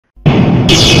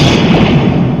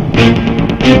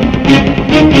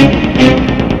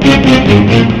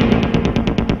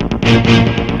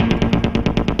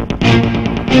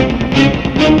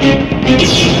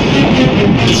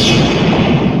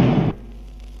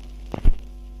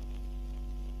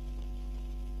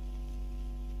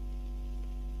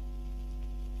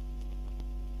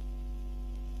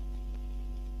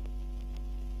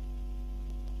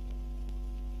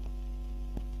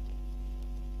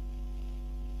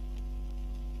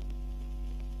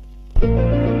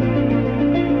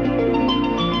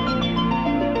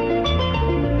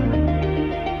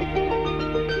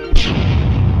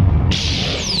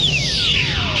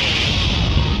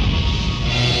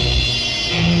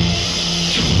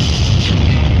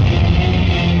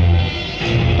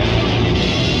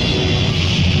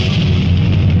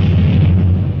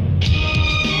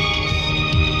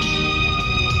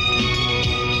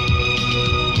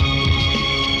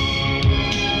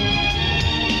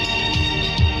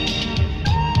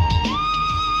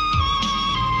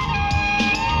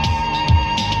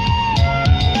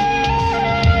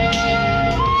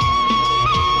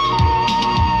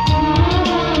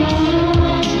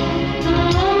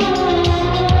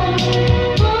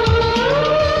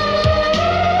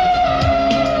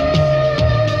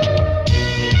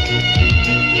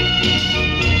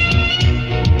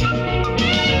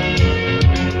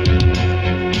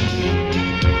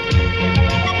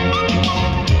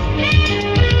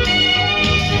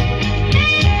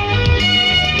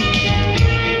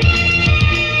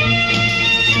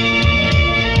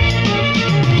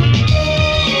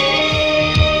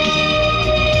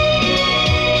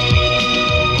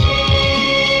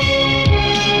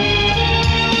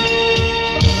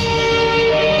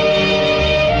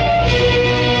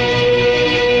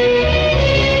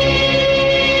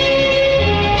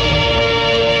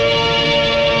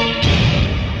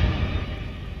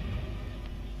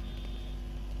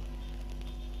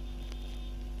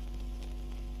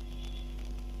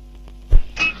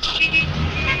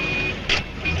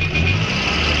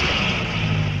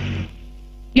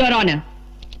Your honour,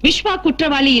 Vishwa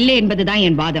குற்றவாளி இல்லை என்பதுதான்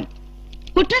என் வாதம்.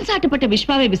 குற்றம் சாட்டப்பட்ட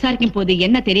விஸ்வாவை விசாரிக்கும் போது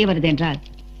என்ன தெரிய வருது என்றால்,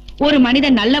 ஒரு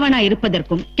மனிதன் நல்லவனா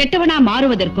இருப்பதற்கும் கெட்டவனா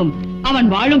மாறுவதற்கும் அவன்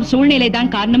வாழும் சூழ்நிலை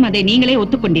தான் காரணம். அதை நீங்களே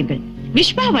ஒத்துக்கொண்டீர்கள்.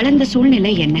 விஸ்வா வளர்ந்த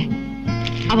சூழ்நிலை என்ன?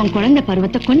 அவன் குழந்தை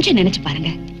பருவத்தை கொஞ்சம் நினைச்சு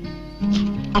பாருங்க.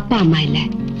 அப்பா அம்மா இல்ல,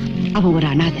 அவன் ஒரு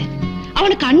அனாதை.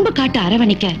 அவனுக்கு அன்பு காட்ட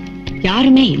அரவணைக்க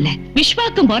யாருமே இல்ல.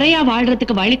 விஸ்வாக்கு முறையா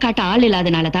வாழ்றதுக்கு வழிகாட்ட ஆள்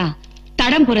இல்லாதனாலதான்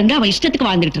தடம் புரந்து அவன் இஷ்டத்துக்கு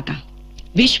வாழ்ந்துட்டு இருக்கான்.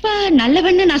 விஸ்வா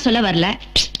நல்லவன்னு நான் சொல்ல வரல.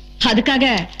 அதுக்காக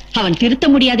அவன் திருத்த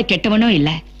முடியாத கெட்டவனும் இல்ல.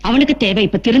 அவனுக்கு தேவை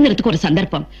இப்ப திருந்துறதுக்கு ஒரு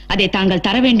சந்தர்ப்பம். அதை தாங்கள்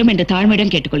தர வேண்டும் என்று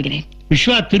தாழ்மையுடன் கேட்டுக்கொள்கிறேன்.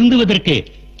 விஸ்வா திருந்துவதற்கு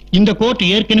இந்த கோர்ட்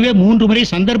ஏற்கனவே 3 முறை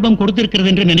சந்தர்ப்பம்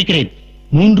கொடுத்திருக்கிறது என்று நினைக்கிறேன்.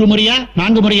 3 முறையா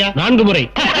 4 முறையா? 4 முறை.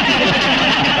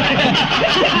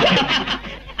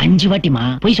 5 வாட்டிமா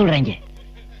போய் சொல்றாங்க.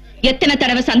 எத்தனை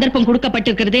தடவை சந்தர்ப்பம்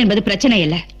கொடுக்கப்பட்டிருக்கிறது என்பது பிரச்சனை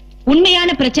இல்ல. உண்மையான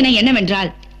பிரச்சனை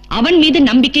என்னவென்றால் அவன் மீது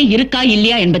நம்பிக்கை இருக்கா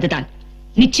இல்லையா என்பதுதான்.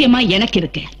 நிச்சயமா எனக்கு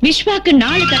இருக்கு. விஸ்வாக்கு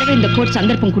 4 தடவை இந்த கோர்ட்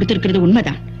சந்தர்ப்பம் கொடுத்திருக்கிறது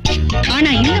உண்மைதான். ஆனா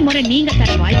இந்த முறை நீங்க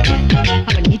தர வாய்ப்பு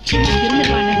அவன் நிச்சயமா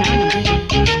திருந்துவான்னு நான் நம்புறேன்.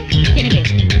 எனவே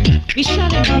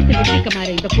விஸ்வாவை விடுவித்து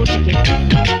விடுவிக்குமாறு இந்த கோர்ட்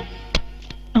கேட்கிறேன்.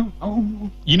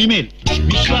 இனிமேல்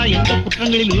விஸ்வா எந்த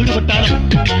குற்றங்களில் ஈடுபட்டாலும்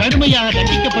கடுமையாக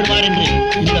தண்டிக்கப்படுவார் என்று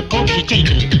இந்த கோர்ட்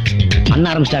நிச்சயிக்கிறது. அண்ணா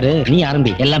ஆரம்பிச்சாரு, நீ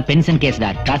ஆரம்பி. எல்லாம் பென்ஷன் கேஸ்டா,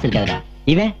 காசு இருக்காதுடா.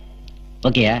 இவன்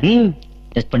ஓகேயா?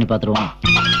 டெஸ்ட் பண்ணி பாத்துருவோம்.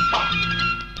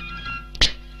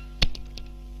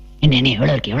 என்ன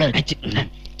எவ்வளவு இருக்கு? எவ்வளவு இருக்கு?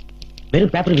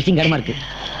 வெறும் பேப்பர் விசிங் கடமா இருக்கு.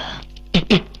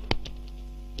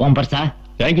 ஓம் பர்சா.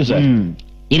 Thank you sir.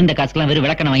 இருந்த காசுக்கெல்லாம் வெறும்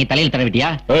விளக்கணை வாங்கி தலையில் தரவிட்டியா?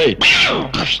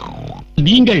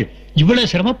 நீங்கள்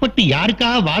இவ்வளவு சிரமப்பட்டு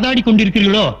யாருக்காக வாதாடி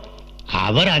கொண்டிருக்கிறீர்களோ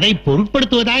அவர் அதை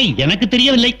பொருட்படுத்துவதாய் எனக்கு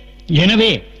தெரியவில்லை.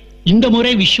 எனவே இந்த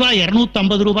முறை விஸ்வா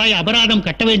 250 ரூபாய் அபராதம்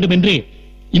கட்ட வேண்டும் என்று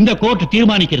இந்த கோர்ட்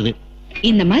தீர்மானிக்கிறது.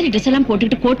 இந்த மாதிரி ட்ரெஸ் எல்லாம்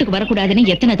போட்டுட்டு கோர்ட்டுக்கு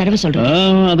வரக்கூடாதுன்னு எத்தனை தடவை சொல்றேன்.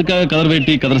 அதுக்காக கதர்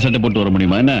வேட்டி கதர் சட்டை போட்டு வர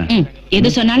முடியுமா? என்ன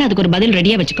எது சொன்னாலும் அதுக்கு ஒரு பதில்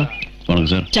ரெடியா வச்சுக்கோ.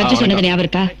 சார், ஜட்ஜ் சொன்னது ஞாபகம்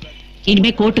இருக்கா?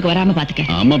 இனிமே கோர்ட்டுக்கு வராம பாத்துக்க.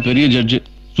 ஆமா, பெரிய ஜட்ஜ்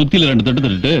சுத்தில 2 தட்டு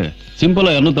தட்டு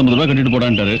சிம்பிளா 250 ரூபாய் கட்டிட்டு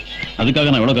போடான்ட்டாரு. அதுக்காக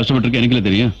நான் எவ்வளவு கஷ்டப்பட்டு இருக்கேன் எனக்குல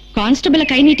தெரியும். கான்ஸ்டபிள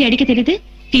கை நீட்டி அடிக்க தெரியுது,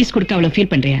 ஃபீஸ் கொடுக்க அவ்வளவு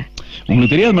ஃபீல் பண்றியா?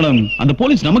 உங்களுக்கு தெரியாது மேடம், அந்த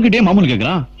போலீஸ் நம்மகிட்டே மாமூல்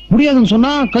கேக்குறான். முடியாதுன்னு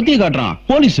சொன்னா கத்திய காட்டுறான்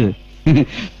போலீஸ்.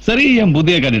 சரி, என்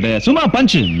புத்திய காட்டிட்டு சும்மா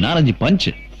பஞ்ச் 4-5 பஞ்ச்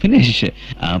பினிஷ்.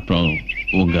 அப்புறம்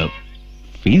உங்க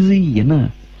ஃபீஸ் என்ன?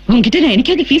 உங்ககிட்ட நான்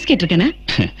எனக்காவது ஃபீஸ் கேட்டிருக்கேனா?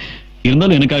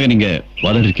 இருந்தாலும் எனக்காக நீங்க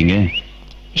வாதாடி இருக்கீங்க.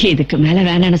 இதுக்கு மேல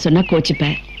வேணான்னு சொன்னா கோச்சுப்ப.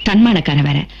 தன்மானக்கார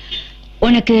வேற.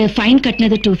 உனக்கு ஃபைன்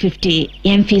கட்டினது 250,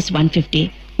 என் ஃபீஸ் 150,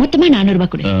 மொத்தமா 400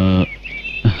 ரூபாய் கொடு.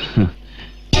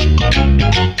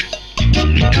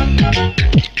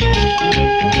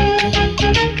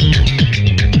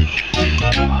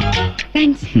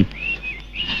 தேங்க்ஸ்.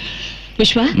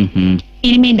 விஸ்வா,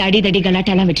 இனிமே இந்த அடிதடி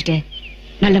கலாட்டெல்லாம் விட்டுட்டு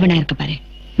நல்லவனா இருக்க பாரு.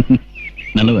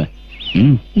 நல்லவன்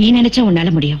நீ நினைச்சா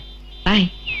உன்னால முடியும். பாய்.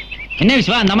 என்ன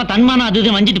விஸ்வா, நம்ம தன்மானம் அது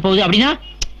இது வஞ்சிட்டு போகுது அப்படின்னா?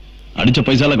 அடிச்ச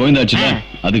பைசால கோவிந்தாச்சு.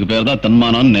 அதுக்கு பேர் தான்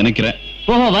தன்மானம்னு நினைக்கிறேன்.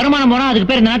 ஓஹோ, வருமானம் போறோம். அதுக்கு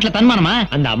பேர் இந்த நாட்டுல தன்மானமா?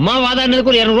 அந்த அம்மா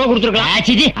வாதாடுறதுக்கு ஒரு 200 ரூபாய் கொடுத்துருக்கலாம்.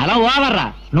 அதெல்லாம் ஓவர்றா.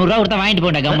 100 ரூபாய் கொடுத்தா வாங்கிட்டு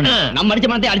போட்டா கம்முனு. நம்ம அடிச்ச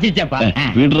பணத்தை அடிச்சிருச்சாப்பா.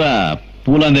 வீடுறா,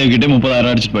 பூலாந்தேவி கிட்டே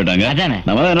 30,000 அடிச்சுட்டு போயிட்டாங்க.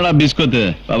 நம்ம என்னடா பிஸ்கோத்து.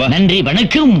 நன்றி,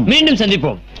 வணக்கம். மீண்டும்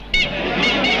சந்திப்போம்.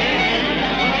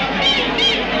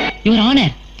 யுவர்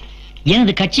ஆனர்,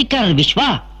 எனது கட்சிக்காரர் விஸ்வா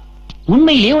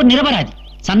உண்மையிலே ஒரு நிரபராதி.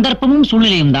 சந்தர்ப்பமும்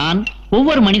சூழ்நிலையும் தான்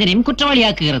ஒவ்வொரு மனிதனையும்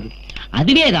குற்றவாளியாக்குகிறது.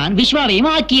 அதுவேதான் விஸ்வாவையும்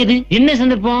ஆக்கியது. என்ன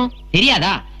சந்தர்ப்பம்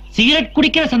தெரியாதா? சிகரெட்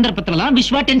குடிக்கிற சந்தர்ப்பத்துலலாம்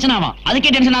விஸ்வா டென்ஷன் ஆவான்.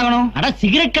 அதுக்கே டென்ஷன் ஆகணும்? அட,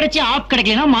 சிகரெட் கிடைச்சி ஆஃப்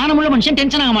கிடைக்கலனா மானமுள்ள மனுஷன்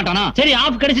டென்ஷன் ஆக மாட்டானா? சரி,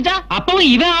 ஆஃப் கிடைச்சிட்டா அப்பவும்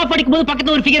இவன் ஆஃப் அடிக்கும் போது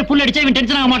பக்கத்துல ஒரு ஃபிகர் புல் அடிச்சா இவன்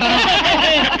டென்ஷன் ஆக மாட்டானா?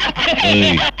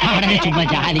 அவனே சும்மா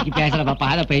ஜாலிக்கு பேசல பாப்பா,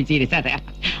 அத பேசி.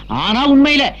 ஆனா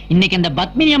உண்மையில இன்னைக்கு அந்த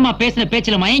பத்மினி அம்மா பேசின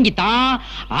பேச்சுல மயங்கித்தான்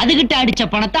அதுகிட்ட அடிச்ச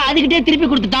பணத்தை அதுகிட்டே திருப்பி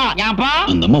கொடுத்துட்டான். ஏன்பா?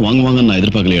 அந்த அம்மா வாங்குவாங்கன்னு நான்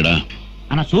எதிர்பார்க்கலையடா.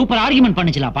 ஆனா சூப்பர் ஆர்குமெண்ட்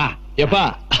பண்ணுச்சுலாப்பா. எப்பா,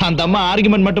 அந்த அம்மா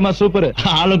ஆர்குமெண்ட் மட்டுமா சூப்பர்,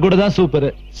 ஆளு கூட தான் சூப்பர்.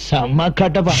 செம்ம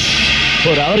கட்டப்பா.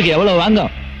 ஒரு அவருக்கு எவ்வளவு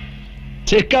வாங்கும்?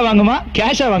 செக்கா வாங்குமா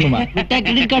கேஷா வாங்குமா?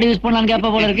 கிரெடிட் கார்டு யூஸ் பண்ணலாம்னு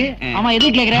கேப்பா போல இருக்கு. ஆமா,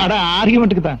 எதுக்கு கேக்குறேன்? அட,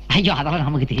 ஆர்குமெண்ட்டுக்கு தான். ஐயோ, அதெல்லாம்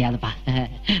நமக்கு தெரியாதுப்பா.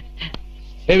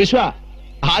 ஏ விஸ்வா,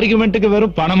 ஆர்குமெண்ட்டுக்கு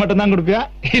வெறும் பணம் மட்டும் தான் கொடுப்பியா,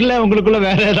 இல்ல உங்களுக்குள்ள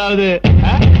வேற ஏதாவது?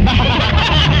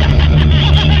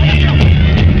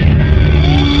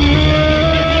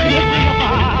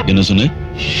 என்ன சொன்ன?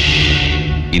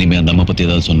 இனிமே அந்த அம்மா பத்தி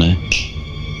ஏதாவது சொன்ன?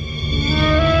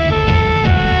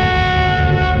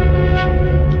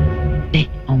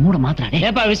 மூட மாத்திராடே.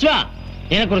 ஏப்பா விஸ்வா,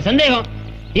 எனக்கு ஒரு சந்தேகம்.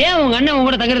 ஏன் உங்க அண்ணன் உங்க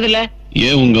கூட தங்குறது இல்ல?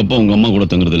 ஏன் உங்க அப்பா உங்க அம்மா கூட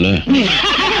தங்குறது இல்ல?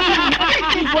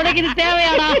 உனக்கு இது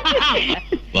தேவையாடா?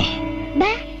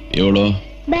 எவ்வளோ?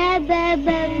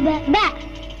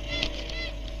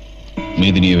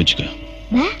 மேதினியே வச்சுக்க.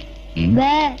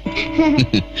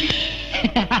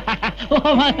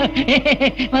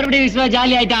 மறுபடியும் விஸ்வா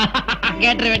ஜாலி ஆயிட்டான்.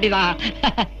 கேட்டுற வேண்டியதான்.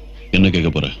 என்ன கேட்க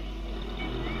போற?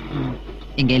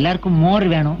 எங்க எல்லாருக்கும் மோர்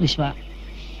வேணும் விஸ்வா.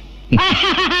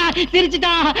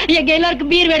 சிரிச்சுட்டா. எங்க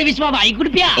எல்லாருக்கும் பீர் வேணும் விஸ்வா. வாங்கி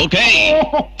குடிப்பியா? ஓகே.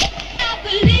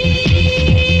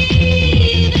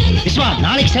 விஸ்வா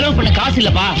நாளைக்கு செலவு பண்ண காசு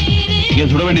இல்லப்பா. இங்க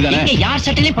சுட வேண்டியதானே? யார்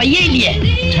சட்டையிலே பையே இல்லையே.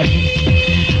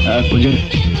 கொஞ்சம்.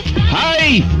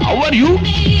 Hi, how are you?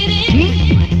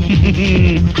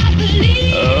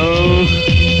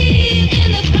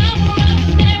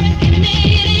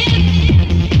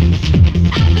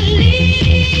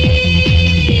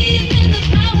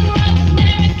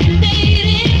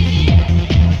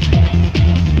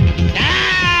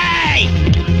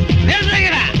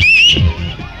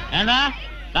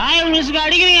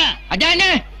 அடிக்கிறீங்க அதானே?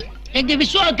 எங்க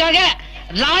விஸ்வாவுக்காக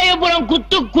ராயபுரம்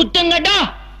குத்துங்கட்டா.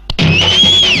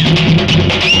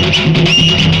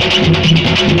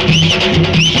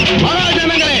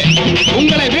 மகாஜனங்களே,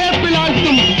 உங்களை வேப்பில்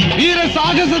ஆழ்த்தும் வீர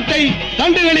சாகசத்தை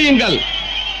கண்டுகளியுங்கள்.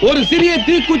 ஒரு சிறிய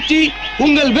தீக்குச்சி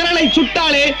உங்கள் விரலை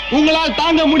சுட்டாலே உங்களால்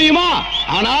தாங்க முடியுமா?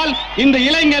 ஆனால் இந்த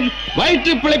இளைஞன்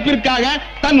வயிற்று பிழைப்பிற்காக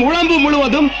தன் உடம்பு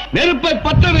முழுவதும் நெருப்பை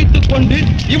பற்ற வைத்துக் கொண்டு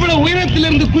இவ்வளவு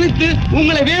உயரத்திலிருந்து குதித்து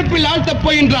உங்களை வேப்பில் ஆழ்த்தப்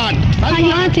போகின்றான்.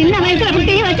 சின்ன வயசுல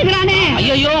தீ வச்சுக்கிறானே.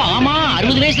 ஐயோ ஆமா,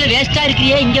 60 வயசுல வேஸ்டா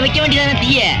இருக்கிறியே, இங்க வைக்க வேண்டியதானே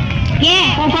தீய. ஏன்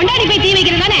உன் பொண்டாடி போய் தீ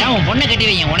வைக்கிறதானே? உன் பொண்ணை கட்டி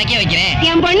வைங்க, உனக்கே வைக்கிறேன்.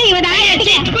 என் பொண்ணு இவதான்.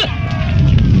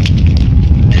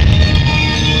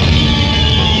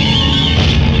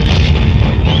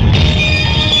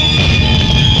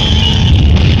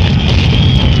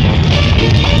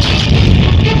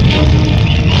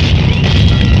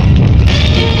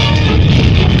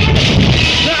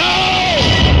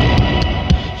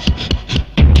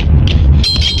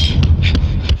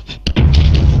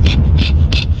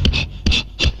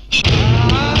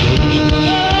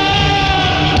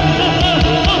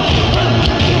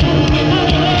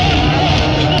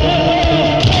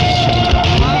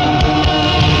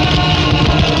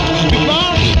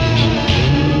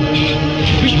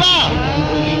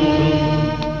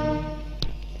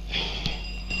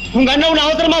 உங்க அண்ணன் உன்னை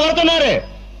அவசரமா வர சொன்னாரு.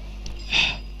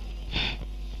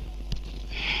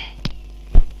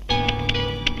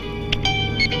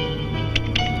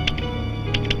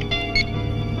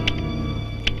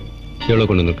 எவ்வளவு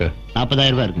கொண்டு வந்திருக்க?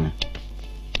 40,000 ரூபாய் இருக்குங்க.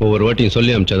 ஒவ்வொரு வாட்டியும்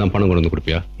சொல்லி அமிச்சாதான் பணம் கொண்டு வந்து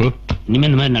கொடுப்பியா? இனிமே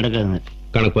இந்த மாதிரி நடக்காதுங்க.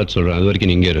 கணக்கு பார்த்து சொல்றேன், அது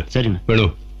வரைக்கும் நீங்க இரு. சரிண்ணா.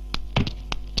 வேணும்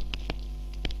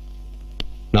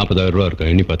 40,000 ரூபாய்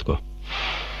இருக்கா, எண்ணி பார்த்துக்கோ.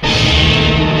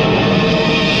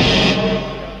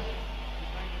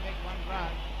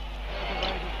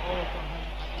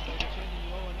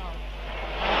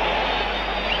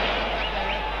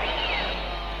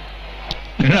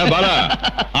 பாலா,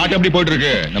 ஆட்டம் எப்படி போயிட்டு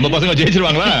இருக்கு? நம்ம பசங்க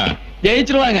ஜெயிச்சிருவாங்களா?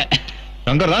 ஜெயிச்சிருவாங்க.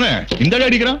 சங்கர் தானே இந்த அடி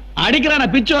அடிக்கிறான்?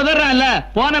 பிச்சு உதறான்ல.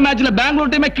 போன மேட்ச்ல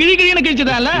பெங்களூர் டீம் கிழின்னு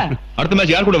கிழிச்சதான்ல. அடுத்த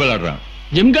மேட்ச் யார் கூட விளையாடுறான்?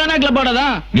 ஜிம்கானா கிளப்போட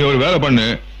தான். நீ ஒரு வேலை பண்ணு,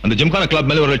 அந்த ஜிம்கானா கிளப்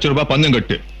மேல 1 லட்சம் ரூபாய் பந்தம்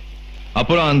கட்டு.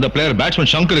 அப்புறம் அந்த பிளேயர்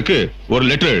பேட்ஸ்மேன் சங்கருக்கு ஒரு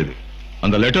லெட்டர் எழுது.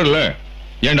 அந்த லெட்டர்ல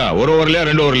ஏண்டா ஒரு ஓவர்லயா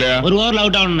 2 ஓவர்லயா? ஒரு ஓவர்ல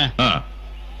அவுட் ஆகணும்.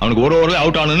 அவனுக்கு ஒரு ஓவர்ல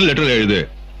அவுட் ஆனு லெட்டர் எழுது.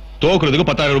 தோக்குறதுக்கு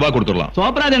 10,000 ரூபாய் கொடுத்துடலாம்.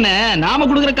 சோப்ராஜ் நாம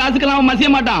கொடுக்குற காசுக்கெல்லாம் அவன் மசிய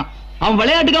மாட்டான். அவன்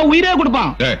விளையாட்டுக்காக உயிரே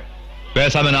கொடுப்பான்.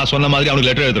 பேசாம நான் சொன்ன மாதிரி அவனுக்கு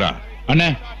லெட்டர் எழுதுறான். அண்ணே,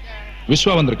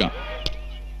 விஸ்வா வந்திருக்கான்.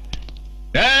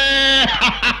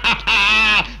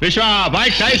 விஸ்வா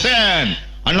மைக் டைசன்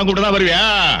அண்ணன் கூப்பிட்டு தான் வருவியா?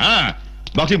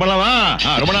 பாக்ஸிங் பண்ணலாமா?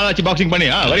 ரொம்ப நாள் ஆச்சு பாக்ஸிங் பண்ணி.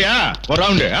 வரியா ஒரு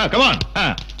ரவுண்டு? கமான்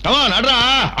கமான், அட்ரா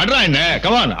அட்ரா. என்ன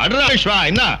கமான் அட்ரா விஸ்வா.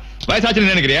 என்ன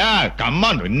வயசாச்சுன்னு நினைக்கிறியா?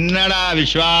 கமான். என்னடா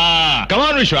விஸ்வா,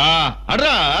 கமான் விஸ்வா,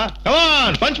 அட்ரா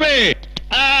கமான். பஞ்ச் பே.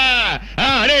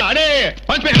 அடே அடே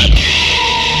பஞ்ச் பே.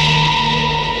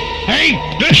 ஏய்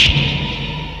விஸ்வா,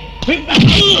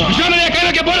 நான் கை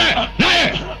வைக்க போறேன்.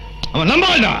 அவன்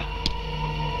நம்பவாண்டா.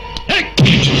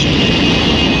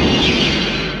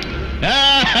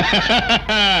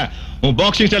 உன்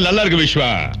பாக்ஸிங் ஸ்டைல் நல்லா இருக்கு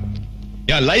விஸ்வா.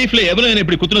 என் லைஃப்ல எவ்வளவு என்ன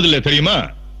இப்படி குத்துனது இல்ல தெரியுமா?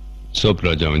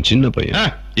 சோப்ராஜ் அவன் சின்ன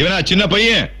பையன். இவனா சின்ன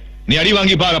பையன்? நீ அடி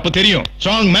வாங்கி பார், அப்ப தெரியும்.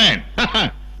 Strong man.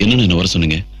 என்ன வர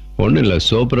சொன்னீங்க? ஒண்ணு இல்ல,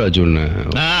 சோப்ராஜ் ஒண்ணு.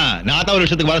 நான் தான் ஒரு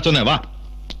விஷயத்துக்கு வர சொன்னேன். வா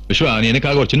விஸ்வா, நீ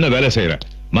எனக்காக ஒரு சின்ன வேலை செய்யற.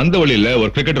 மந்தவழியில ஒரு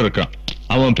கிரிக்கெட்டர் இருக்கான்,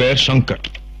 அவன் பேர் சங்கர்.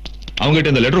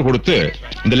 அவங்ககிட்ட இந்த லெட்டர் கொடுத்து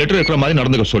இந்த லெட்டர் இருக்கிற மாதிரி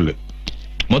நடந்துக்க சொல்லு.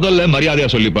 முதல்ல மரியாதையா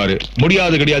சொல்லிப்பாரு.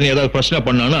 முடியாது கிடையாது ஏதாவது பிரச்சனை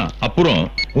பண்ணானா அப்புறம்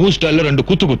ஊ ஸ்டைல்ல 2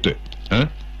 குத்து.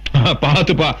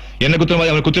 பாத்துப்பா, என்ன குத்துற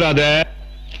மாதிரி அவன் குத்துறாத,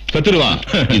 கத்துருவான்.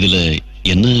 இதுல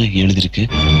என்ன எழுதிருக்கு?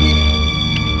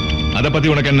 அத பத்தி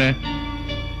உனக்கு என்ன?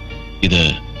 இத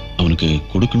அவனுக்கு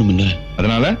கொடுக்கணும் இல்ல,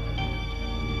 அதனால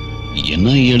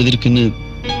என்ன எழுதிருக்குன்னு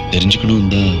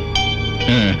தெரிஞ்சுக்கணும் தான்.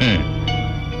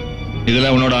 இதுல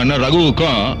உன்னோட அண்ணன்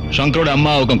ரகுவுக்கும் சங்கரோட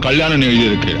அம்மாவுக்கும் கல்யாணம் எழுதி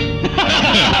இருக்கு.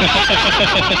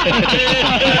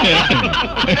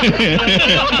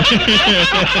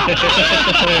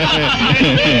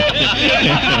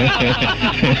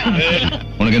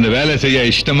 உனக்கு இந்த வேலை செய்ய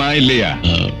இஷ்டமா இல்லையா?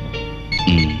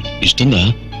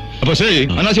 இஷ்டம்தான். அப்ப சரி,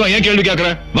 அனாவசியமா ஏன் கேள்வி கேட்கற?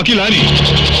 வக்கீலா நீ?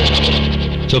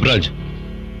 சோப்ராஜ்,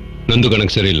 நந்து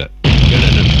கணக்கு சரியில்லை.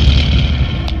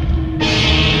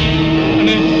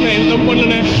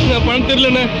 பணம்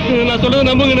தெரியலண்ணே, நான் சொல்றதை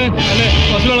நம்புங்கண்ணே. அண்ணே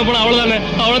வசூலான பணம் அவ்வளவுதானே,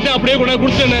 அவ்வளோத்தையும் அப்படியே கூட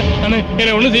கொடுத்துட்டேண்ணே. அண்ணே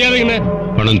என்ன ஒண்ணும் செய்யாதீங்கண்ணே.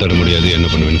 பணம் தர முடியாது, என்ன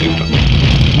பண்ணுவேன்னு கேட்டான்.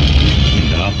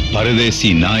 பரதேசி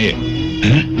நாயே,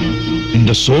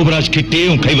 இந்த சோபராஜ் கிட்டே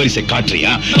உன் கைவரிசை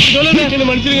காட்டுறியா? சொல்லுண்ணே, என்ன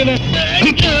மன்னிச்சிருங்கண்ணே.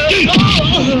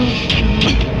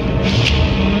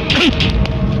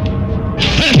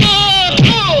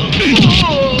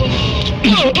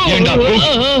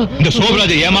 இந்த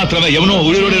சோபராஜை ஏமாத்துறவன் எவனோ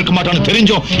உயிரோடு இருக்க மாட்டான்னு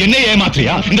தெரிஞ்சோம் என்ன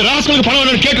ஏமாத்திரியா? இந்த ராஸ்களுக்கு பணம்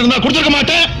வேணும் கேட்டு இருந்தா கொடுத்துருக்க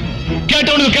மாட்டேன்.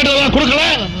 கேட்டவனுக்கு கேட்டதா கொடுக்கல.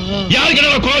 யாருக்கு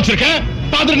என்ன குறை வச்சிருக்கேன்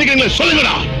பாத்துட்டு நிக்கிறீங்களே,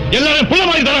 சொல்லுங்கடா. எல்லாரும் புள்ள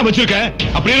மாதிரி தானே வச்சிருக்கேன்.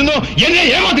 அப்படி இருந்தோம் என்ன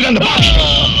ஏமாத்திட்டு அந்த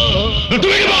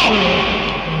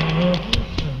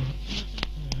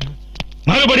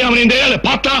மறுபடியும் அவன் இந்த ஏழை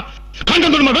பார்த்தா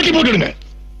கண்டம் துடுமா வெட்டி போட்டுடுங்க.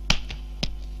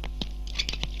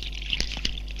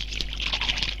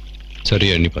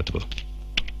 சரியா எண்ணி பார்த்துக்கோ.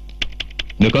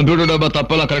 இந்த கம்ப்யூட்டர் டப்பா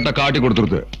தப்பெல்லாம் கரெக்டா காட்டி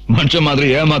கொடுத்துருது. மனுஷன் மாதிரி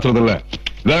ஏமாத்துறது இல்ல.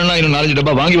 வேணா இன்னும் 4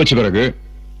 டப்பா வாங்கி வச்சுக்கிறக்கு.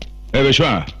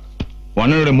 விஸ்வா,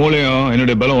 உன்னோட மூளையும்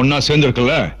என்னுடைய பலம் ஒன்னா சேர்ந்து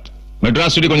இருக்குல்ல,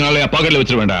 மெட்ராஸ் சிட்டி கொஞ்ச நாள் பாக்கெட்ல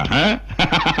வச்சிட வேண்டாம்.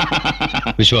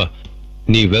 விஸ்வா,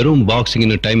 நீ வெறும்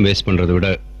பாக்ஸிங்னு டைம் வேஸ்ட் பண்றதை விட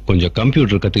கொஞ்சம்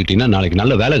கம்ப்யூட்டர் கத்துக்கிட்டீங்கன்னா நாளைக்கு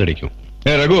நல்ல வேலை கிடைக்கும்.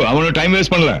 ரகு, அவனோட டைம்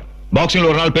வேஸ்ட் பண்ணல.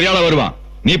 பாக்ஸிங்ல ஒரு நாள் பெரிய ஆளா வருவான்.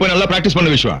 நீ போய் நல்லா பிராக்டிஸ்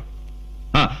பண்ணு விஸ்வா.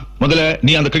 முதல்ல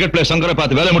நீ அந்த கிரிக்கெட் பிளேயர் சங்கரை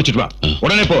பார்த்து வேலை முடிச்சிட்டு வா.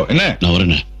 உடனே போ. என்ன? நான்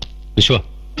வரேன். விஸ்வா,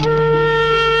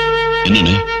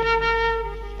 என்னன்னு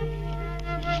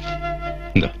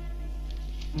இந்த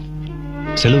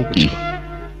செலவு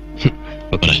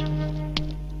வரேன்.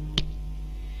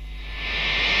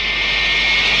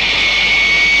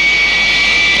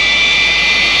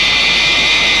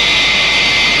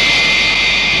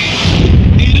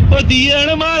 திருப்பதி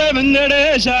ஏழுமால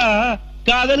வெங்கடேஷா,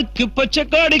 காதலுக்கு பச்சை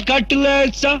காடி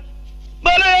காட்டுலேசா,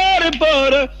 மலையாறு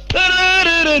போற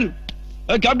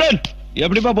கேப்டன்.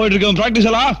 எப்படிப்பா போயிட்டு இருக்கோம் பிராக்டிஸ்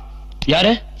எல்லாம்?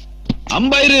 யாரு?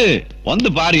 அம்பைரு வந்து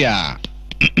பாரியா.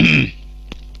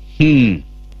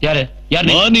 யாரு? யாரு?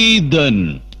 மனிதன்.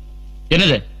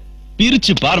 என்னது?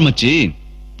 பிரிச்சு பார்மச்சி.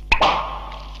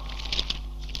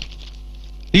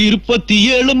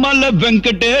 27 மலை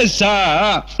வெங்கடேஷா.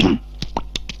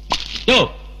 யோ,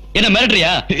 என்ன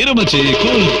மிரட்டறியா? இருமச்சி,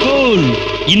 கூல் கூல்.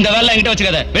 இந்த வேலை என்கிட்ட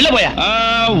வச்சுக்காத, வெளில போயா.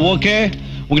 ஓகே,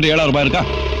 உங்ககிட்ட 7000 ரூபாய் இருக்கா?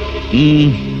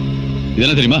 இது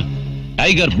என்ன தெரியுமா?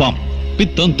 Tiger bomb.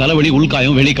 பித்தம், தலைவலி,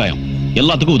 உள்காயம், வெளிக்காயம்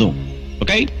எல்லாத்துக்கும் உதவும்.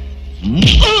 ஓகே?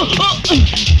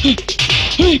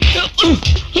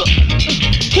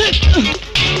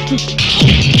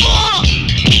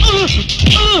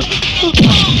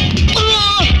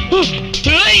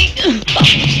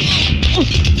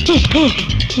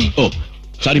 ஓ,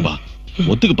 சாரிப்பா,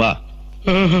 ஒத்துக்குப்பா.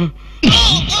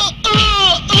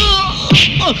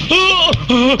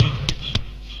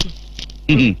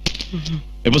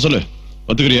 எப்ப சொல்லு,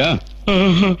 ஒத்துக்கிறியா?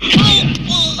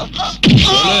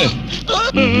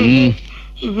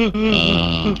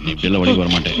 நீ இப்படி வழி வர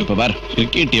மாட்டேன். இப்ப பார்,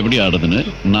 கிரிக்கெட் எப்படி ஆடுறதுன்னு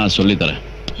நான் சொல்லி தரேன்.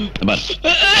 பார்.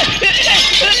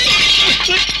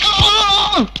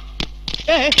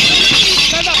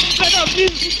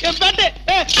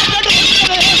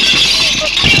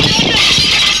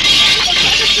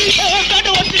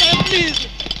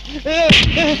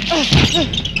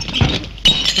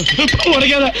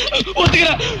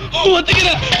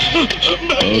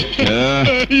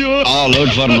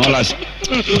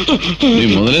 நீ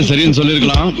முதல்ல சரின்னு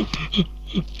சொல்லிருக்கலாம்.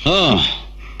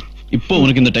 இப்போ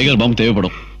உனக்கு இந்த டைகர் பாம்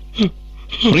தேவைப்படும்.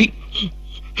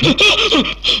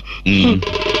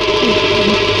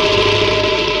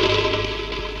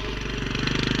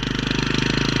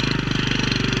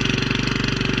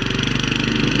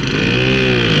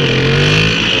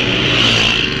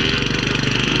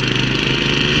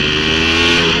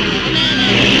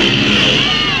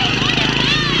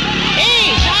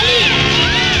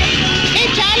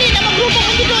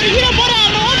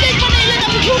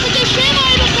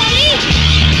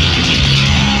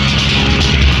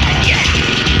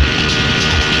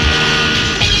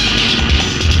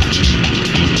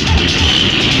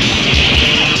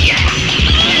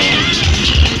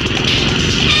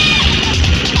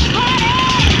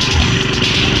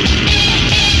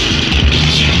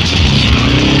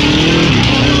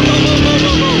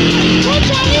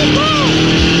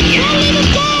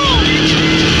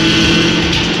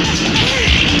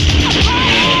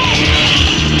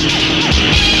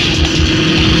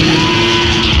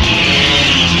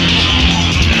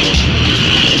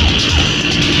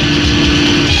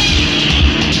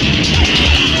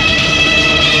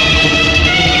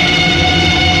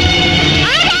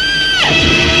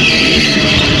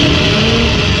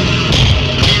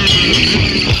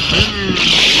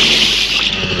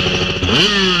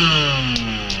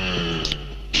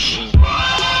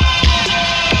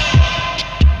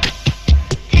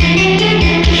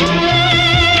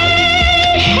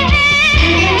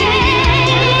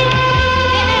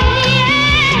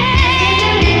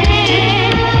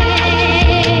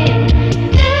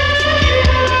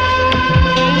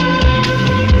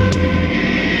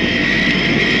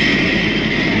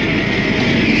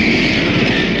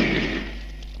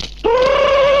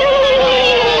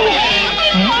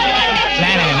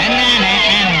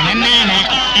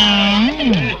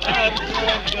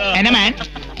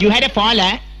 You had a fall,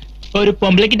 eh? ஒரு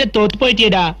பொம்பளை கிட்ட தோத்து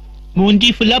போயிட்டியடா. மூஞ்சி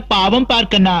ஃபுல்லா பாவம்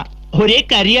பார்க்கனா. ஒரே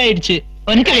கறி ஆயிடுச்சு.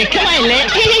 உனக்கு வெக்கமா இல்ல?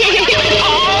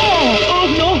 Oh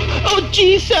no. Oh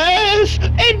Jesus.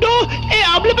 Endo.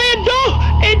 Abla bhai endo.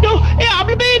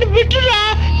 Abla bhai விட்டுடா.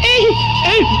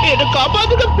 என்ன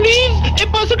காப்பாத்துங்க ப்ளீஸ்.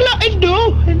 பசங்களா endo.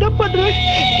 என்ன பண்ற?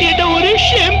 என்ன ஒரே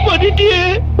shame பண்ணிட்டியே.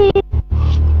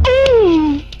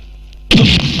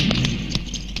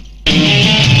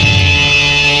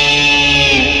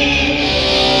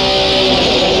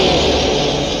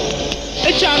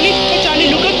 Charlie,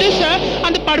 look at this, sir.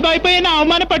 And the padbai pa na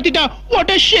avmana padtita. What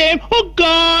a shame. Oh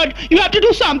God, you have to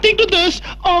do something to this.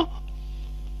 Oh.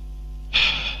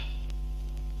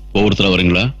 ஒவ்வொருத்தரா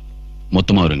வரீங்களா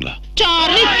மொத்தமா வரீங்களா?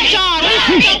 Charlie.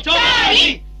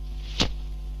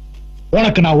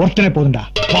 உனக்கு நான் ஒருத்தனே போதும்டா.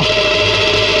 வா.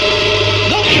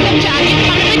 Charlie,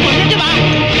 அவனை கொண்டுட்டு வா.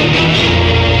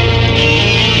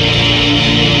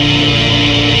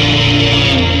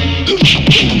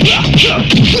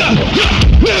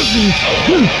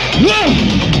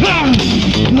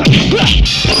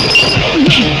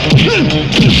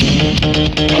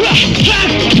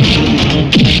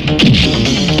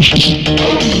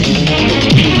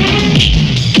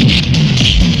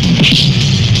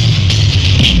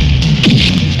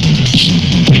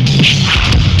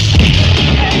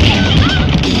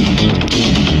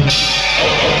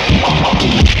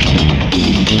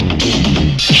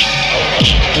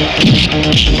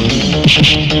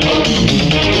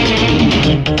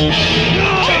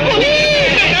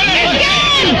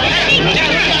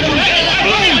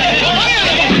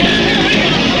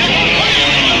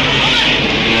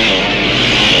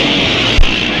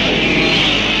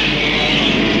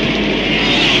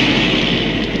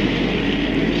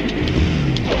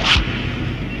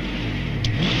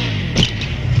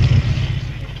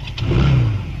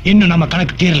 இன்னும் நம்ம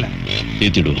கணக்கு தீரல.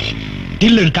 தீர்த்திடுவோம்.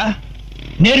 தில் இருக்கா?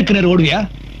 நேருக்கு நேர் ஓடுவியா?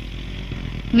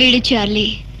 வீடு சார்லி,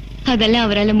 அதெல்லாம்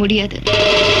அவரால முடியாது.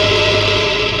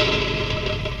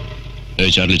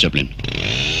 சார்லி சாப்ளின்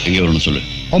எங்க வரணும் சொல்லு.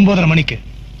 9:30 மணிக்கு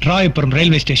ராயபுரம்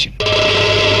ரயில்வே ஸ்டேஷன்.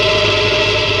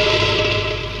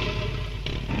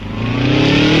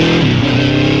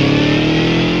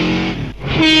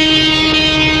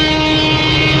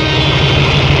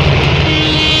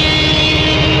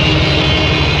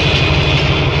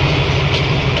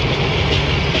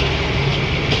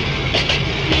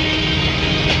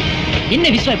 என்ன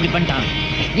விஸ்வா இப்படி பண்ணிட்டான்?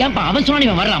 ஏன்பா அவன் சொன்னா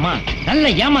இவன் வரலாமா? நல்ல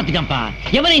ஏமாத்திட்டான்ப்பா.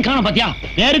 எவனையும் காணோம் பாத்தியா?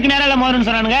 நேருக்கு நேரால மோதணும்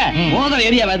சொன்னானுங்க. மோதல்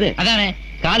ஏரியாவாது அதானே.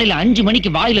 காலையில 5 மணிக்கு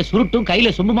வாயில சுருட்டும்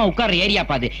கையில சொம்புமா உட்கார்ற ஏரியா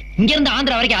பாது. இங்க இருந்து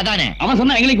ஆந்திரா வரைக்கும் அதானே. அவன்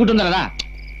சொன்னா எங்களை கூட்டு வந்தாரா?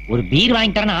 ஒரு பீர்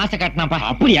வாங்கி தரேன்னு ஆசை காட்டினாப்பா.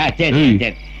 அப்படியா? சரி.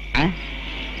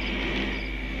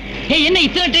 ஏய், என்ன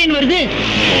இத்தனை ட்ரெயின் வருது?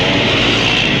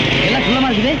 எல்லாம் குள்ளமா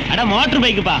இருக்குது. அட மோட்டர்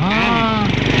பைக்குப்பா.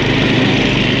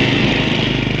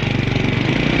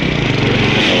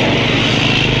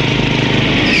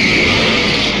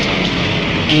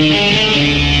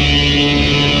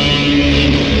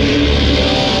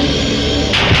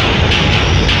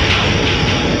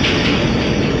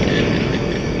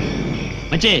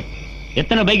 மச்சி,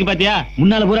 எத்தனை பைக் பாத்தியா?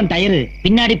 முன்னால பூரா டயரு,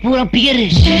 பின்னாடி பூரா பியரு.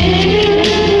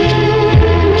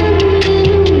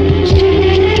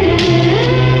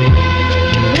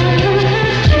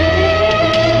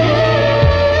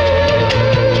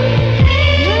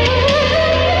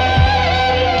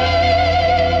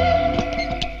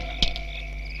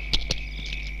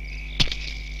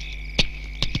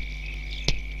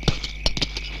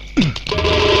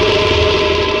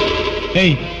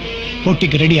 ஏய்,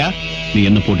 போட்டிக்கு ரெடியா? நீ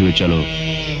என்ன போட்டி வச்சாலோ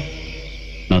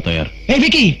நான் தயார். ஏய்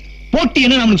விக்கி, போட்டி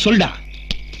என்ன நமக்கு சொல்டா.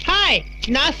 ஹாய்,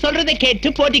 நான் சொல்றதை கேட்டு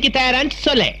போட்டிக்கு தயாரான்னு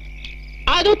சொல்லு.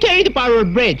 அது தெரியுது பாரு, ஒரு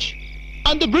பிரிட்ஜ்.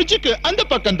 அந்த பிரிட்ஜுக்கு அந்த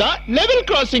பக்கம் தான் லெவல்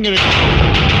கிராசிங் இருக்கு.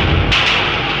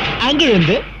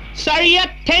 அங்கிருந்து சரியா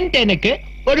 10:10க்கு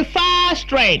ஒரு ஃபாஸ்ட்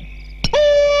ட்ரெயின்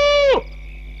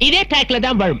இதே ட்ராக்ல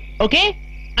தான் வரும். ஓகே,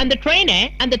 அந்த ட்ரெயினை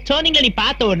அந்த டர்னிங்ல நீ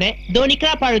பார்த்த உடனே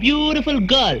தோனிக்கா பாரு பியூட்டிஃபுல்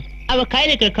கேர்ள், அவ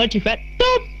கையில இருக்கிற கர்ச்சீஃபை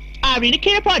டப் அப்படின்னு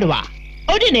கீழே பாடுவா.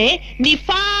 உடனே நீ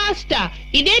ஃபாஸ்டா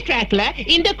இதே ட்ராக்ல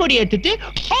இந்த கொடி எடுத்துட்டு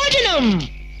ஓடணும்.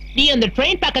 நீ அந்த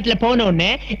ட்ரெயின் பக்கத்துல போன உடனே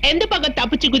எந்த பக்கம்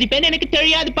தப்பிச்சு குதிப்பேன்னு எனக்கு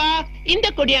தெரியாதுப்பா. இந்த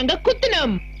கொடி அங்க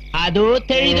குத்தணும். அதோ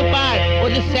தெரியுது பார்,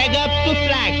 ஒரு சிகப்பு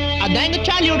பிளாக். அதான் எங்க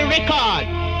சார்லியோட ரெக்கார்ட்.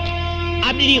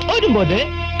 அப்படி நீ ஓடும்போது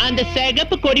அந்த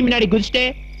சிகப்பு கொடி முன்னாடி குதிச்சுட்டு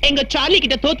எங்க சார்லி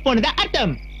கிட்ட தோத்து போனதா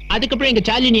அர்த்தம். அதுக்கப்புறம் எங்க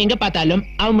சார்லி நீ எங்க பார்த்தாலும்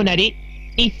அவன் முன்னாடி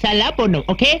நீ சலா போடணும்.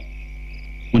 ஓகே?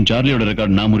 உன் சார்லியோட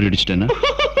ரெக்கார்ட் நான் முறியடிச்சிட்டேன்னா?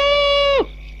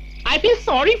 I feel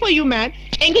sorry for you man.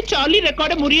 எங்க சார்லி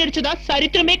ரெக்கார்ட முறியடிச்சதா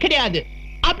சரித்திரமே கிடையாது.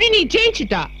 அப்படி நீ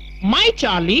ஜெயிச்சிட்டா my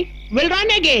Charlie will run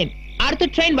again. அடுத்த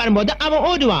ட்ரெயின் வரும்போது அவன்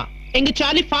ஓடுவான். எங்க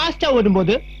சார்லி ஃபாஸ்டா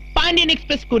ஓடும்போது பாண்டியன்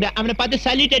எக்ஸ்பிரஸ் கூட அவனை பார்த்து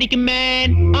சல்யூட் அடிக்கும்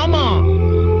மேன். ஆமா,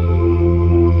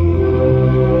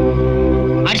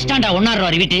 அடிஸ்டாண்டா ஒன்னாரு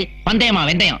ரூபாய் வீட்டு பந்தயமா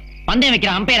வெந்தயம். பந்தயம்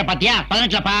வைக்கிற அம்பையரை பாத்தியா?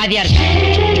 18ல பாதியா இருக்கு.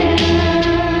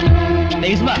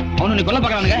 அவனு நீ கொல்ல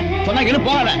பாக்குறானுங்க. சொன்னா கேளு,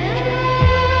 போகாத.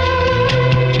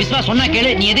 விஸ்வா சொன்னா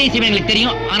கேளு, நீ எதையும் செய்வ எங்களுக்கு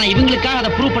தெரியும். ஆனா இவங்களுக்காக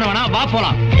அதை ப்ரூவ் பண்ண வேணா. வா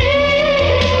போலாம்.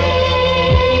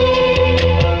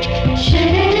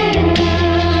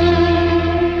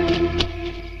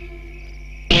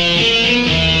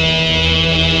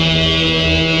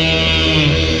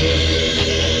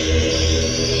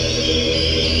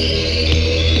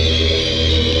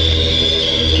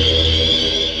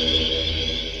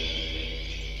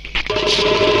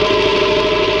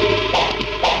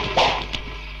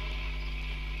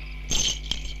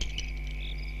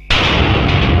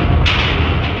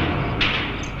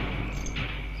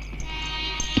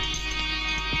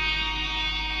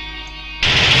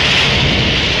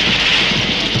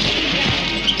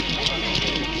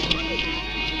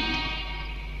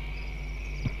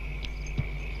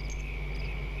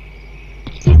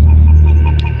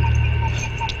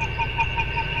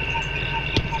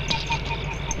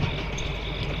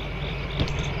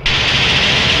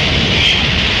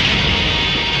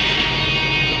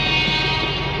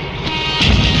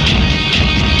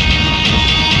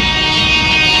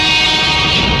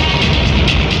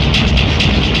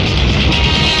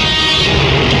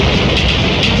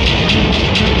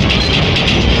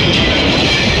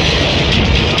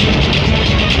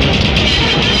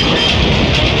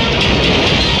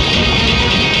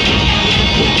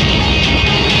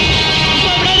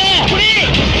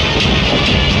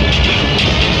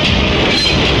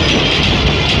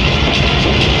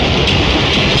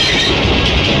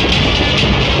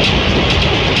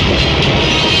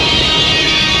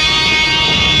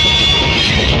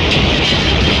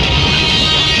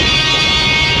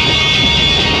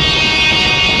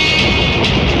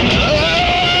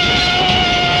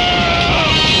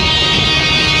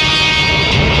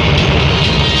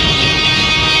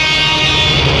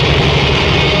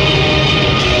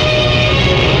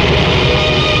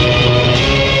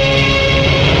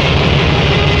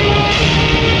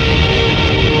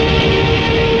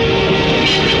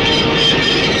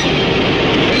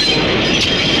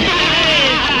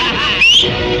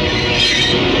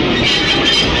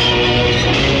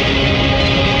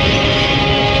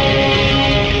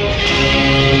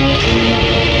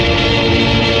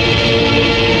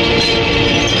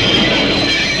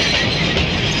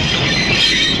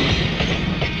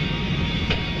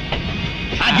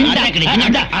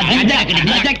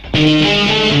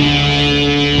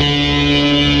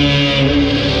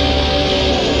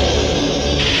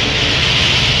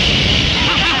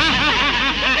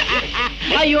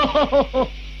 ஐயோ,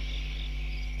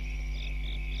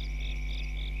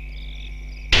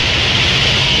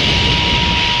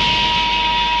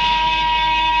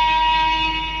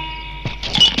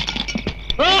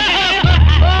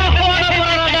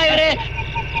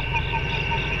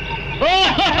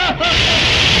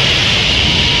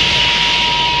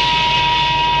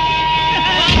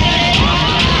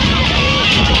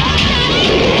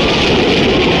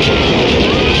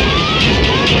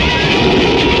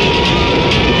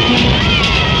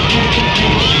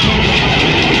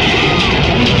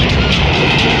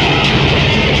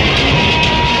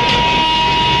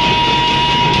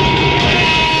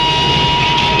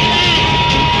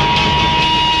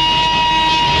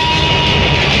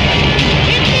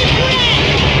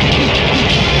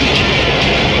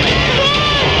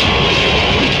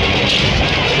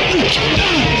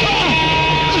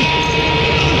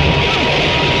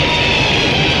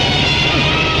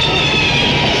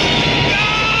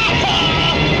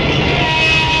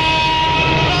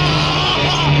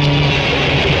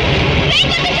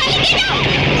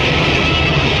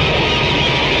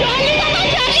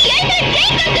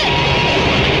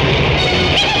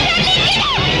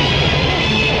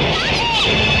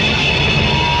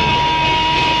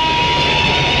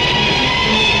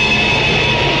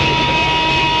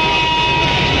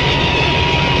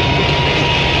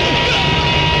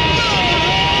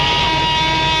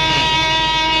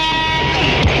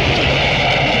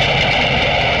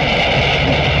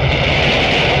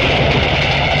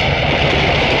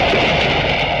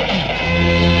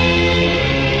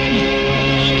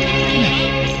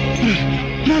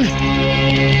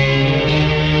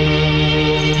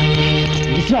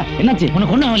 என்னாச்சு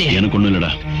உனக்கு ஒண்ணும் ஆகலையா? எனக்கு ஒண்ணும்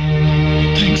இல்லடா.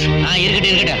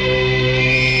 இருக்கட்டும்.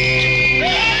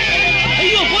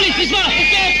 ஐயோ போலீஸ் விஸ்வா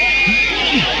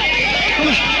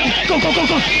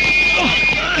go.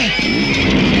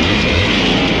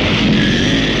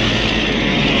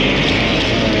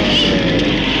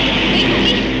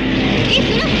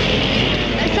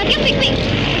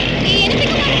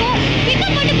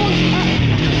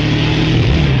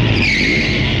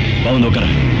 வந்து உட்கார.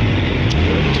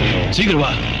 சீக்கிரம் வா.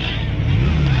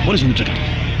 போலீஸ் வந்துட்டு இருக்காங்க.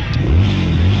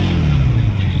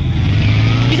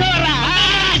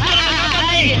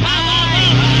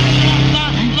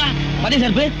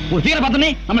 ஒரு ஃபிகர் பார்த்தனே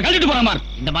நம்ம கழட்டிட்டு போற மாதிரி.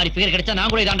 இந்த மாதிரி ஃபிகர் கிடைச்சா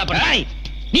நான் கூட இதாண்டா பண்ணேன்.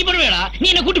 நீ பண்ணுவேடா? நீ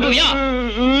என்ன கூட்டி போவியா?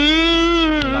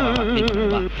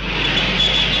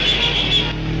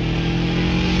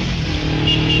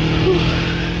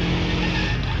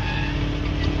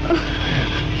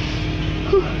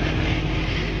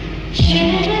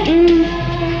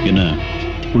 என்ன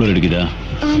குளிர் அடிக்குதா?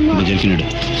 இந்த ஜெர்கின்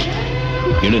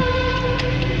எடு.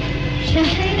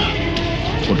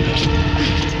 போட்டுக்க.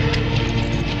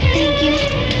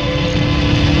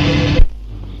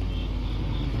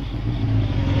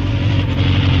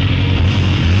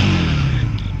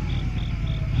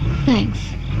 Thanks.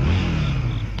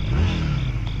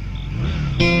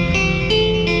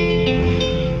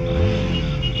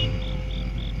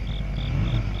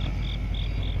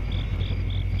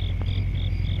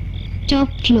 Top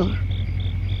floor,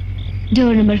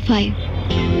 door number 5.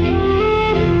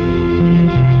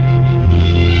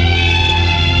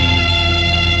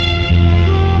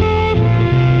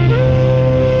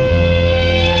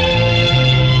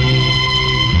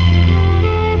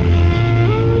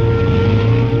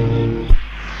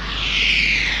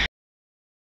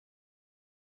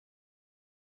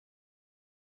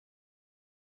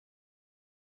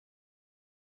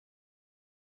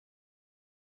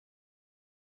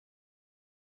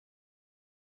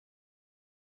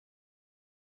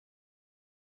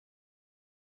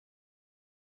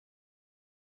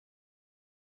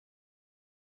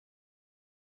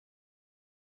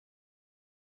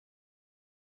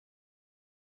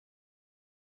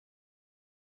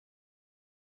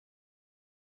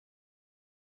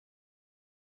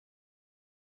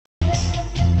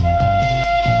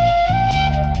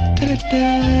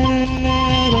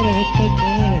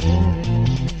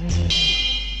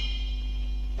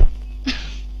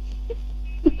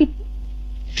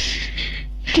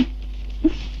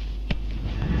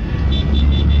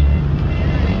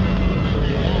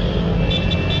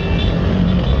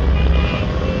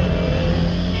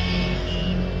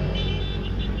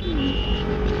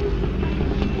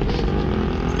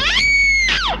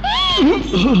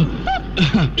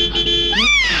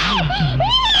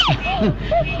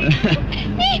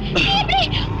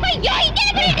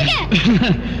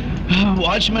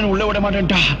 Watchman உள்ள விட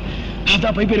மாட்டேன்டா.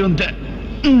 அதான் போய் பேர் வந்தேன்.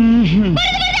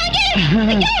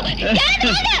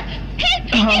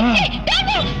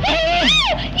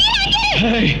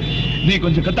 நீ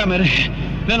கொஞ்சம் கத்தாம இரு.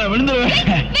 நான் விழுந்துருவேன்.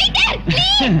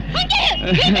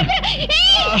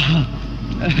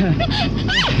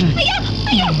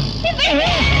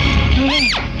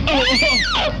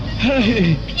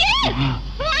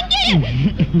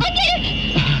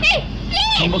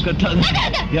 ரொம்ப கத்தாத.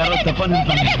 யாரோ தப்பா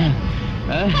நினைப்பாங்க.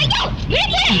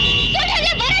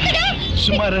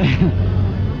 சுமார்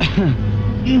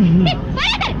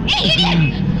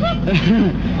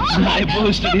இப்போ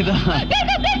ஸ்டடி தான்.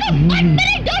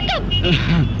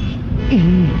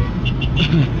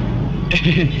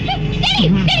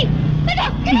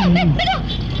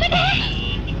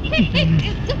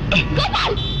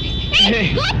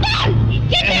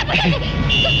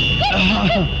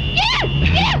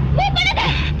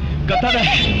 கத்தாத.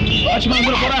 வாட்ச்மேன்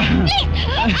கூட போறா.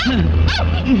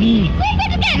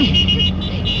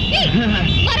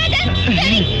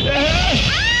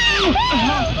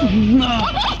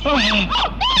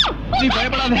 நீ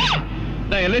பயப்படாத.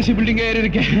 நான் எல்ஐசி பில்டிங் ஏறி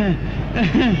இருக்கேன்.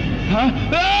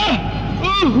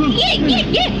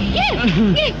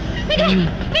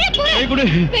 கை கொடு.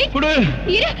 கொடு.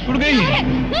 கொடு கை.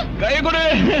 கை கொடு.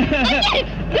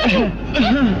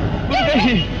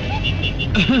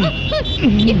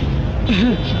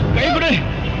 கை கொடு.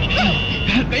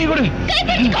 கை கொடு.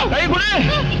 கை கொடு.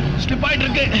 ஸ்லிப் ஆயிட்டு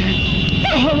இருக்கு.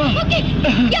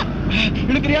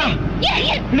 இழுக்கிறியா?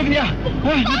 இழுக்கிறியா?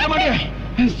 நிற்க மாட்டியா?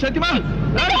 சத்தியமா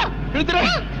இழுத்துற.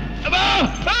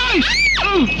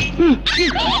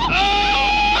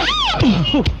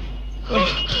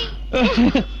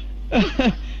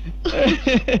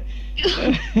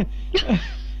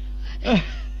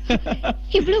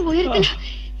 இவ்வளவு உயரத்துல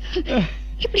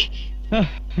இப்படி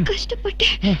கஷ்டப்பட்டு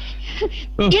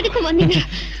எதுக்கு வந்தீங்க?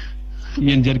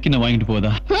 என் ஜர்க்கினை வாங்கிட்டு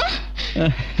போதா?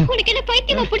 உனக்கு என்ன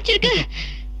பைத்தியமா பிடிச்சிருக்கு?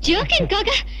 ஜர்க்கின்காக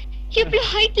இவ்வளவு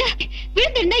ஹைட்ல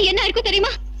விழுந்திருந்தா என்ன இருக்கும்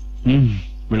தெரியுமா?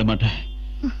 விட மாட்டேன்.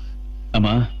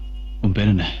 அம்மா உன்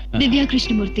பேர் என்ன? திவ்யா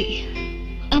கிருஷ்ணமூர்த்தி.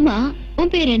 அம்மா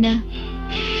உன் பேர் என்ன?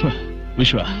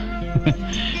 விஸ்வா.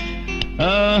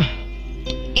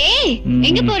 ஏய்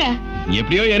எங்க போற?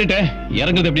 எப்படியோ ஏறிட்ட,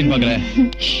 இறங்குறது எப்படின்னு பாக்குற?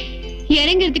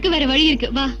 இறங்குறதுக்கு வேற வழி இருக்கு,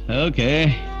 வா. ஓகே.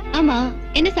 ஆமா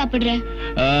என்ன சாப்பிடுற?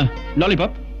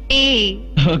 லாலிபாப். ஏய்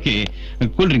ஓகே.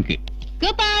 Cool drink.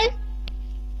 கோபால்.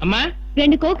 அம்மா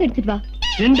 2 கோக் எடுத்துட்டு வா.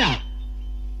 2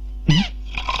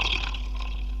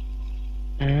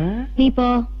 நீ போ.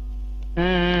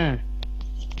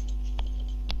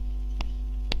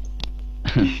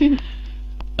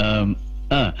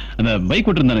 அந்த பைக்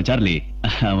ஓட்டுறானே சார்லி,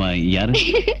 அவன் யாரு?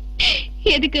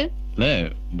 எதுக்கு? இல்ல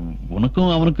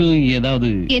உனக்கும் அவனுக்கும்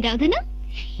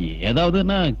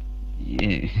ஏதாவதுன்னா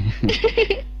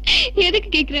எதுக்கு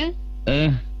கேக்குற?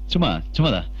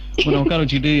 சும்மாதான் உன்னை உட்கார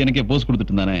வச்சுக்கிட்டு எனக்கே போஸ்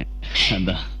கொடுத்துட்டு இருந்தானே,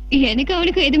 அதான். எனக்கு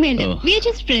அவனுக்கு எதுவுமே இல்ல. we are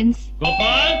just friends.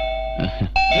 Gopal,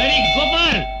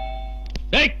 Gopal,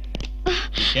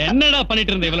 என்னடா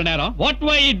பண்ணிட்டு இருந்த இவ்வளவு நேரம்? what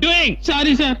were you doing?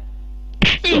 Sorry sir.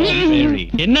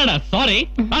 என்னடா sorry?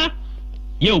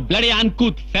 you bloody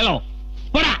uncouth fellow.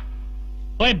 போடா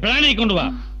போய் பிராணி கொண்டு வா.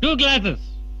 2 glasses,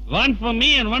 one for me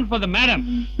and one for the madam.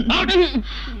 Out.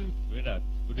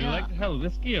 Would you like to have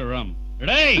whiskey or rum?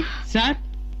 Hey sir.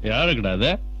 யாருக்குடா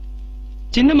அது?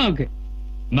 சின்னம்மாவுக்கு.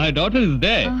 My daughter is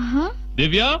there.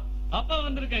 Divya அப்பா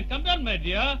வந்திருக்கேன். come down my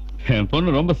dear. என்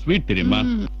பொண்ணு ரொம்ப ஸ்வீட் தெரியுமா?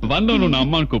 வந்தவனு நான்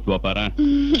அம்மான்னு கூப்பிடுவா பாரு.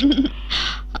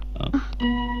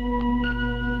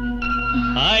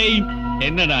 ஹாய்.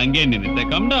 என்னடா அங்கே நின்னுட்ட?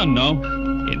 come down now.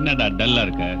 என்னடா டல்லா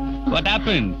இருக்க? what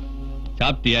happened?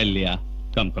 சாப்பிட்டியா இல்லையா?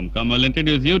 come I'll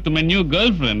introduce you to my new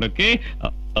girlfriend, okay?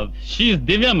 She is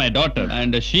Divya, my daughter,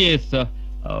 and she is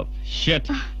shit.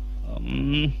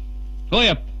 Oh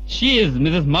yeah, she is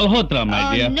Mrs. Malhotra, my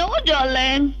dear. No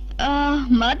darling,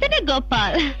 Madana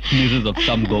Gopal. Mrs. of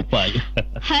some Gopal.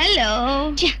 Hello.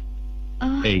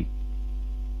 Hey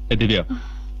Divya,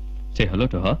 say hello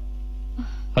to her.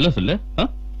 Hello சொல்லு.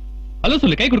 hello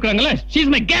சொல்லு. கை கொடுக்கறாங்கல, she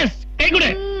is my guest. கை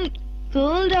கொடு.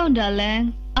 Cool down darling.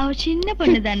 அவ சின்ன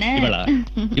பொண்ணு தானே?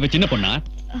 இவ சின்ன பொண்ணா?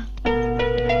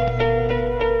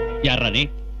 யாரா நீ?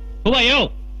 who are you?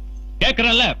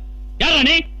 கேக்குறல்ல, யாரா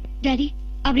நீ? டாடி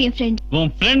அவர் என் ஃப்ரெண்ட்.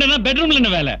 உன் ஃப்ரெண்ட்னா பெட்ரூம்ல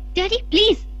என்ன வேலை? டாடி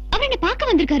ப்ளீஸ், அவர் என்ன பார்க்க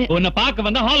வந்திருக்காரு. உன்னை பார்க்க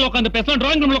வந்தா ஹால்ல உட்கார்ந்து பேசலாம்,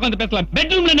 டிராயிங் ரூம்ல உட்கார்ந்து பேசலாம்.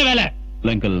 பெட்ரூம்ல என்ன வேலை?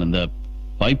 அங்கிள் அந்த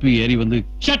பைப் ஏறி வந்து.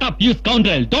 shut up you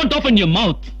scoundrel, don't open your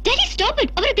mouth. Daddy stop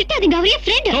it, அவரை திட்டாதீங்க, அவர் என்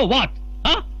ஃப்ரெண்ட். so what?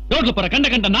 ரோட்ல போற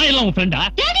கண்ட நான் எல்லாம் உன் ஃப்ரெண்டா?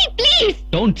 டாடி ப்ளீஸ்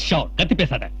don't shout, கத்தி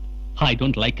பேசாத. I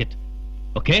don't like it.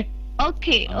 Okay?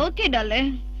 Okay darling.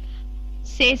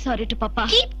 Say sorry to papa.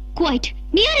 Keep quiet.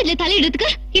 நீ யார் இதுல தலையிடுறதுக்கு?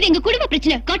 இது எங்க குடும்ப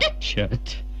பிரச்சனை. got it? shut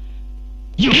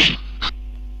you.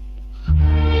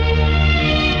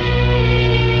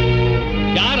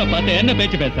 யார பார்த்து என்ன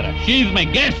பேச்சு பேசுற? she is my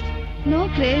guest. No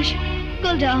Krish,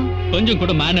 cool down. கொஞ்சம்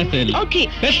கூட manners இல்ல. Okay.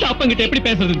 பெத்த அப்பங்கிட்ட எப்படி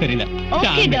பேசுறதுன்னு தெரியல.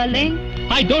 Okay darling.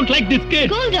 I don't like this kid.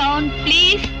 Cool down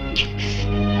please.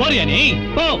 போறியா நீ?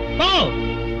 போ.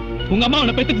 உங்க அம்மா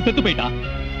உன்னை பெத்துட்டு செத்து போயிட்டா.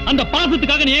 அந்த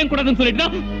பாசத்துக்காக நீ ஏன் கூடாதுன்னு சொல்லிட்டு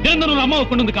தினந்தோறும் ஒரு அம்மாவை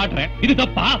கொண்டு வந்து காட்டுறேன். இது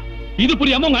தப்பா? இது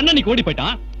புரியாம உங்க அண்ணன் நீ ஓடி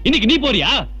போயிட்டான். இன்னைக்கு நீ போறியா?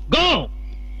 கோ.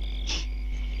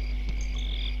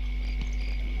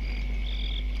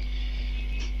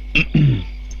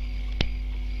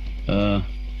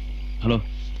 ஹலோ,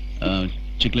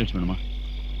 சிக்லேட்ஸ் வேணுமா?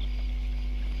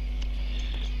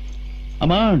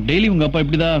 அம்மா டெய்லி உங்க அப்பா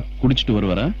இப்படிதான் குடிச்சிட்டு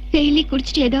வருவாரா? டெய்லி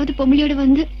குடிச்சிட்டு ஏதாவது பொம்பளையோட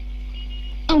வந்து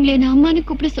அவங்கள என்ன அம்மான்னு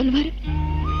கூப்பிட சொல்லுவாரு.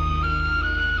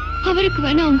 அவருக்கு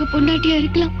வேணா அவங்க பொண்டாட்டியா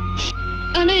இருக்கலாம்,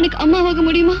 ஆனா எனக்கு அம்மாவாக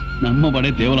முடியுமா? நம்ம படே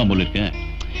தேவலாம் போல இருக்கேன்.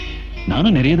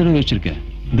 நானும் நிறைய தடவை யோசிச்சிருக்கேன்.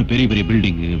 இந்த பெரிய பெரிய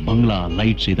பில்டிங், பங்களா,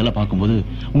 லைட்ஸ் இதெல்லாம் பார்க்கும்போது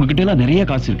உங்ககிட்ட எல்லாம் நிறைய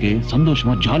காசு இருக்கு,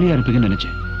 சந்தோஷமா ஜாலியா இருப்பீங்கன்னு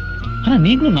நினைச்சேன். ஆனா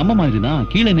நீங்களும் நம்ம மாதிரி தான்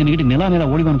கீழே நின்னுக்கிட்டு நிலா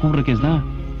ஓடிவான் கூப்பிடுற கேஸ் தான்.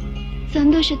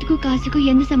 சந்தோஷத்துக்கும் காசுக்கும்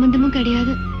எந்த சம்பந்தமும்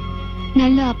கிடையாது.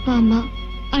 நல்ல அப்பா அம்மா,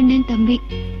 அண்ணன் தம்பி,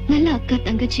 நல்ல அக்கா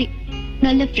தங்கச்சி,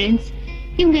 நல்ல ஃப்ரெண்ட்ஸ்,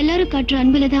 இவங்க எல்லாரும் காட்டுற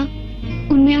அன்புலதான்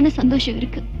உண்மையான சந்தோஷம்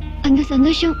இருக்கு. அந்த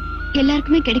சந்தோஷம்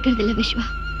எல்லாருக்குமே கிடைக்கிறது இல்ல விஸ்வா.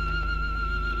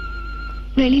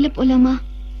 வெளியில போலாமா?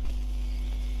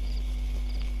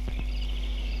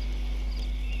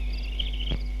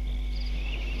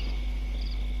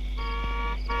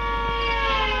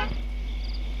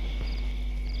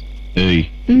 ஏய்,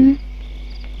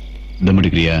 தம்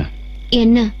அடிக்கிறியா?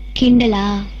 என்ன கிண்டலா?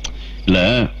 இல்ல,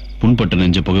 புண்பட்ட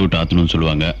நெஞ்ச புகை விட்டு ஆத்தணும்னு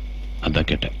சொல்லுவாங்க, அதான்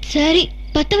கேட்டேன். சரி,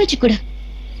 பத்த வச்சு கூட.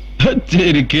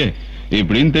 சரிக்கு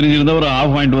இப்படின்னு தெரிஞ்சிருந்தா ஒரு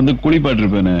 ½ பாயிண்ட் வந்து குளிப்பாட்டு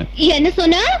இருப்பேன்னு. என்ன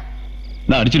சொன்னா?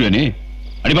 நான் அடிச்சிடுவேனே.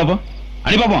 அடி பாப்போம்,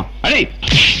 அடி பாப்போம், அடி.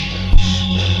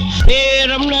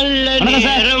 நேரம் நல்ல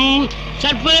நேரம்.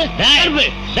 சர்ப்பு சர்ப்பு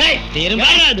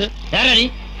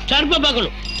சர்ப்ப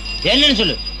பார்க்கணும். என்னன்னு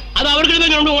சொல்லு. அது அவர்கிட்ட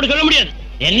போய் சொல்ல முடியாது.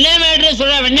 என்ன வேணும்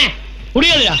சொல்ல வேணா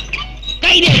முடியாதுயா.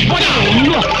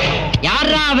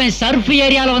 யாரா அவன் சர்ஃப்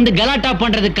ஏரியால வந்து கலாட்டா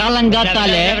பண்றது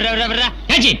காலங்காத்தால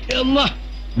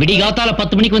விடி காத்தால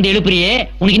 10 மணிக்கு வந்து எழுப்புறியே,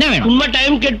 உனக்கு என்ன வேணும்? உண்மை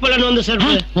டைம் கேட் போலன்னு வந்து சர்ஃப்.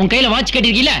 உன் கையில வாட்ச்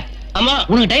கட்டிருக்கீல? ஆமா.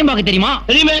 உனக்கு டைம் பார்க்க தெரியுமா?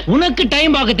 தெரியுமே. உனக்கு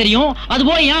டைம் பார்க்க தெரியும். அது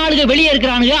போய் என் ஆளுங்க வெளியே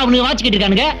இருக்கிறானுங்க, அவனுக்கு வாட்ச்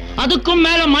கட்டிருக்கானுங்க. அதுக்கும்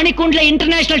மேல மணிக்குண்டுல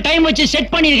இன்டர்நேஷனல் டைம் வச்சு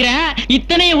செட் பண்ணிருக்கிறேன்.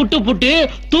 இத்தனையும் விட்டு புட்டு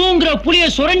தூங்குற புளிய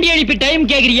சுரண்டி எழுப்பி டைம்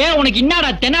கேக்குறியே, உனக்கு என்னடா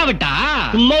தெனாவட்டா?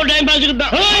 சும்மா டைம் பாஸ்க்கு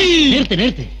தான். நிறுத்து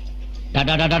நிறுத்து.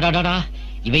 டாடா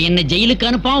இவன் என்ன ஜெயிலுக்கு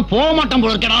அனுப்பாம போக மாட்டான்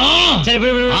போல இருக்கடா. சரி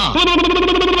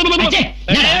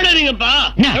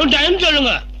டைம்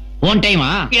சொல்லுங்க. உன் டைமா?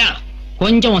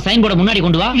 கொஞ்சம் சைன் போர்ட முன்னாடி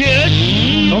கொண்டு வா.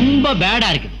 ரொம்ப பேடா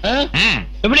இருக்கு.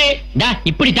 எப்படி?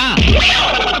 இப்படித்தான்.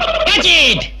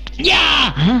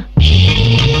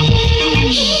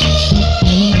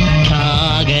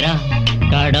 சாகரா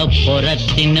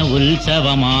கடப்புறத்தின்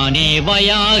உற்சவமானே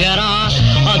வயாகரா,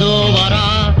 அதோ வரா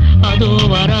அதோ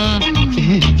வரா.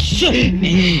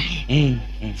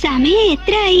 சமயம்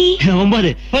எத்தனை? 9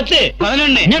 10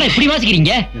 11. என்னடா இப்படி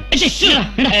வாசிக்கிறீங்க?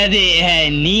 அது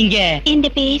நீங்க? என்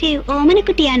பேரு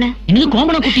ஓமனக்குட்டி யானை. என்னது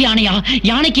கோமனக்குட்டி யானையா?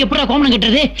 யானைக்கு எப்படா கோமனம்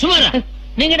கட்டுறது? சுமாரா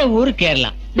நீங்கட ஊரு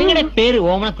கேரளா. நீங்கட பேரு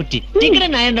ஓமனக்குட்டி. நீங்கட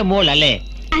நயந்த மோல் அல்லே.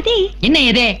 அதே என்ன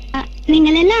எதே?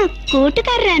 நீங்கள் எல்லாம்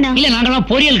கூட்டுக்காரரானோ? இல்ல நாங்கெல்லாம்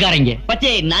பொரியல்காரங்க.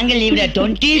 பச்சே நாங்கள் இவட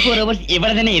 24 hours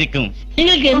இவ்வளவுதானே இருக்கும்.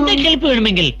 எங்களுக்கு எந்த கெல்ப்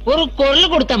வேணுமெങ്കിൽ ஒரு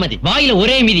குரல் கொடுத்தா மதி. வாயில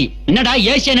ஒரே மிதி. என்னடா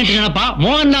ஏசியானெட் நினைப்பா?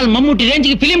 மோகன்லால் மம்முட்டி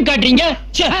ரேஞ்சுக்கு பிலிம் காட்டுறீங்க.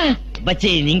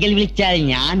 பச்சே நீங்கள் விழிச்சால்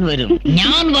ஞான் வரும்.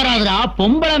 ஞான் வராதுடா.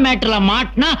 பொம்பளை மேட்டர்ல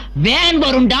மாட்டினா வேன்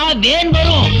வரும்டா, வேன்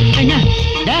வரும்.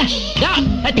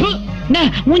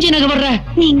 மூஞ்சி நகை வர்ற.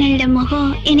 நீங்களோட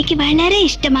முகம் எனக்கு வளர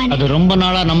இஷ்டமான. அது ரொம்ப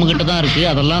நாளா நம்ம கிட்ட தான் இருக்கு.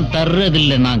 அதெல்லாம் தர்றது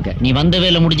இல்ல நாங்க. நீ வந்த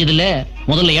வேலை முடிஞ்சது இல்ல.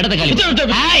 முதல்ல இடத்த காலி.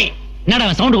 என்னடா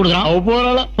சவுண்ட் கொடுக்குறான்?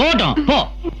 போட்டோம் போ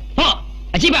போ.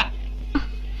 அச்சிபா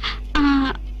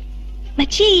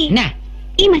மச்சி. என்ன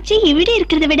ഈ മച്ചി ഇവിടെ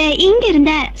இருக்கிறத விட இங்க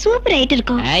இருந்தா சூப்பர் ஆயிட்டு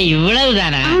இருக்கும்.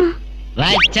 இவ்வளவுதானா?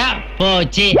 வச்சா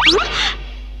போச்சு.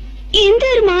 இந்த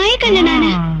ஒரு மாய கண்ணனான.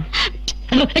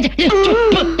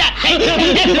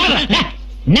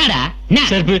 என்னடா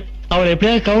சர்ப்பு? அவளை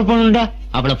எப்படியாவது கவர் பண்ணணும்டா.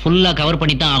 அவளை ஃபுல்லா கவர்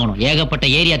பண்ணி தான் ஆகணும். ஏகப்பட்ட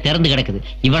ஏரியா திறந்து கிடக்குது.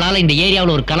 இவளால இந்த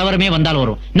ஏரியாவுல ஒரு கலவரமே வந்தாலும்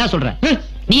வரும். என்ன சொல்ற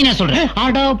நீ? என்ன சொல்ற?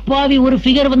 ஆடா பாவி, ஒரு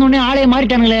ஃபிகர் வந்த உடனே ஆளே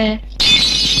மாறிட்டானுங்களே.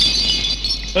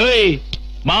 ஏய்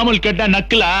மாமூல் கேட்டா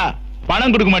நக்கலா?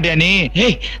 பணம் கொடுக்க மாட்டியா நீ?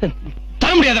 ஏய்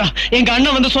தர முடியாதா? எங்க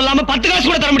அண்ணன் வந்து சொல்லாம 10 காசு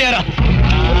கூட தர முடியாதா?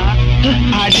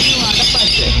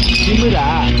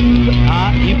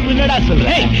 இப்படா சொல்ற?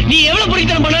 நீ எவ்வளவு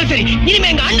பொறுக்கித்தனம் பண்ணாலும் சரி, இனிமே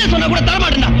எங்க அண்ணன் சொன்னா கூட தர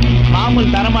மாட்டேன்டா.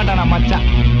 மாமூல் தர மாட்டானா மச்சான்?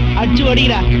 அடிச்சு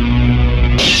ஓடிக்கிறா.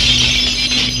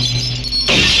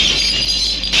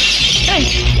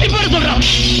 இப்ப சொல்றான்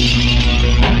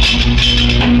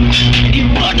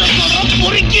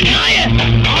பொறுக்கி நாய.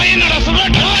 என்னடா சொல்ற?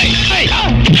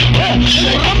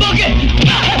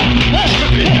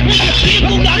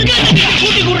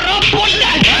 கூட்டி கொடுறா போட்ட.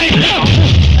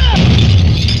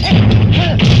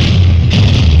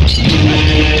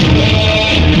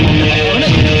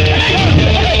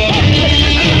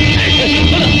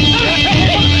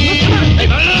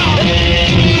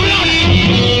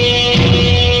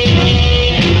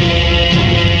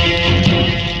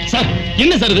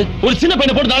 என்ன சார் இது? ஒரு சின்ன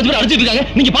பையனை போட்டு 4 பேர் அடிச்சிட்டு இருக்காங்க.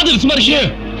 நீங்க பாத்துட்டு சும்மா இருக்கீங்க.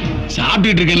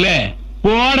 சாப்பிட்டுட்டு இருக்கேன்ல.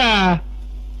 போடா.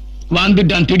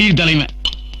 வந்துட்டான் திடீர் தலைமை.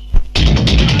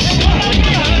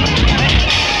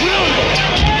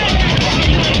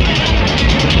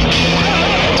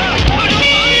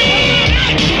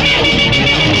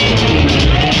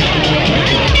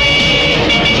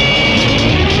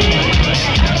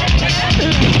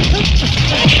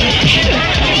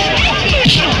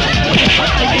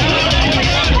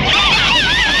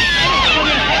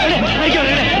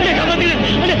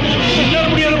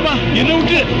 என்ன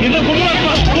விட்டு என்ன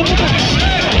கொள்ளாப்பா.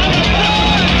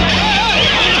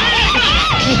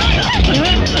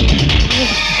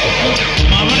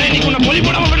 அவனை நீ உன்னை பொலி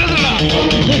போடாம விடுறதுடா.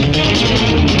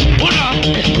 ஓடா,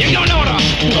 எங்க வேணா ஓடா.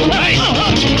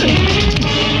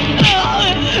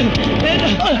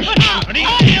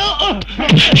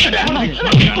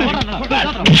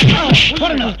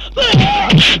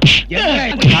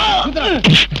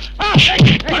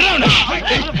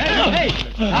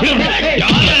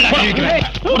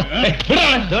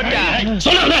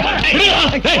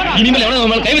 இனிமேல் எவ்வளவு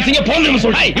மேல கை வச்சீங்க போன்னு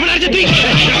சொல்றேன். இவனை அடிச்சு தூக்கி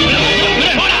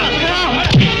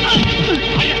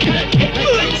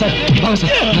வாங்க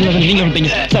சார். நல்லது நீங்க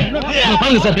வந்துட்டீங்க சார்.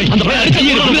 பாருங்க சார், அந்த பையன் அடிச்சு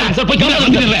சார். போய்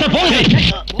சார் போங்க சார்.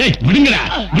 டேய்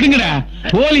விடுங்கடா.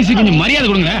 போலீஸ் கொஞ்சம் மரியாதை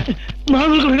கொடுங்க.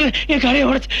 மாமூல் கொடுங்க. என் கடையை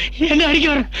உடைச்சு என்ன அடிக்க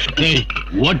வர? டேய்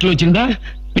ஹோட்டல் வச்சிருந்தா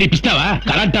பெரிய பிஸ்தாவா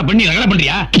கரெக்டா பண்ணி ரகலை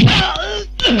பண்றியா?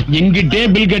 எங்கிட்டே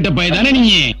பில் கேட்ட பையன் தானே நீ?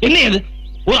 என்ன அது?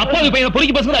 ஒரு அப்பாவி பையனை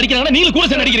பொறுக்கி பசங்க அடிக்கிறாங்க, நீங்க கூட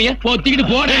சேர்ந்து அடிக்கிறீங்க. போத்திக்கிட்டு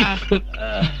போட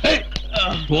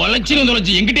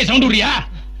தொலைச்சு எங்கிட்டே சவுண்ட் விடுறியா?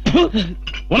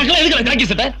 உனக்கெல்லாம் எதுக்கு ஜாக்கி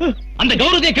சட்டை? அந்த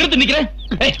கௌரவத்தையே கெடுத்து நிக்கிறேன்.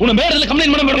 உன மேல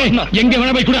கம்ப்ளைண்ட் பண்ண மேடம். எங்க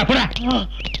வேணா போய் கூட அப்படா.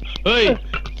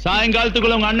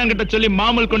 சாயங்காலத்துக்குள்ள உங்க அண்ணன் கிட்ட சொல்லி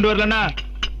மாமூல் கொண்டு வரலன்னா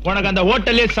உனக்கு அந்த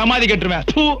ஹோட்டல்லே சமாதி கட்டுருவேன்.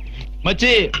 மச்சி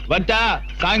வட்டா,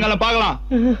 சாயங்காலம் பார்க்கலாம்.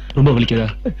 ரொம்ப வலிக்குதா?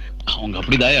 அவங்க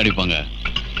அப்படிதான் அடிப்பாங்க.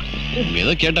 உங்க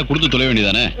ஏதோ கேட்டா கொடுத்து தொலை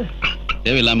வேண்டியதானே?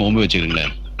 தேவையில்லாம ஒம்பு வச்சுக்கிறீங்களே.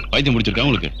 பைத்தியம் முடிச்சிருக்கா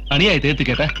உங்களுக்கு? அநியாயத்தை ஏத்து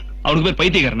கேட்டா அவனுக்கு பேர்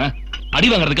பைத்தியக்காரனா? அடி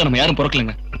வாங்குறதுக்கு நம்ம யாரும்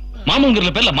பிறக்கலங்க.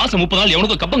 மாமூங்கிற பேர்ல மாசம் 30 நாள்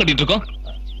எவனுக்கும் கப்பம் கட்டிட்டு இருக்கோம்.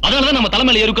 அதனாலதான் நம்ம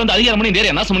தலைமையில ஏறி உட்கார்ந்து அதிகாரம் பண்ணி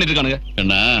நேரே நாசம் பண்ணிட்டு இருக்கானுங்க.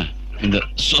 என்ன இந்த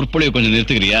சொற்பொழிவை கொஞ்சம்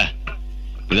நிறுத்துக்கிறியா?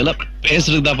 இதெல்லாம்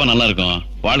பேசுறதுக்கு தாப்பா நல்லா இருக்கும்,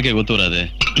 வாழ்க்கை ஒத்து வராது.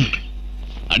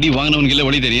 அடி வாங்கினவனுக்கு இல்ல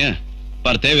வழி தெரியும்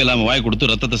பாரு. தேவையில்லாம வாய் கொடுத்து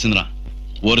ரத்தத்தை சிந்துறான்.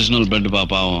 ஒரிஜினல் பிளட்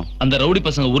பாப்பாவும். அந்த ரவுடி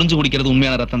பசங்க உறிஞ்சு குடிக்கிறது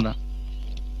உண்மையான ரத்தம் தான்.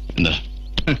 இந்த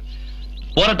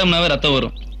போராட்டம்னாவே ரத்தம்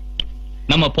வரும்.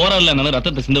 நம்ம போராடலனாலும்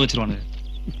ரத்தத்தை சிந்த வச்சிருவானுங்க.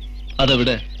 அதை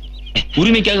விட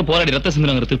உரிமைக்காக போராடி ரத்த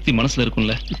சிந்துறாங்கிற திருப்தி மனசுல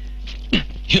இருக்கும்ல.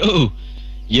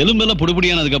 எலும்பெல்லாம்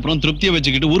பொடிப்படியானதுக்கு அப்புறம் திருப்தியை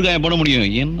வச்சுக்கிட்டு ஊர்காயம் போட முடியும்.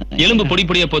 என்ன எலும்பு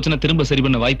பொடிப்படியா போச்சுன்னா திரும்ப சரி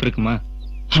பண்ண வாய்ப்பு இருக்குமா?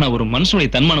 ஆனா ஒரு மனுஷனுடைய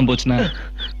தன்மானம் போச்சுன்னா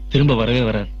திரும்ப வரவே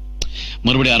வராது.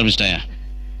 மறுபடியும் ஆரம்பிச்சிட்டாயா?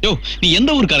 யோ நீ எந்த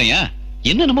ஊருக்காரையா?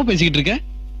 என்ன நம்ம பேசிக்கிட்டு இருக்க?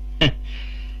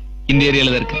 இந்த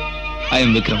ஏரியால தான் இருக்கு. I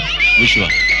am Vikram. விஸ்வா.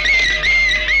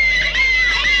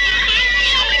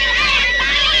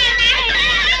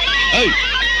 ஏய்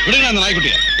விடுங்க அந்த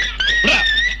நாய்க்குட்டிய. விடா.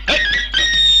 ஏய்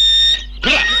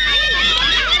விடா.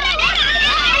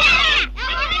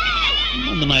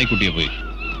 அந்த நாய்க்குட்டிய போய்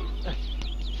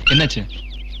என்னாச்சு?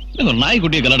 ஒரு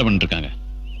நாய்க்குட்டியை கலாட்டம் பண்ணிட்டு இருக்காங்க.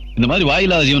 இந்த மாதிரி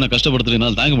வாயில்லாத ஜீவனை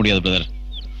கஷ்டப்படுத்துறதுனால தாங்க முடியாது பிரதர்.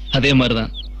 அதே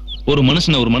மாதிரிதான் ஒரு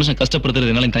மனுஷன்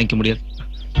கஷ்டப்படுத்துறது என்னால தாங்கிக்க முடியாது.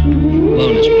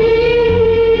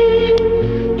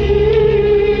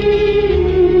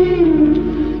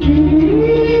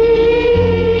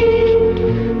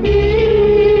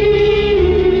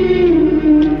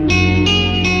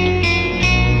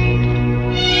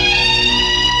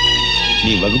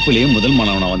 நீ வகுப்புலயே முதல்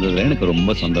மாணவனா வந்ததுல எனக்கு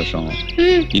ரொம்ப சந்தோஷம்.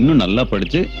 இன்னும் நல்லா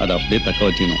படிச்சு அதை அப்படியே தக்க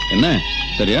வச்சுக்கணும். என்ன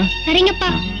சரியா? சரிங்கப்பா.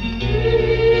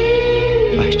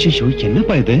 அச்சோ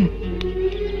என்னப்பா இது?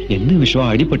 என்ன விஷயம்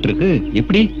அடிபட்டு இருக்கு?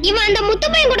 எப்படி? இவன் அந்த முத்து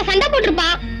பையன் கூட சண்டை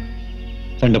போட்டுருப்பான்.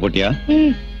 சண்டை போட்டியா?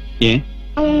 ஏன்?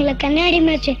 அவங்கள கண்ணாடி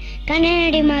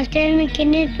மாஸ்டர்னு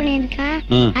கிண்டல் பண்ணிருக்கான்.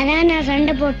 அதான் நான்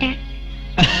சண்டை போட்டேன்.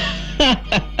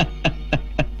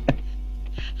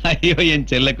 ஐயோ என்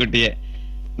செல்ல குட்டியே,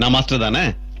 நான் மாஸ்டர் தானே?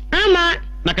 ஆமா.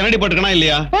 நான் கண்ணாடி போட்டுக்கனா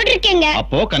இல்லையா? போட்டிருக்கேங்க.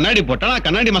 அப்போ கண்ணாடி போட்டா நான்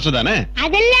கண்ணாடி மாஸ்டர் தானே?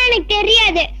 அதெல்லாம் எனக்கு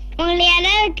தெரியாது. உங்களை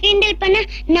யாராவது கிண்டல் பண்ண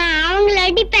நான் அவங்கள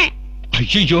அடிப்பேன்.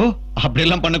 ஐயோ அப்படி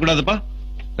எல்லாம் பண்ண கூடாதுப்பா.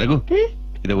 ரகு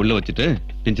இத உள்ள வச்சுட்டு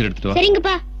டென்ஷன் எடுத்துட்டு வா.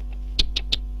 சரிங்கப்பா.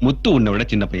 முத்து உன்னை விட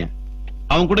சின்ன பையன்.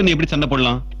 அவன் கூட நீ எப்படி சண்டை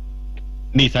போடலாம்?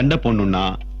 நீ சண்டை போடணும்னா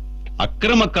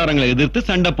அக்கிரமக்காரங்களை எதிர்த்து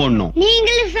சண்டை போடணும்.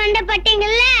 நீங்களும் சண்டை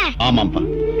போட்டீங்கல்ல? ஆமாப்பா,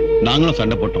 நாங்களும்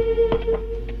சண்டை போட்டோம்.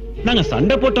 நாங்க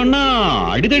சண்டை போட்டோம்னா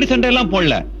அடிதடி சண்டை எல்லாம்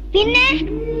போடல. பின்ன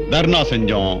தர்ணா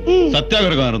செஞ்சோம்,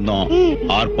 சத்தியாகிரகம் இருந்தோம்,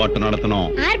 ஆர்ப்பாட்டம் நடத்தணும்.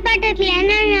 ஆர்ப்பாட்டத்துல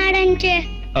என்ன நடந்துச்சு?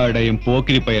 அடையும்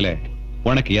போக்கிரி பயல,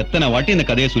 உனக்கு எத்தனை வாட்டி இந்த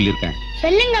கதையை சொல்லிருக்கேன்.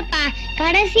 சொல்லுங்கப்பா,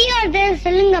 கடைசி ஒரு தடவை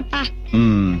சொல்லுங்கப்பா.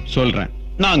 சொல்றேன்.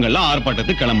 நாங்கெல்லாம்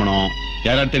ஆர்ப்பாட்டத்துக்கு கிளம்பணும்.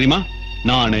 யாராவது தெரியுமா?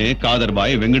 நானு,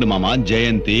 காதர்பாய், வெங்கடு மாமா,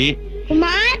 ஜெயந்தி,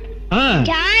 குமார்,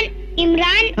 ஜான்,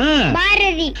 இம்ரான்,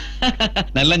 பாரதி.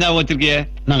 நல்ல ஞாபகம் வச்சிருக்கிய.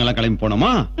 நாங்கெல்லாம் கிளம்பி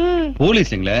போனோமா,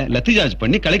 போலீஸ் எங்களை லத்தி சார்ஜ்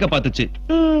பண்ணி கலைக்க பாத்துச்சு.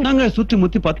 நாங்க சுத்தி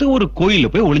முத்தி பார்த்து ஒரு கோயில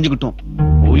போய் ஒளிஞ்சுக்கிட்டோம்.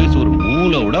 போலீஸ் ஒரு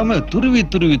மூளை விடாம துருவி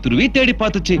துருவி துருவி தேடி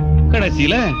பாத்துச்சு.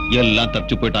 கடைசியில எல்லாம்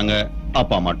தப்பிச்சு போயிட்டாங்க.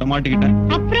 அப்பா மட்டும் மாட்டிக்கிட்டேன்.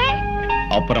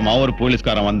 அப்புறமா ஒரு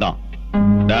போலீஸ்காரன் வந்தான்.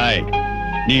 டாய்,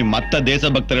 நீ மத்த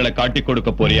தேசபக்தர்களை காட்டி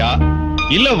கொடுக்க போறியா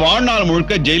இல்ல வாழ்நாள்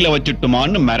முழுக்க ஜெயில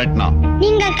வச்சுட்டுமான்னு மிரட்டினான்.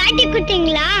 நீங்க காட்டி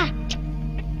கொடுத்தீங்களா?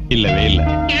 இல்லவே இல்ல.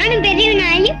 நானும் பெரிய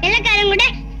நாய் வெள்ளக்காரங்க கூட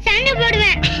சண்டை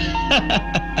போடுவேன்.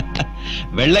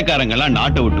 வெள்ளக்காரங்க எல்லாம்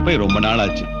நாட்டை விட்டு போய் ரொம்ப நாள்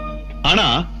ஆச்சு. ஆனா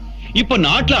இப்ப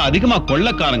நாட்டுல அதிகமா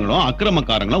கொள்ளக்காரங்களும்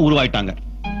அக்கிரமக்காரங்களும் உருவாயிட்டாங்க.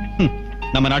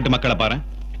 நம்ம நாட்டு மக்களை பாரு,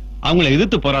 அவங்களை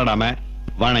எதிர்த்து போராடாம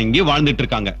வணங்கி வாழ்ந்துட்டு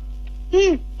இருக்காங்க.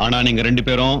 ஆனா நீங்க ரெண்டு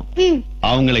பேரும்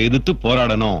அவங்களை எதிர்த்து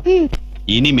போராடணும்.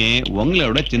 இனிமே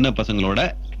உங்களோட சின்ன பசங்களோட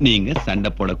நீங்க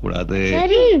சண்டை போடக்கூடாது.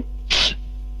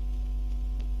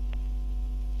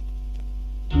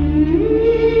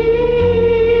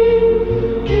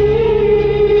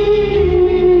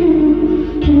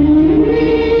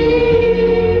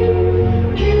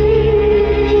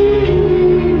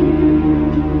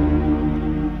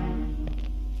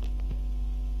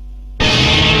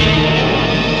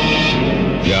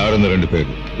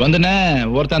 பிறகு வந்துனே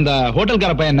ஒருத்தன் அந்த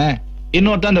ஹோட்டல்கார பையன்,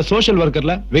 இன்னொருத்தன் அந்த சோஷியல்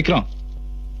ஒர்க்கர்ல விக்ரம்.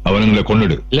 அவனுங்களை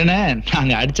கொன்னுடு. இல்லனே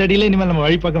நாங்க அடிச்சடியில இனிமேல் நம்ம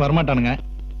வழி பார்க்க வரமாட்டானுங்க.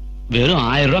 வெறும்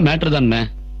 1000 ரூபாய் மேட்டர் தானே.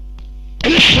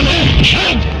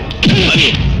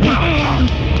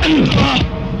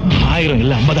 1000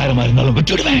 இல்ல 50,000 இருந்தாலும்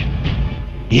விட்டுடுவேன்.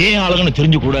 ஏன் ஆளுங்கன்னு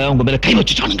தெரிஞ்சு கூட உங்க மேல கை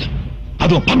வச்சுட்டானுங்க,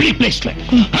 அதுவும் பப்ளிக் பிளேஸ்ல.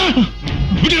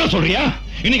 விட்டுட சொல்றியா?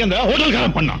 இன்னைக்கு அந்த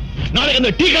ஹோட்டல்காரன் பண்ணான், நாளைக்கு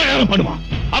அந்த டீ கடைக்காரன் பண்ணுவான்,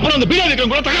 அப்புறம் அந்த பீடா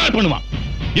விக்ரம் கூட தகராறு பண்ணுவான்.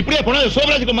 இப்படியே போனா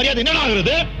சோபராஜுக்கு மரியாதை என்ன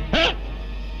ஆகுறது?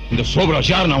 இந்த சோபராஜ்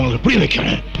யாரு நான் உங்களுக்கு புரிய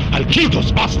வைக்கிறேன். I'll kill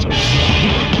those bastards.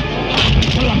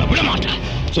 சொல்லாம விட மாட்டேன்.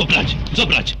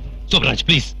 சோபராஜ்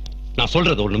ப்ளீஸ், நான்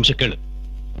சொல்றது ஒரு நிமிஷம் கேளு.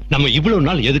 நம்ம இவ்வளவு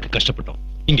நாள் எதுக்கு கஷ்டப்பட்டோம்?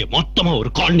 இங்க மொத்தமா ஒரு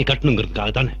காலனி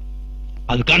கட்டணுங்கிறதுக்காக தானே.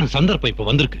 அதுக்கான சந்தர்ப்பம் இப்ப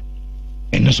வந்திருக்கு.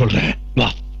 என்ன சொல்ற? வா,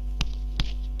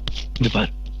 இந்த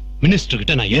பார், மினிஸ்டர்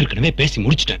கிட்ட நான் ஏற்கனவே பேசி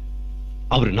முடிச்சிட்டேன்.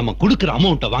 அவரு நம்ம கொடுக்கிற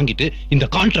அமௌண்ட்டை வாங்கிட்டு இந்த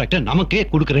கான்ட்ராக்ட நமக்கே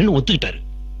கொடுக்கறேன்னு ஒத்துக்கிட்டாரு.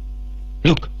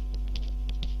 லுக்,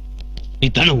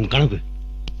 இதான உன் கனவு.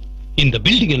 இந்த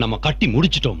பில்டிங்கை நம்ம கட்டி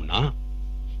முடிச்சிட்டோம்னா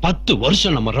 10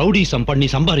 வருஷம் நம்ம ரவுடிசம் பண்ணி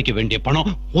சம்பாதிக்க வேண்டிய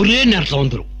பணம் ஒரே நேரத்துல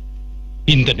வந்துரும்.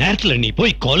 இந்த நேரத்துல நீ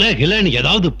போய் கொலை கிளைன்னு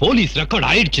ஏதாவது போலீஸ் ரெக்கார்ட்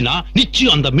ஆயிடுச்சுன்னா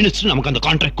நிச்சயம் அந்த மினிஸ்டர் நமக்கு அந்த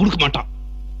கான்ட்ராக்ட் கொடுக்க மாட்டான்.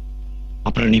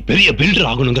 அப்புறம் நீ பெரிய பில்டர்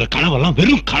ஆகணுங்கிற கனவெல்லாம்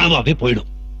வெறும் கனவாவே போயிடும்.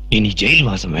 இனி ஜெயில்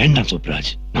வாசம் வேண்டாம் சோப்ராஜ்,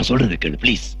 நான் சொல்றது கேளு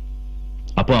ப்ளீஸ்.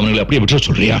 அப்போ அவங்களை அப்படியே விட்டுற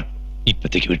சொல்றியா?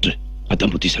 இப்போதைக்கு விட்டுரு,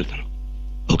 அதான் புத்தி செலுத்தணும்.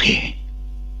 ஓகே,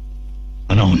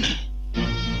 ஆனா ஒண்ணு,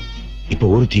 இப்ப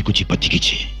ஒரு தீக்குச்சி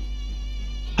பத்திக்குச்சு,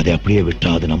 அதை அப்படியே விட்டா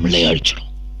அது நம்மளே அழிச்சிடும்.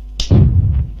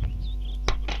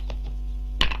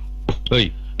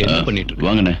 என்ன பண்ணிட்டு இருக்க?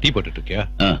 வாங்கண்ணே. டீ போட்டுட்டு இருக்கியா?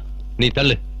 நீ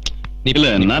தள்ளு. நீ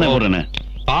இல்ல நானே போடுறேனே.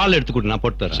 பால் எடுத்து கொடு, நான்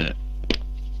போட்டு தரேன்.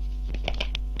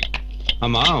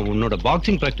 ஆமா, உன்னோட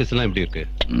பாக்ஸிங் பிராக்டிஸ் எல்லாம் எப்படி இருக்கு?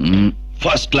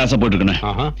 ஃபர்ஸ்ட் கிளாஸா போட்டுருக்கேனே.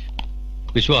 ஆஹா.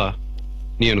 விஸ்வா,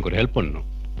 நீ எனக்கு ஒரு ஹெல்ப் பண்ணணும்.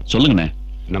 சொல்லுங்கண்ணே.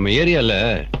 நம்ம ஏரியால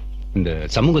இந்த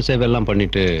சமூக சேவை எல்லாம்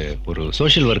பண்ணிட்டு ஒரு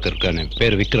சோஷியல் ஒர்க்கர் இருக்கானே,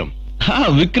 பேர் விக்ரம்.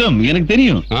 விக்ரம் எனக்கு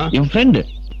தெரியும், என் ஃப்ரெண்ட்,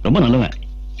 ரொம்ப நல்லவன்.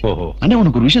 ஓஹோ. அண்ணா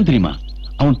உனக்கு ஒரு விஷயம் தெரியுமா?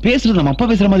 அவன் பேசுறது நம்ம அப்பா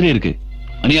பேசுற மாதிரியே இருக்கு.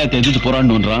 அநியாயத்தை எதிர்த்து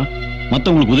போராடணும்ன்றான்,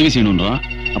 மத்தவங்களுக்கு உதவி செய்யணும்ன்றான்,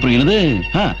 அப்புறம் என்னது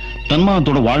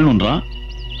தன்மானத்தோட வாழணும்ன்றான்,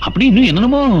 அப்படின்னு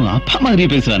என்னென்னமோ அப்பா மாதிரியே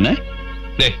பேசுறானே.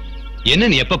 என்ன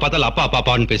நீ எப்ப பார்த்தாலும் அப்பா அப்பா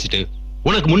அப்பான்னு பேசிட்டு?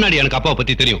 உனக்கு முன்னாடி எனக்கு அப்பாவை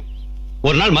பத்தி தெரியும்.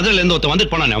 ஒரு நாள் மதுரையில இருந்து ஒருத்தன்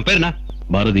வந்துட்டு போனானே, அவன் பேர் என்ன?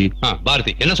 பாரதி.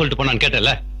 பாரதி என்ன சொல்லிட்டு போனான்னு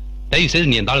கேட்டல? தயவு செய்து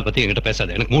நீ அந்த ஆளை பத்தி என்கிட்ட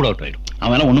பேசாத, எனக்கு மூட் அவுட் ஆயிடும்.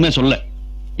 அவன் எல்லாம் ஒண்ணுமே சொல்ல.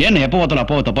 ஏன் எப்ப பார்த்தாலும்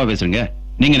அப்பாவை தப்பா பேசுறீங்க?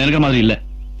 நீங்க நினைக்கிற மாதிரி இல்ல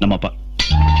நம்ம அப்பா.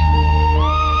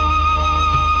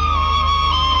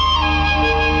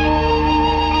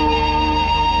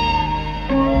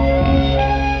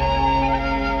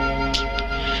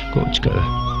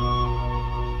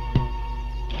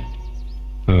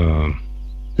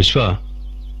 விஸ்வா,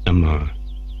 நம்ம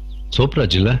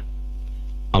சோப்ராஜ் இல்ல,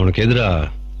 அவனுக்கு எதிரா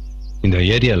இந்த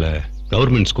ஏரியால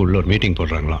கவர்மெண்ட் ஸ்கூல்ல ஒரு மீட்டிங்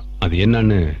போடுறாங்களாம். அது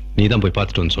என்னன்னு நீ தான் போய்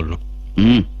பார்த்துட்டு வந்து சொல்லணும்.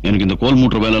 எனக்கு இந்த கோல்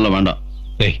மூட்டுற வேலை எல்லாம் வேண்டாம்.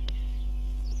 டேய்,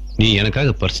 நீ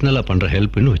எனக்காக பர்சனலா பண்ற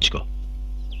ஹெல்ப்னு வச்சுக்கோ.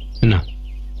 என்ன?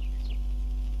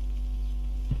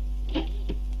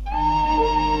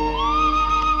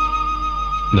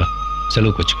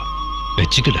 செலவுக்கு வச்சுக்கோ.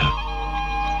 வச்சுக்கடா.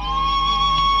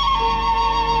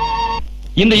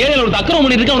 இந்த ஏரியால ஒரு அக்கிரமம்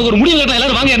பண்ணி இருக்கு, அவனுக்கு ஒரு முடிவு கட்டலாம்.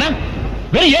 எல்லாரும் வாங்க. என்ன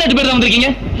வேற 7-8 பேர் தான் வந்திருக்கீங்க.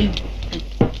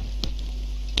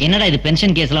 என்னடா இது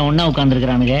பென்ஷன் கேஸ்ல ஒண்ணா உட்கார்ந்து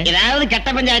இருக்கானுங்க? ஏதாவது கெட்ட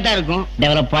பஞ்சாயத்தா இருக்கும்.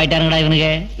 டெவலப் ஆயிட்டாருங்கடா இவனுங்க.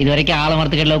 இது வரைக்கும்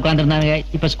ஆலமரத்துக்கடியில உட்கார்ந்து இருந்தாங்க,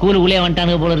 இப்ப ஸ்கூலுக்குள்ளே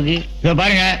வந்துட்டானுங்க போல இருக்கு. இதோ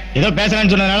பாருங்க, ஏதோ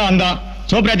பேசுறான்னு சொன்னதுனால வந்தோம்.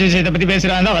 சோப்ராஜ் விஷயத்தை பத்தி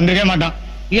பேசுறாங்க, வந்திருக்கவே மாட்டான்.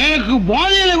 எனக்கு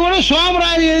போதையில கூட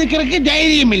சோமராஜ் இருக்கிறதுக்கு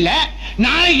தைரியம் இல்ல.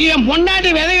 நாளைக்கு என் பொண்டாட்டி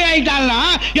விதவி ஆயிட்டாள்னா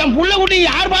என் புள்ள குட்டி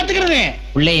யார் பாத்துக்கிறது?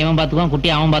 புள்ளை இவன் பாத்துக்குவான், குட்டி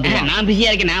அவன் பாத்துக்குவான். நான் பிஸியா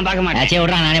இருக்கேன், நான் பார்க்க மாட்டேன்.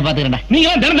 விடுறா, நானே பாத்துக்கிறேன்டா. நீங்க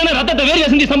தினம் தினம் ரத்தத்தை வேர்வை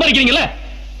செஞ்சு சம்பாதிக்கிறீங்களா?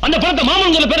 அந்த பணத்தை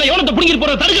மாமன்கிற பேர்ல எவனத்தை புடிங்கிட்டு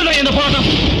போற தடுக்கிறதா இந்த போராட்டம்.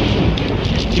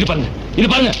 இது பாருங்க, இது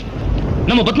பாருங்க,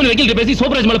 நம்ம பத்மனி வக்கீல்கிட்ட பேசி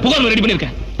சோப்ராஜ் மேல புகார் ரெடி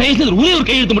பண்ணிருக்கேன். தயவுசெய்து ஒரே ஒரு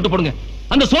கையெழுத்து மட்டும் போடுங்க.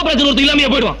 அந்த சோப்ராஜ் ஒருத்தர்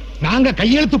இல்லாமையே போயிடுவான். நாங்க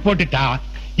கையெழுத்து போட்டுட்டா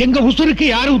எங்க உசுருக்கு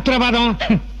யாரு உத்தரவாதம்?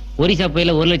 ஒரிசா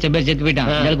புயல 1 லட்சம் பேர் செத்து போயிட்டான்.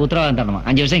 அதுக்கு உத்தரவாதம் தரணும்.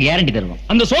 5 வருஷம் கேரண்டி தருவோம்.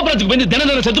 அந்த சோப்ராஜுக்கு வந்து தினம்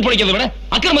தினம் செத்து பிழைக்கிறத விட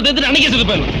அக்கிரமத்தை எடுத்து அன்னைக்கே செத்து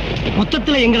போயிடலாம்.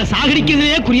 மொத்தத்துல எங்களை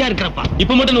சாகடிக்கிறதே குறியா இருக்கிறப்பா.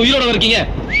 இப்ப மட்டும் உயிரோட இருக்கீங்க,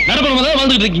 நடப்பணமா தான்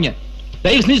வாழ்ந்துட்டு இருக்கீங்க.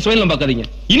 தயவு செஞ்சு சுயநலம் பார்க்காதீங்க.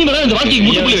 இனிமேதான் இந்த வாழ்க்கைக்கு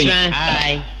முற்றுப்புள்ளி வைங்க.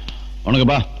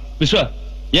 உனக்குப்பா விஸ்வா,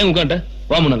 ஏன் உட்காண்ட?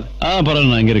 வா முன்னால.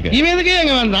 பரவாயில்ல, நான் இங்க இருக்கேன். இவன் எதுக்கு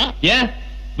எங்க வேண்டாம்? ஏன்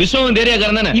விஸ்வம்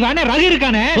ஏரியாக்காரன் தானே? இவன் ரகு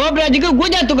இருக்கானே, சோப்ராஜுக்கு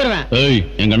கூஜா தூக்குறவன். ஏய்,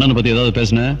 எங்க அண்ணனை பத்தி ஏதாவது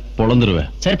பேசுன பொளந்துருவேன்.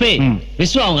 சரி,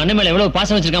 விஸ்வா அவங்க அண்ணன் மேல எவ்வளவு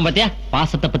பாசம் வச்சிருக்கான் பாத்தியா?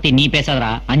 பாசத்தை பத்தி நீ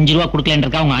பேசாதடா. 5 ரூபா குடுக்கலன்னு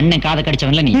இருக்கா அவங்க அண்ணன் காதை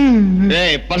கடிச்சவன்ல நீ.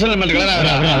 ஏய், பர்சனல் மேட்டர்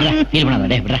ஃபீல் பண்ணாத.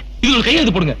 டேய் விடுடா. இது ஒரு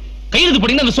கையெழுத்து போடுங்க. கையெழுத்து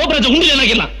போட்டீங்கன்னா அந்த சோப்ராஜை உண்டு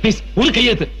எல்லாம் ப்ளீஸ் ஒரு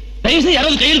கையெழுத்து. தயவு செய்து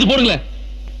யாராவது கையெழுத்து போடுங்களேன்.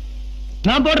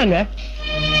 நான் போடுறேங்க.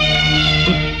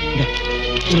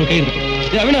 ஒரு கையெழுத்து.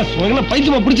 அவினாஷ் உனக்கு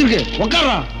பைத்தியமா பிடிச்சிருக்கு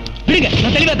உட்காரா விடுங்க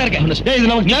நான் தெளிவா தான் இருக்கேன். இது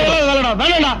நமக்கு தேவையில்லாத வேலைடா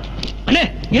வேணாம்டா. அண்ணே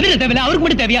எதுக்கு தேவையில்ல அவருக்கு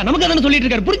மட்டும் தேவையா நமக்கு அதான சொல்லிட்டு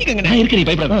இருக்காரு புரிஞ்சுக்கங்க. நான் இருக்கேன்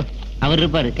பயப்படாத. அவர்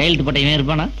இருப்பாரு கையெழுத்து போட்ட இவன்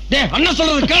இருப்பானா? டேய் அண்ணா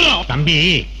சொல்றது கேளுடா. தம்பி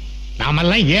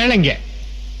நாமெல்லாம் ஏழைங்க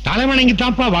தலைவணங்கி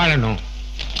தாப்பா வாழணும்.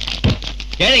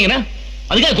 ஏழைங்கண்ணா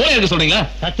அதுக்காக கோலை இருக்க சொல்றீங்களா?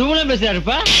 தூளம்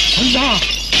பேசுறாருப்பா.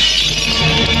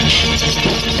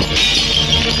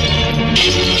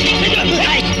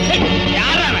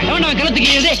 யாரா எவனா கலத்துக்கு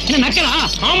என்ன நக்கலா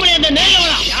ஆம்பளை அந்த நேர்ல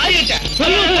வரா யாரு கிட்ட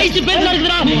பைசு பேசல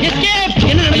இருக்குடா எஸ்கேப்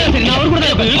என்ன நடந்தது சரி நான் அவர் கூட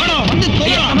தான் வந்து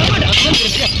தோறா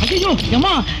ஐயோ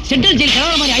அம்மா சென்ட்ரல் ஜெயில்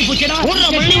கலவர மாதிரி ஆயி போச்சேடா ஓடுற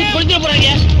மண்ணி கொளுத்திர போறாங்க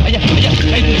ஐயா ஐயா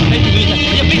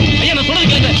ஐயா ப்ளீஸ் ஐயா நான் சொல்றது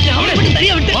கேளுங்க அவனை விட்டு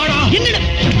சரியா விட்டு வாடா என்னடா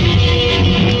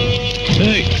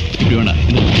ஏய் இப்படி வேணா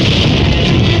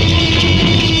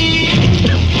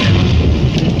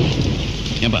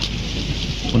ஏம்பா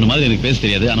ஒன்னு மாதிரி எனக்கு பேச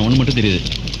தெரியாது ஆனா ஒண்ணு மட்டும் தெரியுது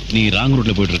நீ ராங்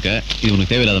ரூட்ல போயிட்டு இருக்க இது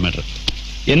உனக்கு தேவையில்லாத மேட்டர்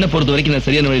என்ன பொறுத்த வரைக்கும் நான்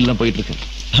சரியான வழியில தான் போயிட்டு இருக்கேன்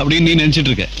அப்படின்னு நீ நினைச்சிட்டு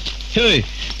இருக்க ஏய்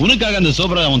உனக்காக அந்த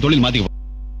சோப்ரா அவன் தொழில் மாத்திக்க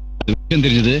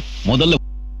தெரிஞ்சது முதல்ல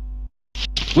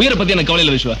உயிரை பத்தி எனக்கு கவலை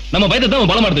இல்ல விஸ்வா நம்ம பயத்தை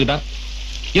தான் பலமா எடுத்துக்கிட்டான்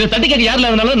இதை தட்டி கேட்க யாருல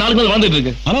அதனால நாலு நாள் வாழ்ந்துட்டு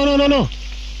இருக்கு ஹலோ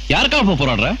யாருக்கா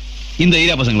போராடுற இந்த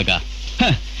ஏரியா பசங்களுக்கா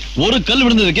ஒரு கல்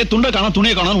விழுந்ததுக்கே துண்டை காணோம்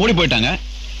துணியை காணோம் ஓடி போயிட்டாங்க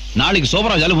நாளைக்கு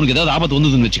சோபராஜால உனக்கு ஏதாவது ஆபத்து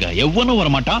வந்ததுன்னு வச்சுக்க எவனும் வர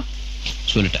மாட்டான்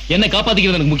சொல்லிட்டேன் என்ன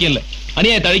காப்பாத்திக்கிறது எனக்கு முக்கியம் இல்ல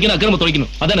அநியாயத்தை அழிக்கணும் அக்கிரம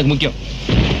தொலைக்கணும் அதான் எனக்கு முக்கியம்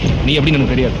நீ எப்படின்னு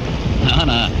எனக்கு தெரியாது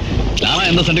நானா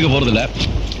எந்த சண்டைக்கு போறது இல்ல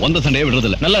வந்த சண்டையை விடுறது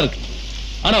இல்ல நல்லா இருக்கு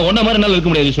ஆனா ஒன்ன மாதிரி என்னால இருக்க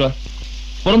முடியாது விஸ்வா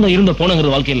பிறந்த இருந்த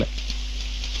போனங்கிறது வாழ்க்கையில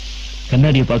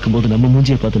கண்ணாடியை பார்க்கும்போது நம்ம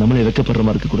மூஞ்சியை பார்த்து நம்மளே வெக்கப்படுற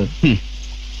மாதிரி இருக்க கூடாது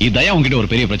இதையா உங்ககிட்ட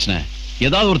ஒரு பெரிய பிரச்சனை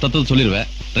ஏதாவது ஒரு தத்துவத்தை சொல்லிடுவேன்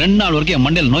 2 நாள் வரைக்கும் என்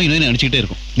மண்டையில் நோய் நோய் அடிச்சுக்கிட்டே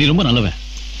இருக்கும் நீ ரொம்ப நல்லவன்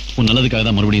உன் நல்லதுக்காக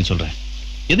தான் மறுபடியும் சொல்றேன்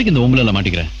எதுக்கு இந்த உங்களை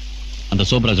மாட்டிக்கிறேன் அந்த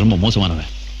சோப்ராஜ் ரொம்ப மோசமானவன்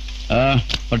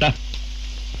பட்டா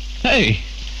ஹேய்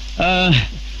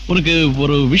உனக்கு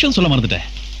ஒரு விஷயம் சொல்ல மறந்துட்டேன்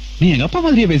நீ எங்க அப்பா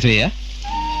மாதிரியே பேசுறியா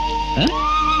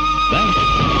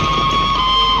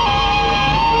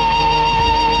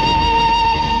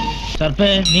சர்பே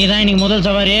நீ தான் இன்னைக்கு முதல்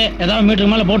சவாரி ஏதாவது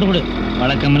மீட்டருக்கு மேல போட்டு கொடு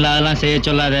வழக்கம் இல்லாதெல்லாம் செய்ய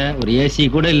சொல்லாத ஒரு ஏசி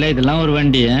கூட இல்ல இதெல்லாம் ஒரு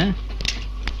வண்டி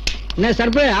என்ன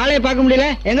சர்பு ஆளைய பார்க்க முடியல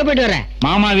எங்க போயிட்டு வர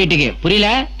மாமா வீட்டுக்கு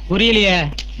புரியலையே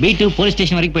வீட்டு போலீஸ்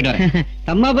ஸ்டேஷன் வரைக்கும் போயிட்டு வரேன்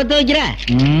தம்மா பத்த வைக்கிற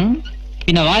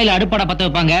பின்ன வாயில அடுப்பாடா பத்த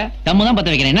வைப்பாங்க தம்மு தான்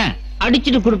பத்த வைக்கிறேன் என்ன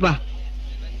அடிச்சுட்டு கொடுப்பா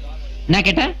என்ன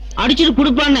கேட்ட அடிச்சுட்டு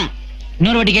கொடுப்பான்னு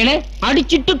இன்னொரு வாட்டி கேளு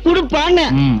அடிச்சுட்டு கொடுப்பான்னு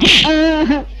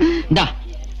இந்தா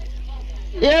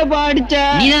ஏப்பா அடிச்ச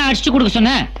நீதான் அடிச்சுட்டு கொடுக்க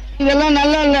சொன்ன இதெல்லாம்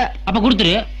நல்லா இல்ல அப்ப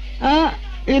கொடுத்துரு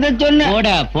இத சொன்ன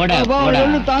போட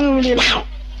தாங்க முடியல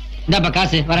இந்தாப்பா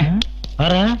காசு வரேன்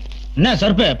என்ன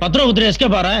சர்பே 10 ரூபா குத்துரு எஸ்கே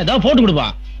பாரு ஏதாவது போட்டு கொடுப்பா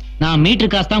நான்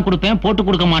மீட்டர் காசு தான் கொடுப்பேன் போட்டு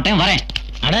கொடுக்க மாட்டேன் வரேன்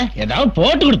அட ஏதாவது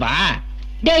போட்டு கொடுப்பா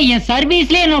டேய் என்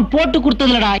சர்வீஸ்லயே நான் போட்டு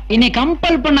கொடுத்ததுலடா என்னை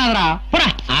கம்பல் பண்ணாதடா போடா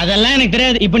அதெல்லாம் எனக்கு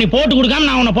தெரியாது இப்ப நீ போட்டு கொடுக்காம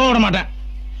நான் உன்னை போக விட மாட்டேன்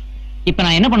இப்ப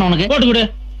நான் என்ன பண்ண உனக்கு போட்டு கொடு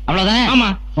அவ்வளவுதானே ஆமா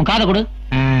உன் காதை கொடு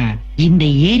இந்த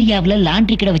ஏரியாவுல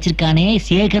லாண்டரி கடை வச்சிருக்கானே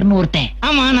சேகர்னு ஒருத்தன்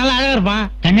ஆமா நல்லா அழகா இருப்பான்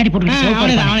கண்ணாடி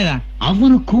போட்டு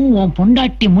அவனுக்கும் உன்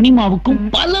பொண்டாட்டி முனிமாவுக்கும்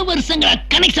பல வருஷங்களா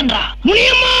கனெக்ஷன்டா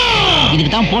முனியம்மா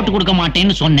இதுக்கு தான் போட்டு கொடுக்க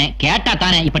மாட்டேன்னு சொன்னேன் கேட்டா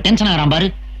தானே இப்ப டென்ஷன் ஆகிறான் பாரு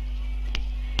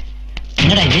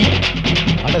என்னடா இது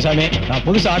ஆட்டோ சாமி நான்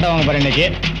புதுசு ஆட்டோ வாங்க போறேன் இன்னைக்கு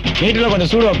வீட்டுல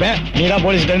கொஞ்சம் சூடு வைப்பேன் நீ தான்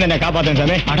போலீஸ்ல இருந்து என்ன காப்பாத்தேன்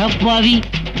சாமி அடப்பாவி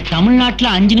தமிழ்நாட்டுல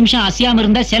 5 நிமிஷம் அசையாம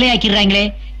இருந்தா சிலையாக்கிடுறாங்களே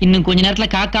இன்னும் கொஞ்ச நேரத்துல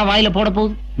காக்கா வாயில போட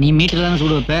போகுது நீ மீட்டர் தானே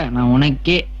சூடு வைப்ப நான்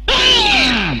உனக்கே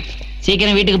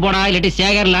சீக்கிரம் வீட்டுக்கு போடா இல்லாட்டி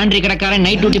சேகர் லாண்டரி கடைக்காரன்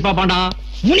night duty பாப்பாண்டா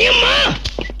Muniyamma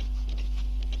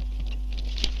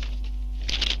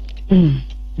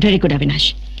very good Avinash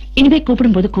இனிமே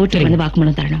கூப்பிடும் போது கோர்ட்ல வந்து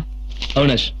வாக்குமூலம் தரணும்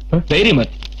அவினாஷ் தைரியமா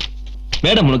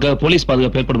மேடம் உனக்கு போலீஸ்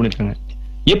பாதுகாப்பு ஏற்பாடு பண்ணிருக்காங்க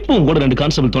எப்பவும் கூட 2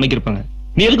 கான்ஸ்டபிள் துணைக்கு இருப்பாங்க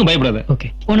நீ எதுக்கும் பயப்படாத ஓகே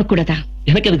உனக்கு கூட தான்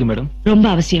எனக்கு எதுக்கு மேடம் ரொம்ப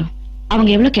அவசியம் அவங்க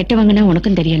எவ்வளவு கெட்டவங்கன்னா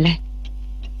உனக்கும் தெரியல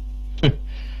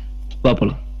வா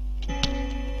போலாம்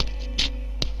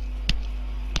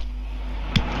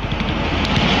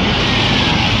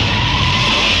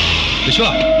விஸ்வா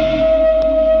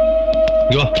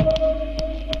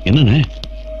என்னண்ணே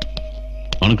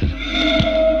வணக்கம்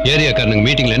ஏரியாக்காரனுங்க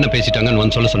மீட்டிங்ல என்ன பேசிட்டாங்கன்னு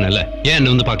வந்து சொல்ல சொன்னேன்ல ஏன்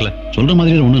என்ன வந்து பார்க்கல சொல்ற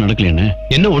மாதிரி ஒண்ணும் நடக்கலையே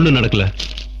என்ன ஒண்ணும் நடக்கல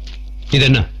இது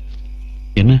என்ன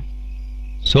என்ன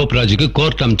சோப்ராஜுக்கு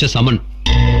கோர்ட் அமைச்ச சமன்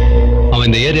அவன்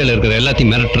இந்த ஏரியால இருக்கிற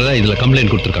எல்லாத்தையும் மிரட்டுறதா இதுல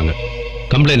கம்ப்ளைண்ட் கொடுத்திருக்காங்க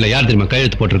கம்ப்ளைண்ட்ல யார் தெரியுமா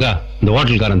கையெழுத்து போட்டிருக்கா இந்த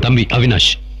ஹோட்டல்காரன் தம்பி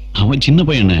அவினாஷ் அவன் சின்ன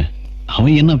பையன்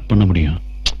அவன் என்ன பண்ண முடியும்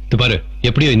இது பாரு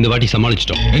எப்படியோ இந்த வாட்டி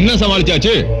சமாளிச்சிட்டோம் என்ன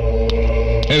சமாளிச்சாச்சு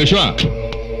விஸ்வா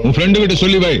உன் ஃப்ரெண்டு கிட்ட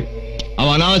சொல்லி வை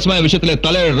அவன் அனாவசியமான விஷயத்துல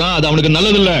தலையிடுறான் அது அவனுக்கு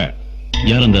நல்லது இல்ல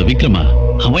யார் அந்த விக்ரமா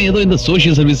அவன் ஏதோ இந்த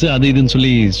சோசியல் சர்வீஸ் அது இதுன்னு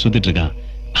சொல்லி சுத்திட்டு இருக்கான்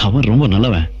அவன் ரொம்ப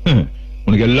நல்லவன்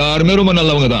உனக்கு எல்லாருமே ரொம்ப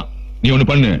நல்லவங்க தான் நீ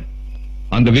ஒண்ணு பண்ணு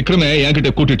அந்த விக்ரமை என்கிட்ட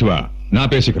கூட்டிட்டு வா,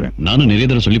 நான் பேசிக்கிறேன். நானும் நிறைய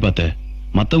தடவை சொல்லி பார்த்தேன்,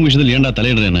 மத்தவங்க விஷயத்துல ஏன்டா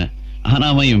தலையிடுறேன்னு. ஆனா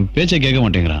அவன் என் பேச்சை கேட்க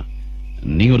மாட்டேங்கிறான்.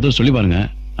 நீங்க ஒருத்தர் சொல்லி பாருங்க,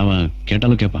 அவன்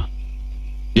கேட்டாலும் கேட்பான்.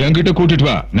 என்கிட்ட கூட்டிட்டு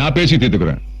வா, நான் பேசி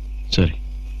தீர்த்துக்கிறேன். சரி,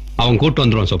 அவன் கூட்டு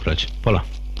வந்துருவான். சோப்ராஜ், போலாம்.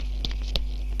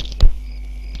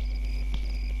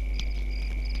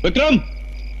 விக்ரம்,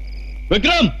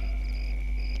 விக்ரம்,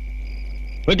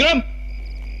 விக்ரம்.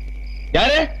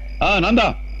 யாரு? நான்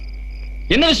தான்.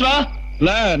 என்ன விஸ்வா?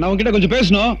 இல்ல, நான் உன்கிட்ட கொஞ்சம்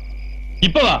பேசணும்.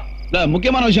 இப்ப வா. இல்ல,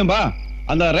 முக்கியமான விஷயம் பா.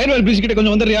 அந்த ரயில்வே பிரிட்ஜ் கிட்ட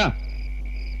கொஞ்சம் வந்துடுறியா?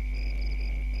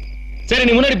 சரி,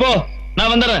 நீ முன்னாடி போ,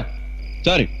 நான் வந்துடுறேன்.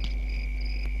 சரி.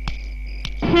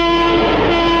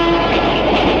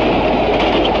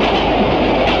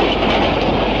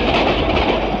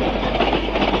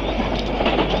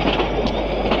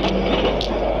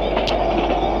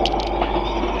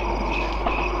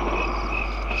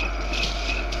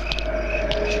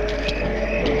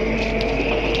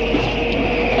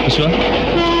 விஸ்வா,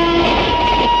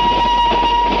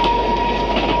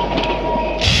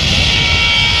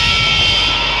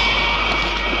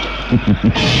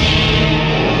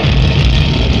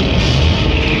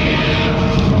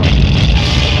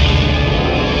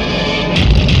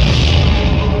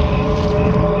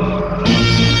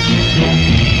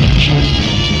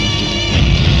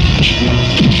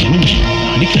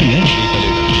 அடிக்கிறாங்க.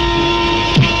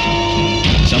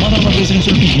 சமாதானமா பேசுறேன்னு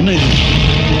சொல்லிட்டு என்ன இது?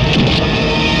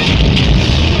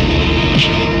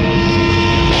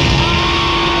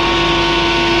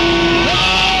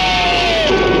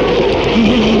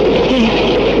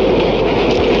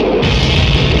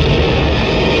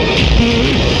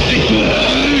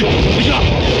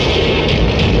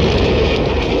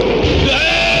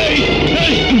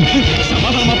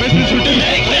 சமாதானமா பேசுறேன்னு சொல்லிட்டு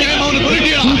அவனை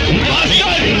கொல்லிட்டியா?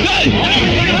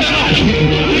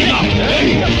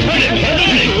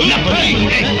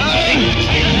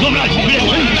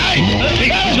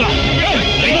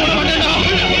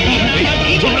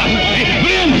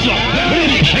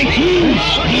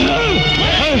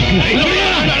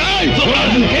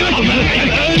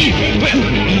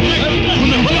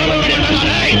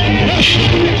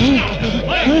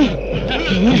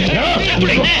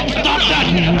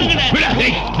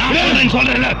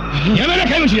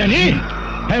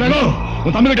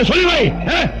 உன் தம்பி கிட்ட சொல்லி வை.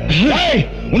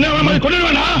 உன்னை கொண்டு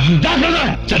வேண்டாம். ஜாக்கிரதை.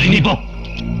 சரி, நீ போ.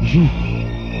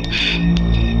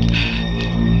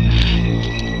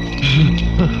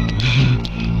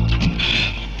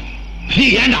 நீ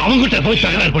ஏன் அவங்கிட்ட போய்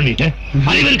தகராறு பண்ணிட்டு?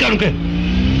 அறிவு இருக்கு அவனுக்கு?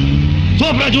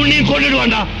 சோப்ராஜ் உன்னையும்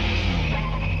கொண்டுடுவான்டா.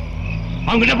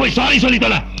 அவங்கிட்ட போய் சாரி சொல்லி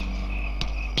தொலை.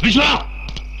 விஸ்வா,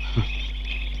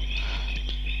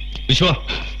 விஸ்வா,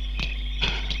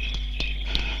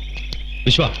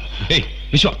 விஸ்வா, ஏய்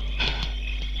விஸ்வா,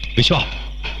 விஸ்வா,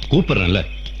 கூப்பிடுறேன்ல,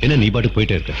 என்ன நீ பாட்டு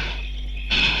போயிட்டே இருக்க?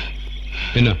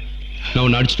 என்ன நான்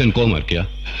உன்னை அடிச்சுட்டேன்னு கோவமா இருக்கியா?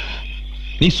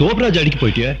 நீ சோப்ராஜ் அடிக்க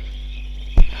போயிட்டிய.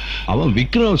 அவன்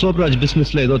விக்ரம் சோப்ராஜ்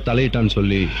பிசினஸ்ல ஏதோ தலையிட்டான்னு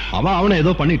சொல்லி அவனை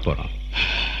ஏதோ பண்ணிட்டு போறான்.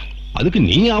 அதுக்கு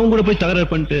நீ அவன் கூட போய்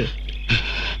தகராறு பண்ணிட்டு.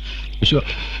 விஸ்வா,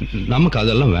 நமக்கு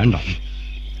அதெல்லாம் வேண்டாம்.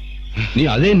 நீ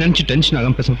அதே நினைச்சு டென்ஷன்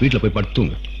ஆகாம பேச வீட்டுல போய்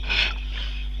படுத்துங்க.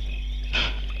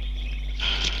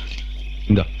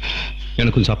 இந்தா,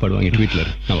 எனக்கும் சாப்பாடு வாங்கிட்டு வீட்டுல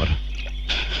இரு, நான் வரேன்.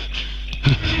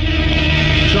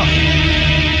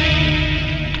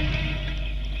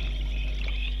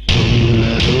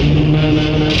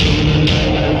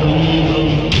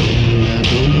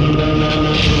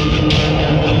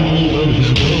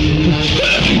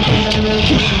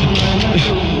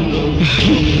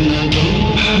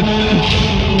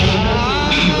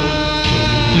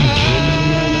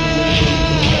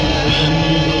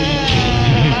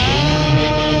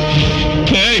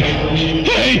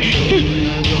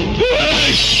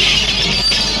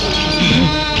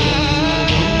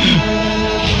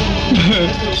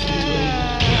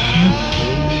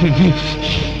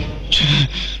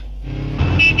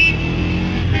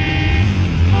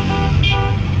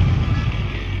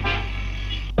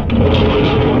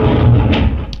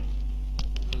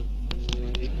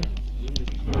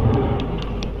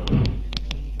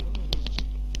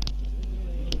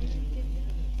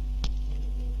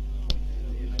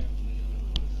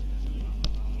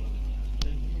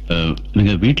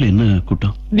 நீங்க வீட்டுல என்ன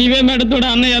கூட்டம்? திவ்யா மேடத்தோட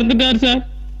அண்ணன் இறந்துட்டார் சார்.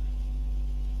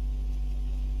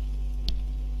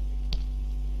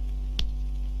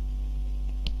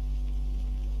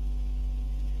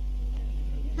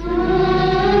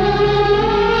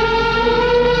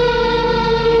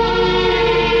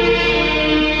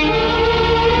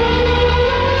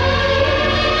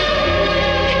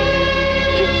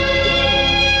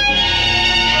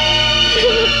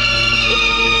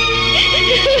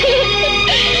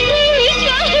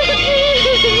 விஸ்வா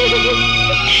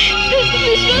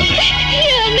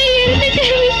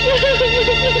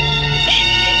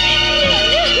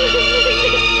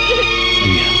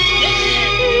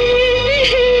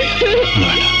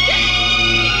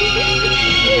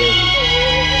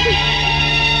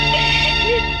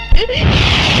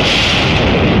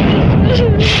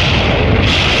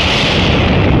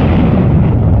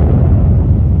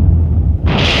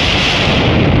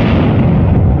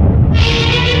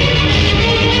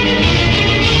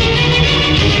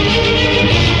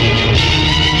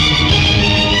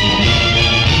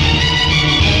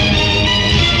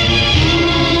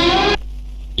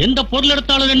பொருள்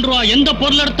எடுத்தாலும் 2 ரூபா, எந்த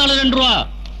பொருள் எடுத்தாலும் 2 ரூபா.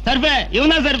 சர்பே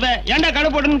இவன் தான் சர்பே. ஏன்டா கடை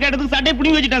போட்டுன்னு கேட்டதுக்கு சட்டையை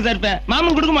புடிங்கி வச்சுட்டான் சர்பே.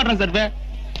 மாமன் கொடுக்க மாட்டான் சர்பே.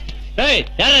 ஏய்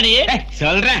யாரா நீ?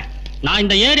 சொல்றேன், நான்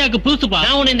இந்த ஏரியாவுக்கு புதுசுப்பா.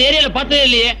 நான் உன்னை இந்த ஏரியால பார்த்ததே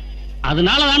இல்லையே.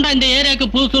 அதனால தான்டா இந்த ஏரியாவுக்கு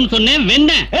புதுசுன்னு சொன்னேன்.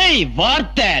 வெண்ண ஏய்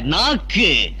வார்த்தை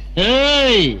நாக்கு.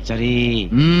 ஏய் சரி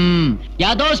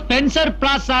யாதோ Spencer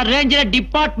plaza ரேஞ்சில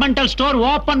departmental store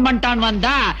open பண்ணிட்டான்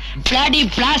வந்தா பிளாடி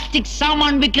பிளாஸ்டிக்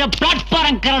சாமான் விக்கிற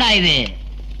பிளாட்ஃபார்ம் கரடா இது.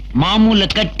 மாமூல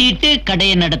கட்டிட்டு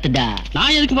கடையை நடத்துடா.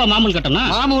 நான் எதுக்குப்பா மாமூல் கட்டணும்?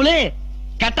 மாமூலு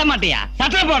கட்ட மாட்டியா?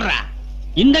 சட்டை போடுறா.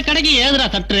 இந்த கடைக்கு ஏதுடா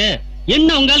சற்று? என்ன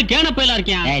உங்கால கேன பயிலா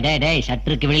இருக்கேன்? டேய் டேய் டேய்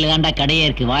சட்டருக்கு வெளியில தாண்டா கடையே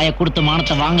இருக்கு. வாயை கொடுத்து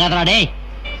மானத்தை வாங்காதடா டேய்.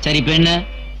 சரி பெண்ணு,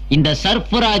 இந்த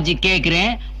சர்ஃபராஜ்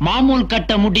கேக்குறேன், மாமூல்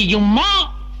கட்ட முடியுமா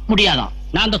முடியாதா?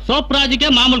 நான் அந்த சோப் ராஜுக்கே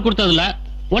மாமூல் கொடுத்ததில்ல.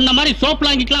 உன்ன மாதிரி சோப்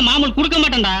வாங்கிக்கலாம் மாமூல் கொடுக்க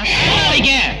மாட்டேன்டா.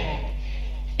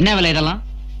 என்ன விலை இதெல்லாம்?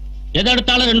 எதை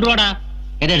எடுத்தாலும் 2 ரூபாடா.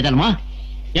 எதை எடுத்தாலுமா?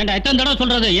 ஏன்டா எத்தனை தடவை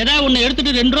சொல்றது? ஏதாவது ஒண்ணு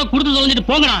எடுத்துட்டு 2 ரூபா கொடுத்து தொலைஞ்சிட்டு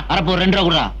போங்கடா. அரப்போ 2 ரூபா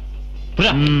கொடுறா.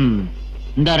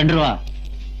 இந்த 2 ரூபா.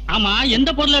 ஆமா, எந்த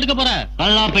பொருள் எடுக்க போற?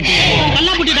 கல்லாப்பட்டி.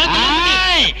 கல்லாப்பட்டிடா.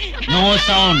 No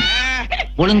sound.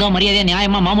 ஒழுங்கா மரியாதையா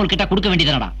நியாயமா மாமூல் கிட்ட கொடுக்க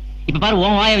வேண்டியதுடா. இப்ப பாரு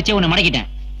உன் வாயை வச்சே உன்னை மடக்கிட்டேன்.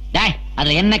 டேய்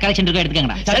அதுல என்ன கலெக்ஷன் இருக்கோ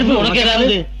எடுத்துக்கங்கடா. சர்பு உனக்கு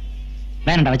ஏதாவது?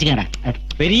 வேணாம்டா வச்சுக்கங்கடா.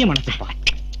 பெரிய மனசுப்பா.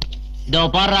 இதோ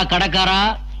பாருடா கடைக்காரா,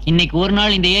 இன்னைக்கு ஒரு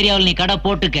நாள் இந்த ஏரியாவில் நீ கடை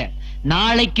போட்டுக்க.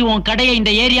 நாளைக்கு உன் கடையை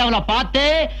இந்த ஏரியாவுல பார்த்து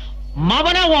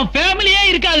மவனா உன் ஃபேமிலியே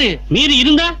இருக்காது. மீறி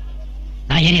இருந்தா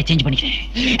நான் ஏரியா சேஞ்ச் பண்ணிக்கிறேன்.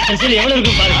 சரி எவ்வளவு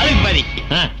இருக்கும் பாரு. அதுக்கு பாதி.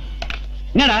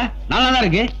 என்னடா நல்லா தான்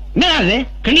இருக்கு. என்னடா அது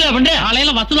கிண்டலா பண்ற?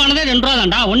 காலையில வசூலானதே 2 ரூபா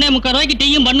தான்டா. 1.25 ரூபாய்க்கு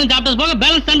டீயும் பண்ணு சாப்பிட்டது போக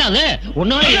பேலன்ஸ் தான்டா அது.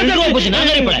 ஒன்னால 2 ரூபா போச்சு.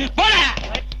 நான் சரி போட.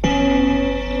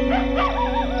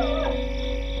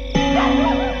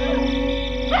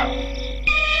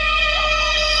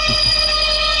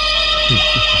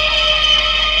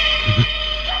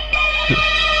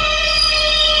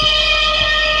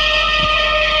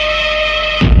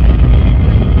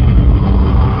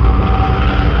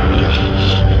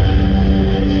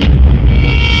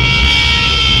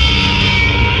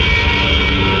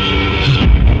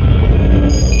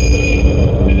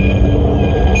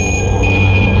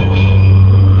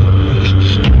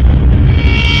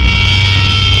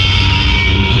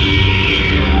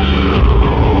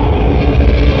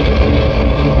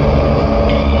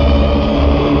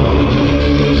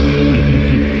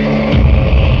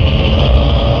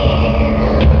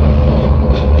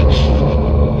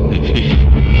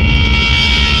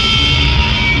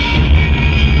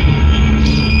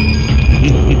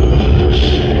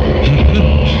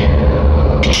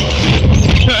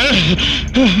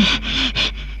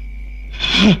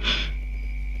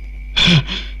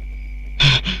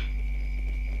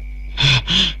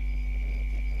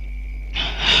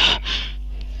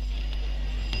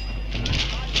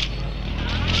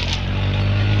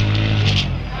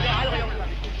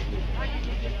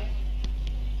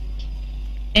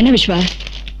 என்ன விஸ்வா?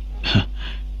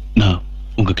 நான்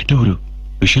உங்ககிட்ட ஒரு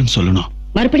விஷயம் சொல்லணும்.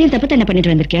 மறுபடியும் தப்பு தானே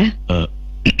பண்ணிட்டு வந்திருக்கியா?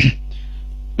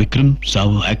 விக்ரம்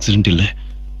சாவு ஆக்சிடென்ட் இல்ல,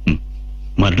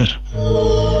 மர்டர்.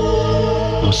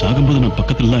 அவன் சாகும்போது நான்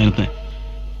பக்கத்துல தான் இருந்தேன்.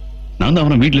 நான் தான்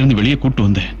அவனை வீட்டுல இருந்து வெளியே கூட்டு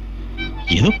வந்தேன்.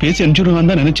 ஏதோ பேசி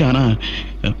அனுப்பிச்சுடுவாங்க தான் நினைச்சேன். ஆனா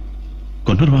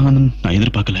கொண்டு வருவாங்கன்னு நான்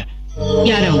எதிர்பார்க்கல.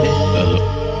 யார் அவங்க?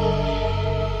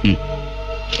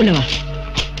 உள்ளவா.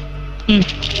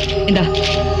 இந்தா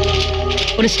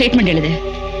ஒரு ஸ்டேட்மெண்ட் எழுது.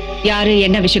 யாரு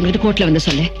என்ன விஷயங்கிறது கோர்ட்ல வந்து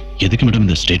சொல்லு. எதுக்கு மேடம்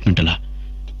இந்த ஸ்டேட்மெண்ட் எல்லாம்?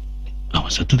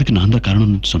 அவன் சத்தத்துக்கு நான் தான்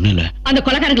காரணம் சொன்னேன்ல. அந்த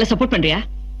கொலைகாரங்களை சப்போர்ட் பண்றியா?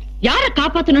 யார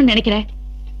காப்பாத்தணும்னு நினைக்கிற?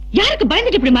 யாருக்கு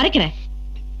பயந்துட்டு இப்படி மறைக்கிற?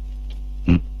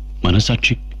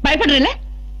 மனசாட்சி பயப்படுறல?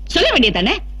 சொல்ல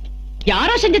வேண்டியதானே?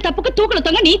 யாரோ செஞ்ச தப்புக்கு தூக்குல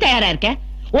தொங்க நீ தயாரா இருக்க.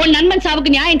 உன் நண்பன்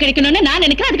சாவுக்கு நியாயம் கிடைக்கணும்னு நான்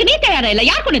நினைக்கிறேன். அதுக்கு நீ தயாரா இல்ல.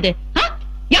 யார் கொண்டது?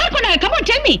 யார் கொண்டாங்க? Come on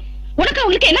tell me. உனக்கு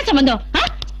அவங்களுக்கு என்ன சம்பந்தம்?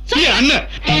 அண்ணன்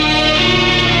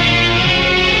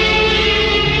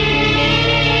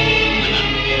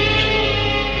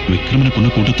விக்ரமனை கொண்ட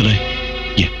கூட்டத்துல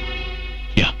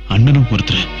அண்ணனும்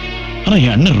ஒருத்தர். ஆனா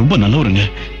என் அண்ணன் ரொம்ப நல்லவருங்க.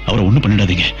 அவரை ஒண்ணும்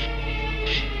பண்ணிடாதீங்க.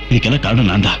 இதுக்கெல்லாம் காரணம்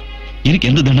நான் தான். எனக்கு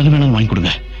எந்த தண்டனை வேணாலும் வாங்கி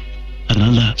கொடுங்க.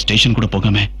 அதனால ஸ்டேஷன் கூட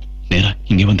போகாம நேரா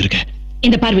இங்க வந்திருக்கேன்.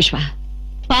 இந்த பார் விஸ்வா,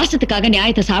 பாசத்துக்காக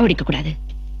நியாயத்தை சாவடிக்க கூடாது.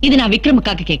 இது நான்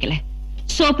விக்ரமுக்காக கேட்கல.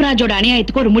 சோப்ராஜோட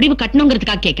அநியாயத்துக்கு ஒரு முடிவு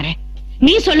கட்டணுங்கிறதுக்காக கேட்கிறேன்.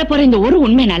 நீ சொல்ல போற இந்த ஒரு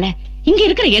உண்மைனால இங்க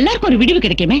இருக்கிற எல்லாருக்கும் ஒரு விடிவு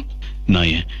கிடைக்குமே. நான்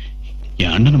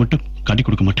என் அண்ணனை மட்டும் காட்டி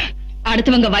கொடுக்க மாட்டேன்.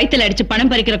 அடுத்தவங்க வயித்துல அடிச்சு பணம்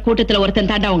பறிக்கிற கூட்டத்துல ஒருத்தன்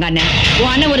தாண்டா உங்க அண்ணன்.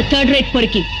 உன் அண்ணன் ஒரு தேர்ட் ரேட்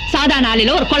பொறுக்கி, சாதாரண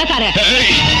ஆளில ஒரு கொலைக்கார.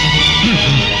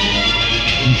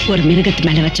 ஒரு மிருகத்து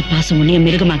மேல வச்ச பாசம் உன்னைய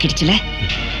மிருகமாக்கிடுச்சுல.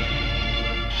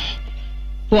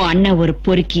 உன் அண்ணன் ஒரு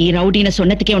பொறுக்கி ரவுடின்னு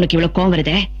சொன்னதுக்கே உனக்கு இவ்வளவு கோவம்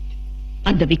வருதே.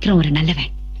 அந்த விக்ரம் ஒரு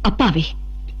நல்லவன், அப்பாவி.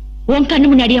 உன் கண்ணு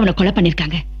முன்னாடி அவனை கொலை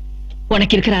பண்ணிருக்காங்க.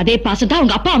 உனக்கு இருக்கிற அதே பாசம் தான்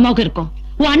உங்க அப்பா அம்மாவுக்கு இருக்கும்.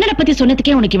 உன் அண்ணனை பத்தி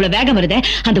சொன்னதுக்கே உனக்கு இவ்வளவு வேகம் வருது.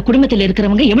 அந்த குடும்பத்தில்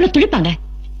இருக்கிறவங்க எவ்வளவு துடிப்பாங்க.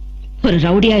 ஒரு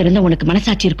ரவுடியா இருந்த உனக்கு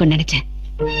மனசாட்சி இருக்கும்னு நினைச்சேன்.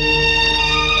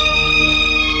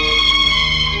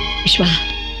 விஸ்வா,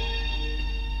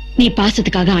 நீ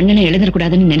பாசத்துக்காக அண்ணனை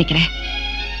எழுந்துடக்கூடாதுன்னு நினைக்கிறேன்.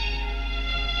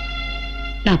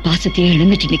 நான் பாசத்தையே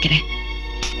இழந்துட்டு நிக்கிறேன்.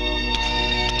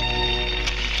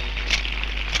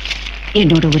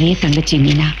 என்னோட ஒரே தங்கச்சி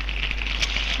மீனா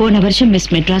போன வருஷம் மிஸ்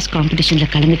மெட்ராஸ் காம்படிஷன்ல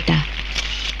கலந்துட்டா,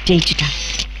 ஜெயிச்சுட்டா.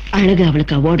 அழகு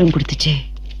அவளுக்கு அவார்டும் கொடுத்துச்சு,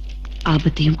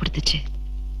 ஆபத்தையும் கொடுத்துச்சு.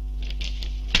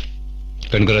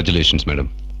 Congratulations madam.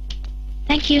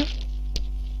 தேங்க்யூ.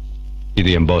 இது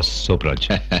என் pass Sobhraj.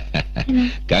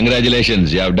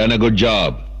 Congratulations, you have done a good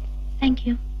job.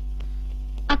 Thank you.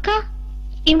 அக்கா,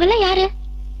 இவங்கெல்லாம் யாரு?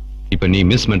 இப்ப நீ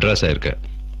மிஸ் மெட்ராஸ் ஆயிருக்க,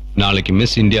 நாளைக்கு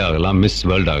மிஸ் இந்தியா ஆகலாம், மிஸ்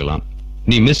வேர்ல்ட் ஆகலாம்.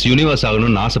 நீ மிஸ் யூனிவர்ஸ்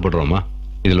ஆகணும்னு ஆசைப்படுறோமா?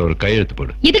 இதுல ஒரு கையெழுத்து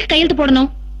போடு. எதுக்கு கையெழுத்து போடணும்?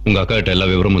 உங்க அக்கா கிட்ட எல்லா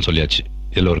விவரமும் சொல்லியாச்சு.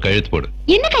 இதுல ஒரு கையெழுத்து போடு.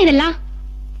 என்ன கையெல்லாம்?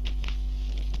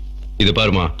 இது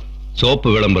பாருமா, சோப்பு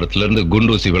விளம்பரத்துல இருந்து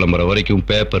குண்டூசி விளம்பரம் வரைக்கும்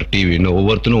பேப்பர், டிவின்னு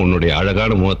ஒவ்வொருத்தரும் உன்னுடைய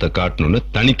அழகான முகத்தை காட்டணும்னு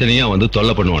தனித்தனியா வந்து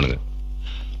தொல்லை பண்ணுவானுங்க.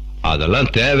 அதெல்லாம்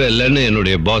தேவையில்லைன்னு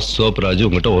என்னுடைய பாஸ் சோப்ராஜ்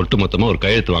உங்ககிட்ட ஒட்டுமொத்தமா ஒரு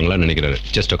கையெழுத்து வாங்கலாம்னு நினைக்கிறாரு.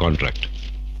 Just a contract.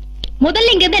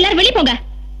 முதல்ல இங்க இருந்து எல்லாரும் வெளிய போங்க.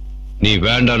 நீ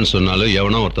வேண்டான்னு சொன்னாலும்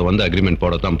எவனோ ஒருத்த வந்து அக்ரிமெண்ட்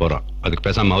போடத்தான் போறான். அதுக்கு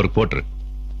பேசாம அவருக்கு போட்டுரு.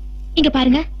 இங்க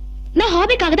பாருங்க, நான்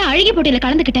ஹாபிக்காக தான் அழகி போட்டியில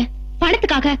கலந்துக்கிட்டேன்.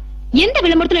 பணத்துக்காக எந்த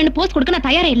விளம்பரத்துல என்ன போஸ்ட் கொடுக்க நான்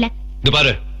தயாரே இல்ல. இது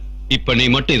பாரு, இப்ப நீ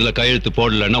மட்டும் இதுல கையெழுத்து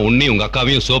போடலன்னா உன்னையும் உங்க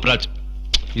அக்காவையும் சோப்ராஜ்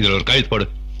இதுல ஒரு கையெழுத்து போடு.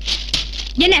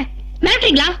 என்ன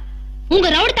மிரட்டுறீங்களா? உங்க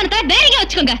ரவுடித்தனத்தை வேறங்க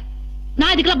வச்சுக்கோங்க.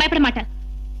 நான் இதுக்கெல்லாம் பயப்பட மாட்டேன்.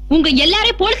 உங்க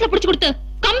எல்லாரையும் போலீஸ்ல புடிச்சு கொடுத்து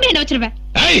கம்பெனில வச்சிருவேன்.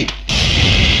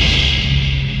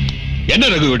 என்ன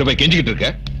ரகு விட்டு போய் கெஞ்சிக்கிட்டு இருக்க?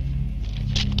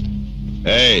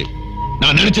 ஏய்,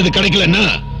 நான் நினைச்சது கிடைக்கலன்னா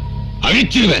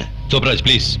அழிச்சிருவேன். சோப்ராஜ்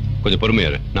ப்ளீஸ் கொஞ்சம் பொறுமையா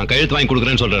இரு. நான் கையெழுத்து வாங்கி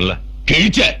கொடுக்குறேன்னு சொல்றேன்ல.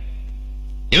 கிழிச்ச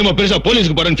என்னமா பெருசா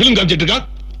போலீஸ்க்கு போறேன்னு பிலிம் காமிச்சிட்டு இருக்கான்.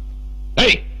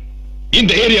 ஏய்,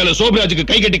 இந்த ஏரியால சோப்ராஜுக்கு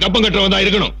கை கட்டி கப்பம் கட்டுறவன் தான்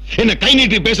இருக்கணும். என்ன கை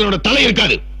நீட்டி பேசுறவனோட தலை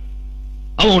இருக்காது.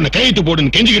 அவன் உன்னை கையெழுத்து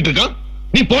போடுன்னு கெஞ்சிக்கிட்டு இருக்கான்.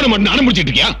 நீ போட மாட்டேன்னு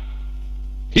அனுப்பிச்சிட்டு இருக்கியா?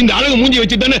 இந்த அழகு மூஞ்சி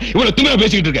வச்சுட்டு தானே இவ்வளவு திமிரா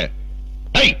பேசிக்கிட்டு இருக்க.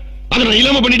 ஏய், அதை நான்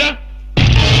இல்லாம பண்ணிட்டா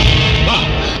வா.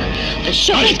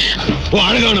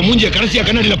 அழகான மூஞ்சிய கடைசியா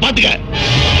கண்ணாடியில பாத்துக்க.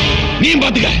 நீயும்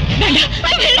பாத்துக்க.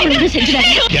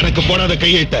 எனக்கு போடாத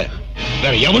கையெழுத்த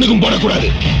வேற எவனுக்கும் போடக்கூடாது.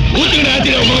 ஊத்துக்கிட்ட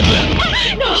ஆச்சரிய முகத்துல.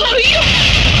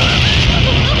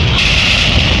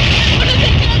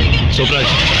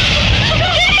 சோப்ராஜ்,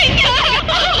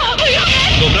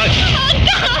 சோப்ராஜ்,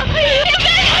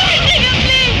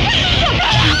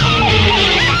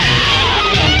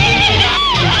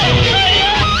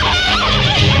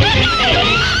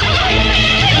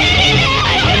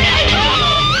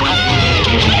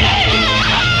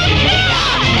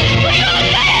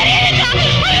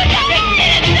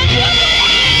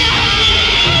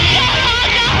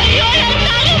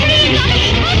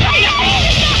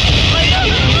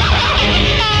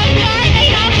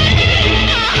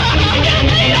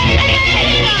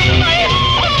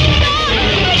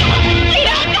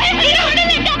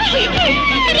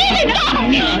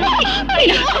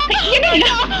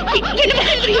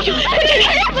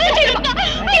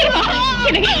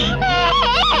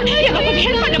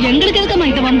 எங்களுக்கு எதுக்கம்மா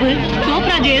இந்த வம்பு?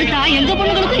 சோப்ராஜ் எழுத்தா எங்க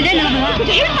பொண்ணுங்களுக்கும் இதே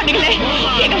நிலைமைதான். பண்ணுங்களே.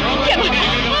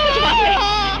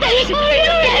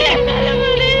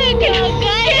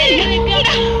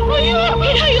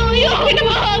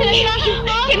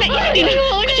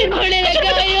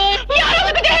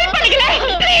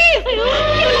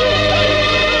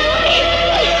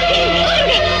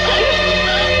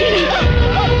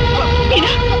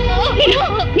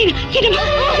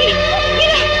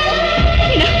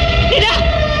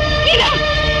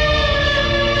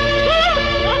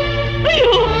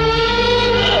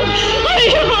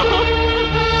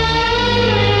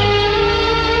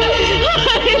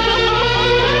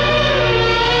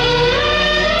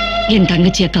 என்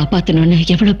தங்கச்சியை காப்பாத்தணும்னு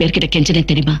எவ்வளவு பேர்கிட்ட கெஞ்சினே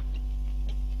தெரியுமா?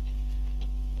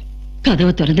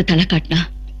 கதவை திறந்து தலை காட்டினா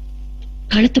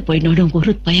கழுத்து போயினோட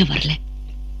ஒரு பயம் வரல.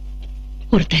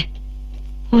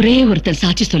 ஒரே ஒருத்தன்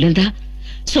சாட்சி சொல்லிருந்தா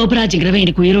சோபராஜ்ங்கிறவன்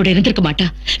எனக்கு உயிரோட இருந்திருக்க மாட்டா.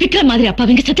 விக்ரம் மாதிரி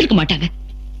அப்பாவிங்க செத்திருக்க மாட்டாங்க.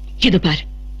 இது பாரு,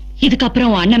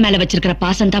 இதுக்கப்புறம் உன் அண்ணன் மேல வச்சிருக்கிற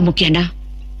பாசம் தான் முக்கியம்னா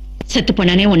செத்து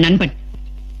போனானே உன் நண்பன்,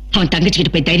 அவன்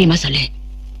தங்கச்சிக்கிட்டு போய் தைரியமா சொல்லு.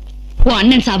 உன்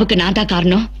அண்ணன் சாவுக்கு நான் தான்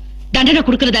காரணம், தண்டனை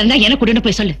கொடுக்கறதா இருந்தா எனக்கு உடனே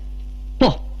போய் சொல்லு. போ.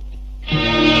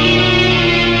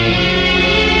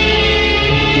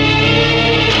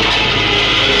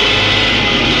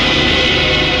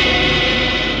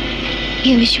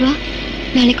 ஏன் விஸ்வா,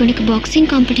 நாளைக்கு உனக்கு பாக்ஸிங்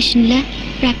காம்படிஷன்ல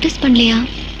பிராக்டிஸ் பண்ணலையா?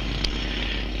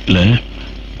 இல்ல,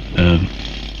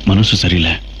 மனசு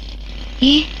சரியில்லை.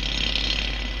 ஏ?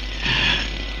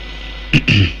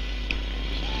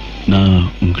 நான்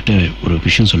உங்ககிட்ட ஒரு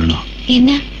விஷயம் சொல்லணும்.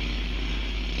 என்ன?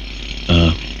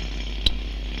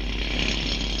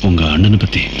 உங்க அண்ணனை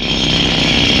பத்தி.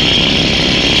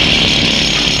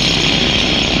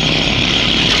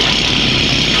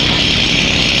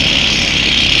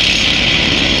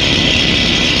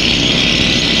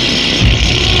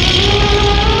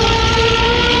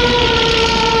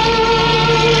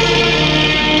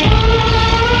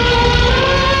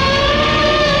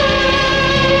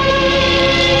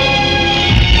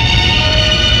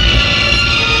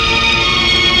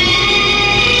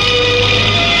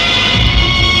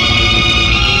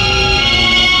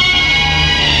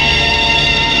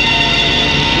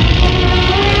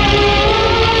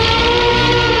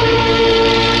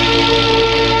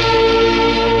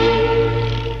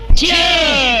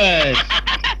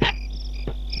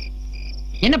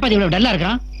 என்னப்பா இவ்வளவு டல்லா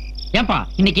இருக்கான்? ஏன்பா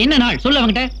இன்னைக்கு என்ன நாள் சொல்லு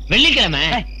அவங்கிட்ட. வெள்ளிக்கிழமை.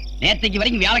 நேத்தைக்கு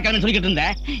வரைக்கும் வியாழக்கிழமை சொல்லிக்கிட்டு இருந்த,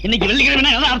 இன்னைக்கு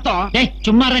வெள்ளிக்கிழமை என்ன அர்த்தம்? டேய்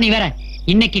சும்மா நீ வேற.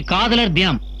 இன்னைக்கு காதலர்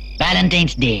தினம்,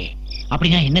 வேலண்டைன்ஸ் டே.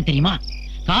 அப்படின்னா என்ன தெரியுமா?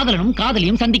 காதலனும்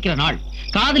காதலியும் சந்திக்கிற நாள்.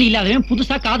 காதலி இல்லாதவன்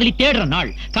புதுசா காதலி தேடுற நாள்.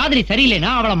 காதலி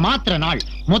சரியில்லைன்னா அவளை மாத்துற நாள்.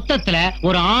 மொத்தத்துல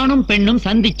ஒரு ஆணும் பெண்ணும்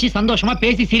சந்திச்சு சந்தோஷமா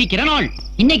பேசி சிரிக்கிற நாள்.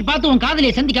 இன்னைக்கு பார்த்து உன்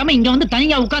காதலியை சந்திக்காம இங்க வந்து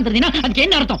தனியா உட்கார்ந்துருந்தீங்கன்னா அதுக்கு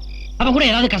என்ன அர்த்தம்? அவ கூட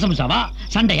ஏதாவது கசமுசாவா,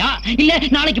 சண்டையா, இல்ல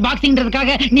நாளைக்கு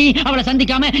பாக்ஸிங்ன்றதுக்காக நீ அவளை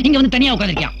சந்திக்காம இங்க வந்து தனியா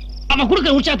உட்கார்ந்திருக்கியா? அவ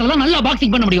கொடுக்கிற உற்சாகத்துல நல்லா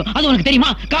பாக்ஸிங் பண்ண முடியும். அது உனக்கு தெரியுமா?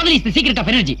 காதலி is the secret of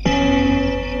energy.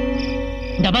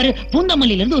 இந்த பாரு,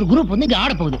 பூந்தமல்லியில இருந்து ஒரு குரூப் வந்து இங்க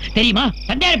ஆட போகுது தெரியுமா?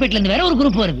 தண்டையார்பேட்ல இருந்து வேற ஒரு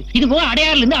குரூப் வருது. இது போக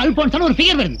அடையாறுல இருந்து அல்போன்ஸான ஒரு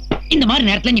ஃபிகர் வருது. இந்த மாதிரி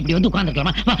நேரத்துல நீ இப்படி வந்து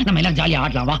உட்கார்ந்துக்கலாமா? வா நம்ம எல்லாம் ஜாலியா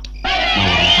ஆடலாம் வா.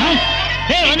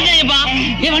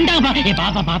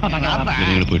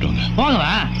 போயிட்டு வாங்க. போங்க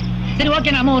வா. சரி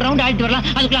ஓகே, நாம ஒரு ரவுண்ட் ஆடிட்டு வரலாம்.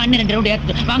 அதுக்குள்ள அண்ணன் 2 ரவுண்ட்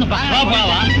ஏத்து வாங்கப்பா.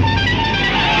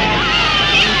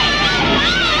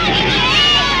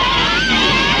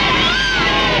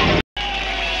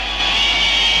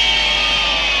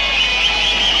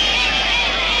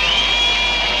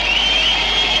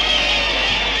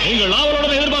 நீங்கள்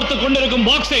ஆவலுடன் எதிர்பார்த்துக் கொண்டிருக்கும்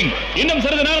பாக்ஸிங் இன்னும்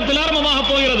சிறிது நேரத்தில் ஆரம்பமாக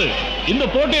போகிறது. இந்த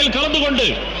போட்டியில் கலந்து கொண்டு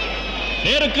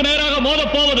நேருக்கு நேராக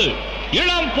மோதப் போவது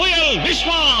இளம் புயல்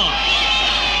விஸ்வா.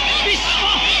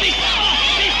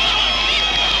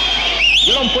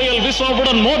 இளம் புயல்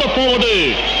விஸ்வாவுடன் மோதப் போவது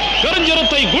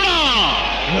கருஞ்சிரத்தை குணா.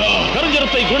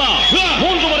 கருஞ்சிரத்தை குணா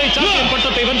 3 முறை சாம்பியன்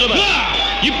பட்டத்தை வென்றவர்.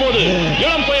 இப்போது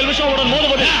இளம் புயல் விஸ்வாவுடன்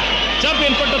மோதுவது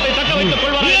சாம்பியன் பட்டத்தை தக்க வைத்துக்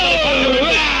கொள்வார்.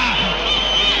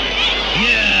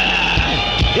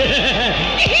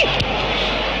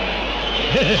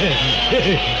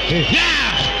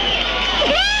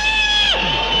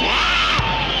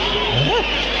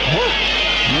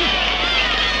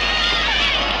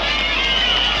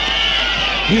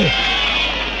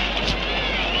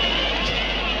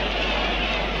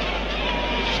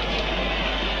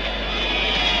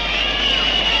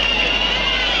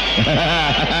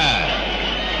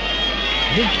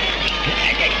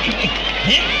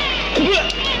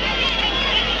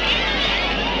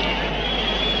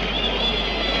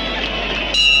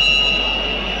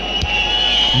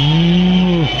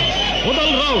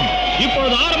 முதல் ரவுண்ட்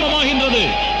இப்பொழுது ஆரம்பமாகின்றது.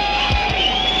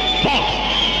 பாக்ஸ்.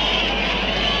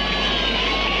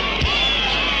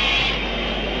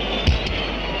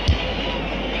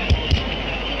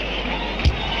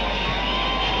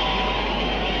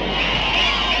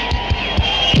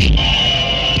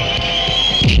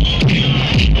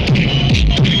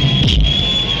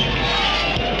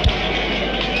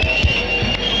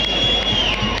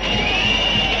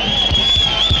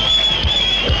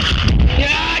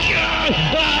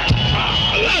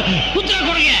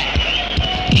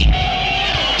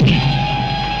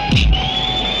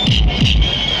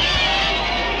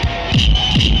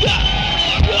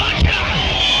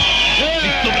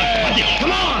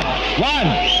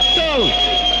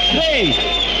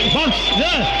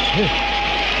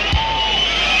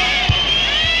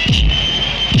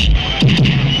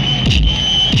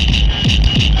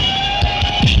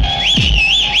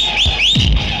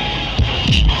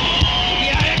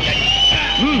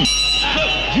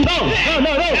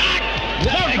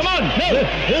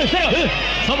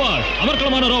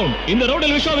 அமர்க்கலமான ரவுண்ட். இந்த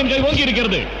ரவுண்டில் விஸ்வாவின் கை ஓங்கி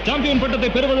இருக்கிறது. சாம்பியன் பட்டத்தை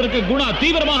பெறுவதற்கு குணா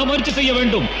தீவிரமாக முயற்சி செய்ய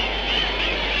வேண்டும்.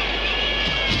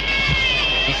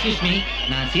 எக்ஸ்கியூஸ் மீ,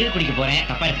 நான் சீர் குடிக்க போறேன்,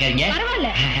 தப்பா இருக்காதீங்க. பரவாயில்ல.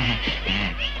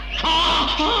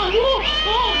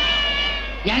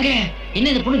 யாங்க என்ன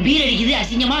இந்த பொண்ணு பீர் அடிக்குது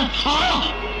அசிங்கமா?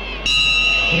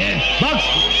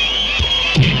 பாக்ஸ்.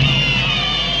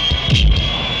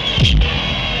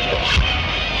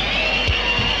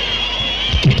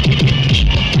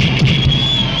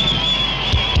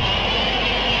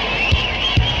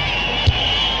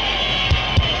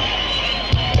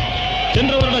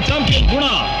 சென்ற வருட சாம்பியன் குணா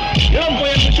இளம்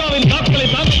புயல் விஸ்வாவின் தாக்குதலை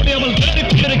தாக்க முடியாமல்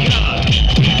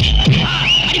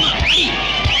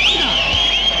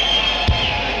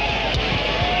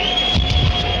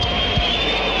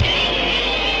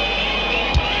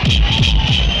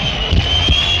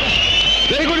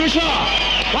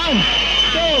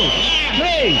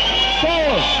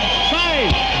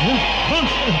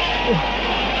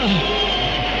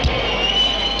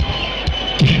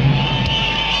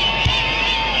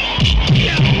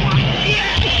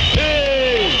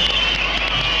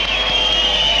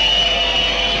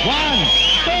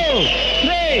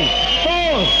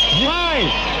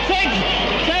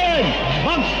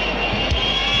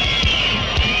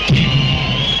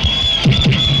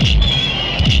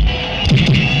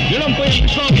இளம் புயல்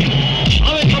விஸ்வாமி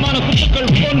ஆவேசமான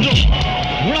குத்துக்கள் போன்றும்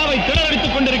விழாவை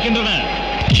திறனடித்துக் கொண்டிருக்கின்றன.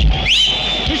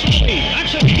 விஸ்வாமி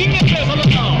ஆக்ஷன் கிங் என்றே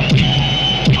சொல்லலாம்.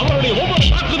 அவருடைய ஒவ்வொரு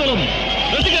தாக்குதலும்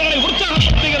ரசிகர்களை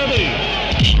உற்சாகப்படுத்துகிறது.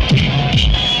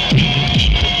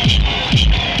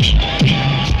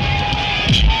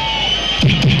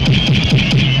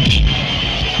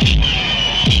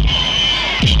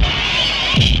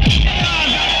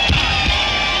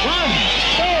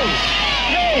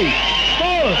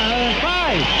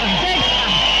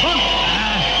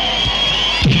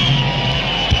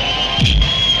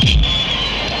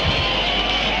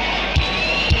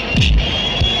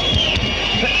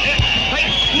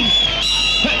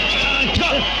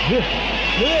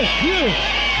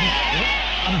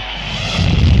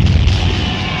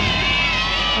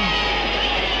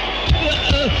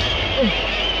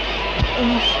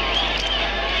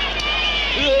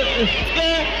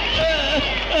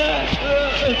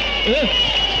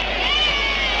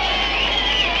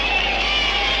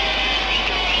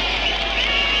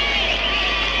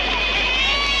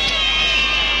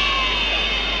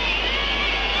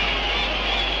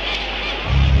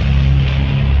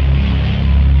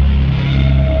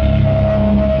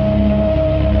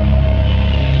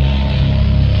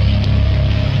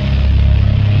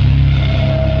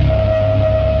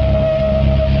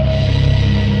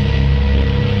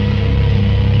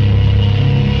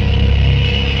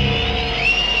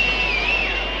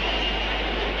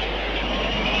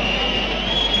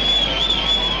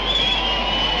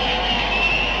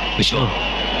 விஸ்வா,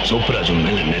 சூப்பராஜ் உன்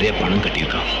மேல நிறைய பணம்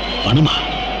கட்டியிருக்கான். பணமா?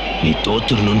 நீ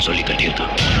தோத்துடணும்னு சொல்லி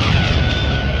கட்டியிருக்கான்.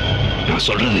 நான்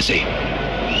சொல்றது செய்.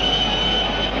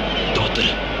 தோத்துரு.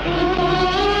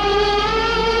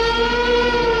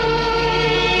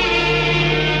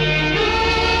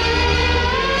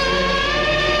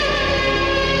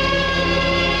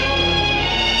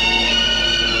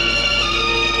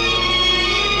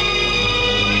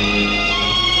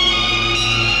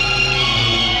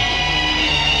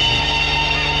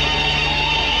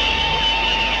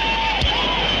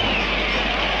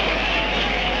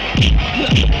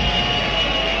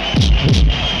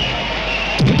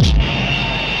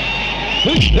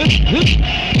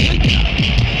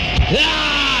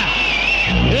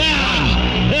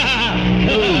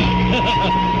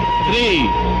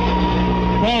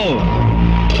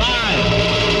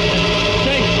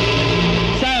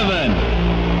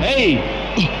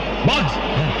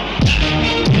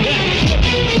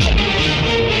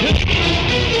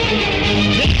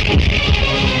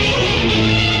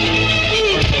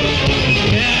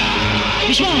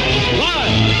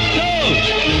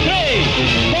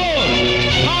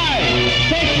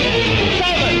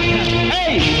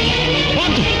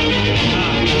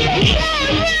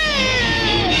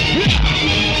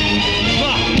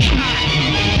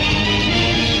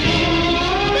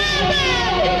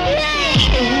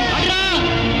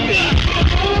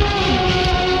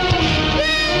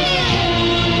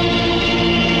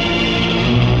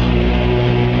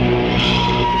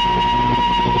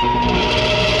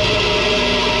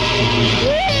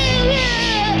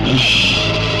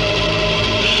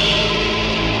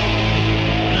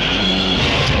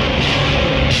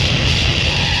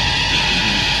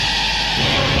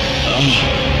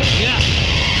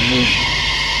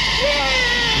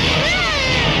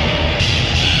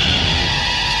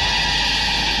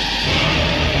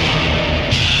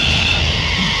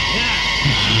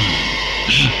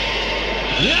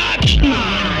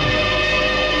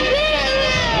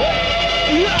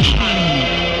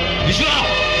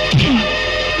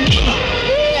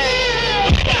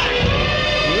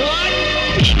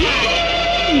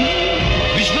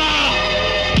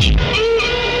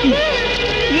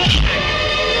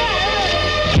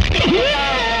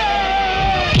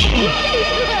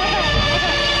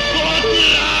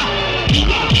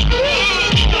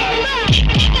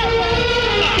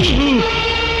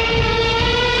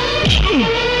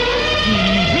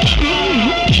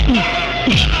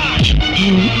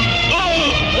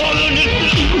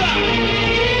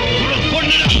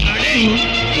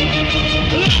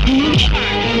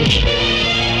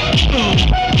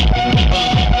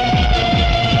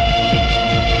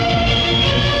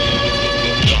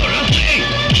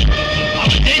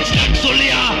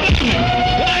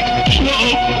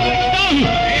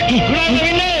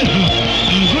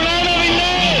 குணான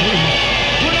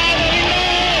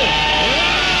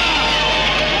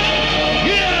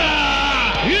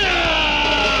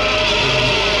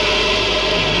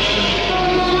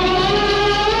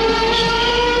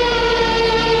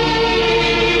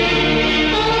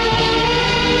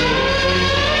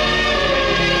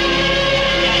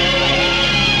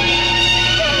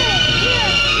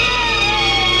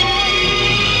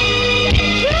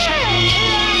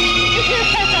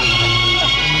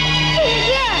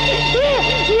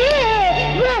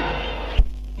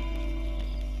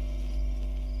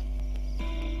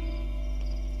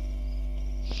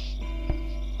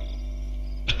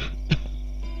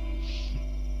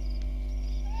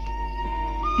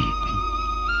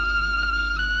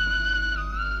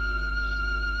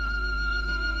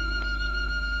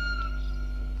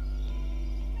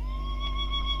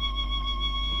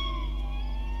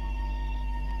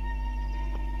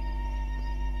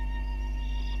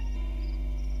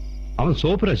அவன்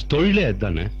சோப்ராஜ் தொழிலே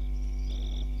அதுதானே.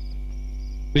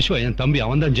 விஸ்வா என் தம்பி,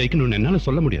 அவன் தான் ஜெயிக்கணும்னு என்னால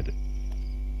சொல்ல முடியாது.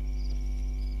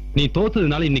 நீ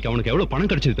தோத்ததுனால இன்னைக்கு அவனுக்கு எவ்வளவு பணம்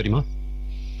கிடைச்சது தெரியுமா?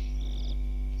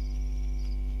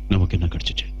 நமக்கு என்ன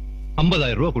கிடைச்சிச்சு?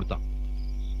 50,000 ரூபாய் கொடுத்தான்.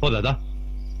 போதாதா?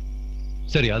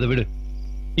 சரி, அதை விடு.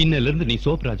 இன்னையில இருந்து நீ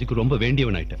சோப்ராஜுக்கு ரொம்ப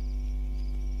வேண்டியவன் ஆயிட்ட.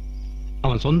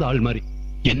 அவன் சொந்த ஆள் மாதிரி,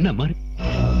 என்ன மாதிரி.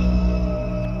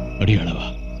 அடியாளவா?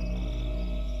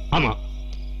 ஆமா,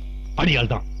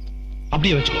 அடியாள் தான்.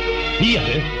 அப்படியே வச்சுக்கோ. நீ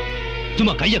யாரு?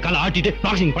 சும்மா கைய கால ஆட்டிட்டு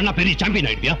பாக்ஸிங் பண்ணா பெரிய சாம்பியன்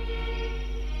ஆயிடுவியா?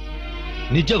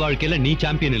 நிஜ வாழ்க்கையில நீ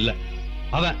சாம்பியன் இல்ல,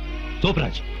 அவன்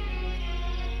சோப்ராஜ்.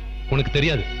 உனக்கு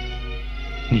தெரியாது,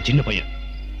 நீ சின்ன பையன்.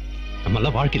 நம்ம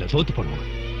எல்லாம் வாழ்க்கையில சோத்து பண்ணுவோம்.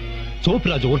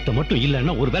 சோப்ராஜ் ஒருத்த மட்டும்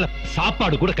இல்லைன்னா ஒருவேளை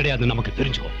சாப்பாடு கூட கிடையாது, நமக்கு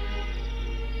தெரிஞ்சுக்கோ.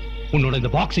 உன்னோட இந்த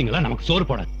பாக்ஸிங் எல்லாம் நமக்கு சோறு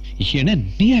போடாது. என்ன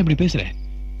நீ இப்படி பேசுற?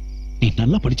 நீ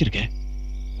நல்லா படிச்சிருக்க.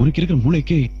 உனக்கு இருக்கிற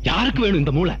மூளைக்கு யாருக்கு வேணும்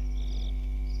இந்த மூளை?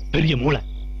 பெரிய மூளை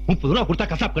 30 ரூபா கொடுத்தா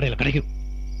கசாப் கடையில கிடைக்கும்.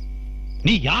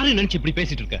 நீ யாரு நினைச்சு இப்படி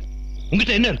பேசிட்டு இருக்க?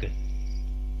 உங்ககிட்ட என்ன இருக்கு?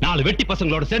 4 வெட்டி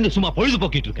பசங்களோட சேர்ந்து சும்மா பொழுது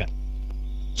போக்கிட்டு இருக்க.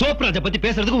 சோப்ராஜ பத்தி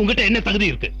பேசுறதுக்கு உங்ககிட்ட என்ன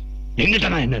தகுதி இருக்கு? எங்கிட்ட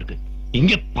தான் என்ன இருக்கு?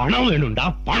 இங்க பணம் வேணும்டா,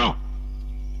 பணம்.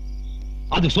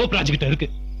 அது சோப்ராஜ் கிட்ட இருக்கு.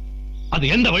 அது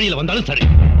எந்த வழியில வந்தாலும் சரி.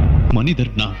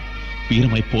 மனிதர்னா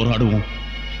வீரமாய் போராடுவோம்,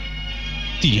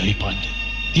 தீயாய் பார்த்து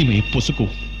தீமையை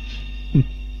பொசுக்குவோம்.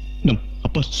 நம்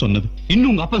அப்பா சொன்னது. இன்னும்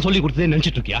உங்க அப்பா சொல்லி கொடுத்ததே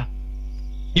நினைச்சிட்டு இருக்கியா?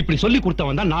 இப்படி சொல்லி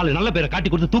கொடுத்தவன் தான் 4 நல்ல பேரை காட்டி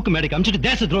கொடுத்து தூக்கு மேடைக்கு அமிச்சிட்டு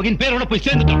தேச துரோகின் பேரோட போய்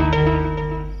சேர்ந்துட்டான்.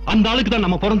 அந்த ஆளுக்கு தான்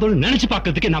நம்ம பிறந்தோம் நினைச்சு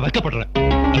பார்க்கறதுக்கே நான் வெட்கப்படுறேன்.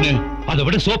 அதை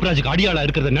விட சோப்ராஜுக்கு அடியாளா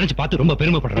இருக்கிறத நினைச்சு பார்த்து ரொம்ப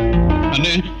பெருமைப்படுறேன்.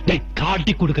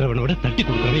 காட்டி கொடுக்கிறவனை விட தட்டி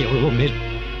கொடுக்கிறவன் எவ்வளவோ மேல்,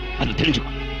 அது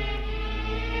தெரிஞ்சுக்கோ.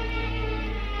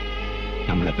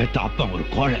 நம்மளை பெத்த அப்பா ஒரு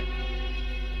கோழை.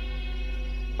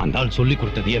 அந்த ஆள் சொல்லி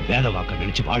கொடுத்ததையே வேத வாக்க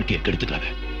நினைச்சு வாழ்க்கையை கெடுத்துக்காத.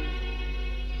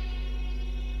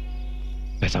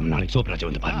 பேசாம நாளைக்கு சோப்ராஜ்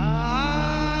வந்து பாரு.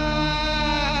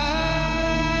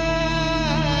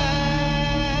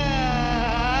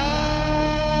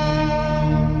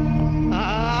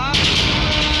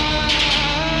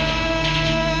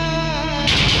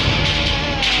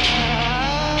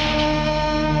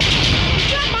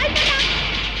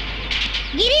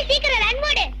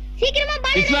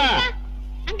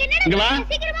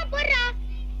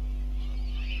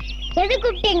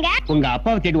 உங்க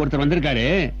அப்பாவை தேடி ஒருத்தர் வந்திருக்காரு,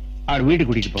 அவர் வீடு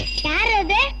கூட்டிட்டு போ. யார்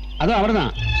அது? அதோ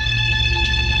அவர்தான்.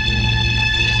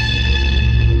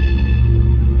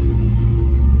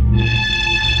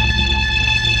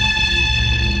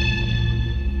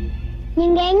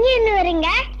 நீங்க எங்க இருந்து வரீங்க?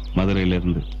 மதுரையில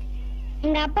இருந்து.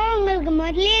 உங்க அப்பா உங்களுக்கு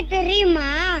முதல்லயே தெரியுமா?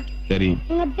 தெரியும்.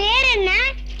 உங்க பேர் என்ன?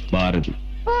 பாரதி.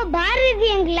 ஓ, பாரதி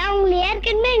அங்கிளா? உங்களுக்கு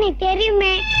ஏற்கனவே எனக்கு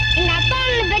தெரியுமே. எங்க அப்பா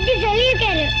உங்களை பத்தி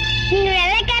சொல்லியிருக்காரு. நீங்க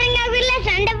வெள்ளைக்காரங்க ஊர்ல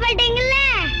சண்டை போட்டீங்கல்ல.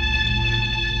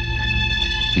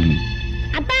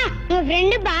 அப்பா, உங்க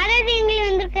ஃப்ரெண்டு பாரதி அங்கிள்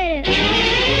வந்திருக்காரு.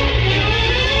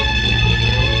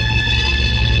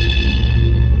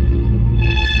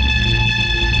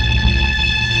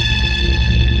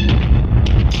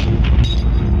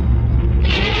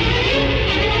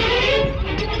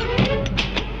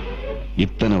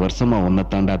 இத்தனை வருஷமா உன்னை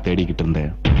தாண்டா தேடிக்கிட்டு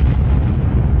இருந்தேன்.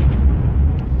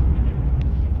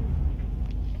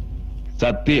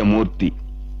 சத்தியமூர்த்தி,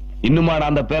 இன்னுமாடா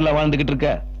அந்த பேர்ல வாழ்ந்துகிட்டு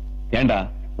இருக்க? ஏண்டா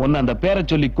உன்னை அந்த பேரை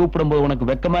சொல்லி கூப்பிடும்போது உனக்கு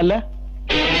வெக்கமா இல்ல?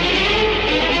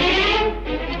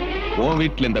 உன்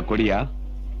வீட்டுல இந்த கொடியா?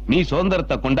 நீ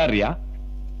சுதந்திரத்தை கொண்டாடுறியா?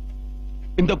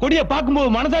 இந்த கொடியை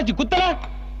பார்க்கும்போது மனசாட்சி குத்தல?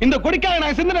 இந்த கொடிக்காக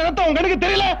நான் சிந்தின ரத்தம் உங்க கண்ணுக்கு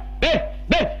தெரியல?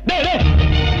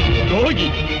 ரோகி,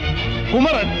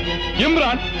 குமரன்,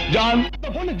 இம்ரான், ஜான்,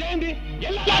 பொண்ணு ஜெயந்தி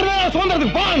எல்லாருமே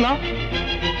சுதந்திரத்துக்கு போனா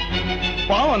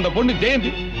பாவம். அந்த பொண்ணு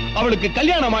ஜெயந்தி, அவளுக்கு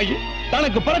கல்யாணம் ஆகி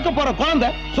தனக்கு பிறக்க போற குழந்தை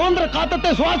சுதந்திர காத்தத்தை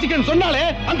சுவாசிக்கன்னு சொன்னாலே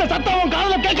அந்த சத்தம்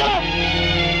காதுல கேட்கல.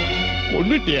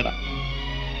 ஒண்ணுட்டியடா,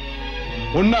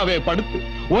 ஒன்னாவே படுத்து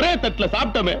ஒரே தட்டுல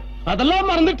சாப்பிட்டமே, அதெல்லாம்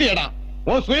மறந்துட்டியடா.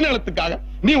 ஓ சுயநலத்துக்காக,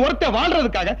 நீ ஒருத்த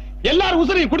வாழ்றதுக்காக எல்லாரும்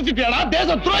உசுரையும் குடிச்சிட்டியடா, தேச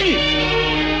துரோகி.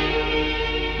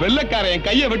 வெள்ளக்காரன் என்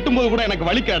கையை வெட்டும் போது கூட எனக்கு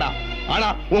வலிக்கடா. ஆனா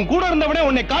உன் கூட இருந்தவனே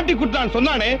உன்னை காட்டி குடுத்தான்னு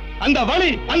சொன்னானே, அந்த வலி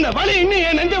இன்னும்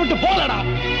என் நெஞ்சை விட்டு போலடா.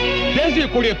 தேசிய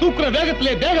கொடியை தூக்குற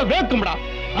வேகத்திலே தேக வேக்கும்டா.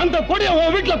 அந்த கொடியை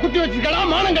உன் வீட்டுல குத்தி வச்சிருக்கடா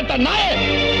மானங்கட்ட நாயே.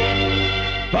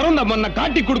 பிறந்த மண்ணை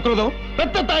காட்டி கொடுக்கிறதும்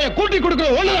பெத்த தாயை கூட்டி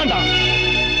கொடுக்கிறதும் ஒண்ணுதான்டா.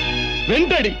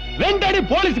 ரெண்டடி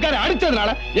போலீஸ்காரை அடிச்சதுனால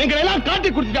எங்களை எல்லாம் காட்டி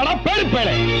கொடுத்துட்டாடா பேரு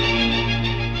பேரு.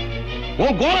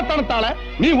 உன் கோலத்தனத்தால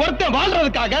நீ ஒருத்த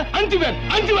வாழ்றதுக்காக 5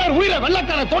 பேர் உயிரை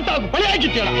வெள்ளக்கார தோட்டாவுக்கு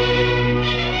பலியாக்கிட்டா.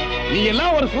 நீ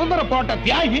எல்லாம் ஒரு சுதந்திர போராட்ட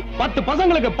தியாகி, 10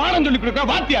 பசங்களுக்கு பாடம் சொல்லி கொடுக்க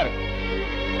வாத்தியாரு.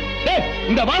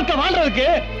 இந்த வாழ்க்கை வாழ்றதுக்கு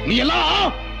நீ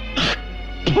எல்லாம்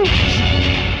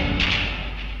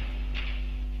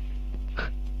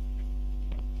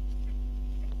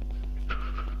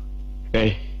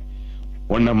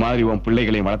உன்ன மாதிரி உன்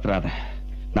பிள்ளைகளையும் வளர்த்துறாத.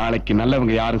 நாளைக்கு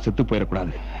நல்லவங்க யாரும் செத்து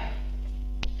போயிடக்கூடாது.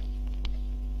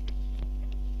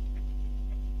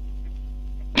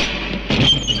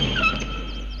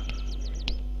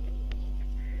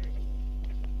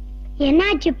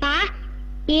 என்னாச்சுப்பா?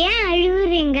 ஏன்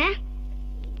அழுவுறீங்க?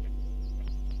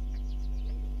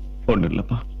 ஒண்ணு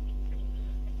இல்லப்பா.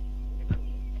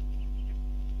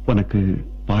 உனக்கு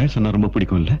பாயசம் ரொம்ப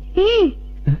பிடிக்கும் இல்ல?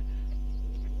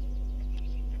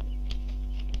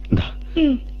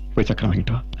 போய் சக்கரம்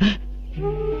வாங்கிட்டு வா.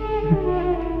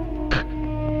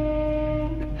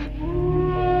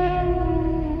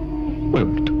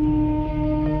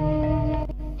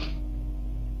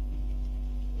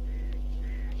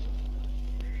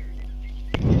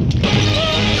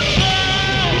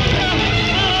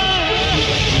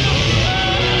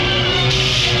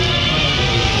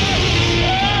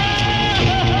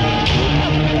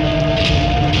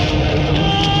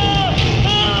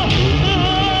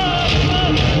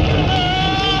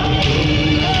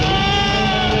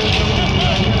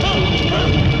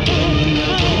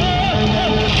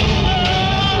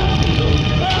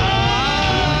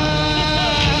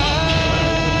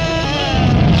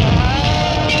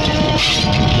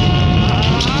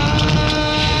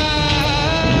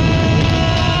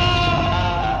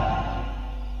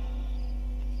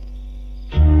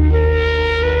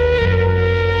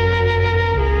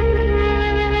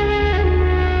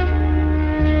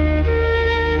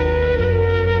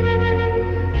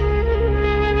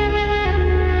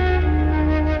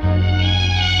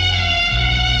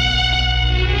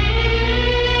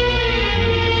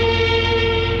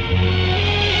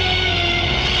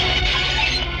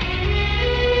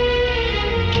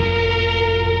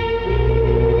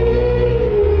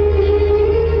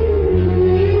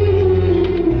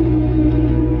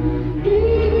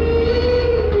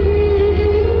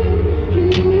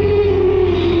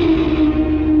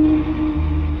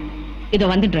 இதோ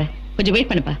வந்துடுறேன், கொஞ்சம் வெயிட்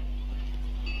பண்ணுப்பா.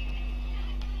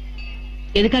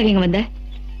 எதுக்காக இங்க வந்த?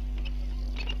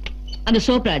 அந்த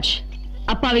சோப்ராஜ்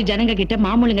அப்பாவி ஜனங்க கிட்ட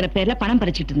மாமூலுங்கிற பேர்ல பணம்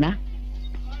பறிச்சுட்டு இருந்தா.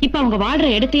 இப்ப அவங்க வாழ்ற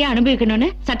இடத்தையே அனுபவிக்கணும்னு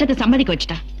சட்டத்தை சம்மதிக்க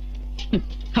வச்சுட்டா.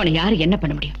 அவனை யாரு என்ன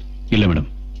பண்ண முடியும்? இல்ல மேடம்,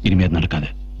 இனிமே அது நடக்காது.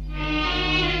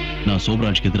 நான்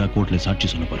சோப்ராஜ்க்கு எதிராக கோர்ட்ல சாட்சி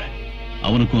சொல்ல போறேன்.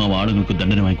 அவனுக்கும் அவன் ஆளுங்களுக்கும்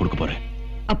தண்டனை வாங்கி கொடுக்க போறேன்.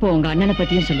 அப்போ உங்க அண்ணனை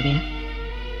பத்தியும் சொல்லுவேன்.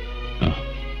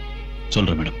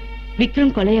 சொல்றேன் மேடம்.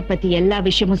 விக்ரம் கொலைய பத்தி எல்லா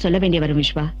விஷயமும் சொல்ல வேண்டிய வரும்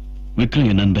விஸ்வா. விக்ரம்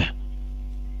என் நண்பன்.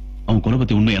 அவன் கொலை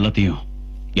பத்தி உண்மை எல்லாத்தையும்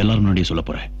எல்லாரும் முன்னாடியே சொல்ல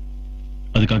போறேன்.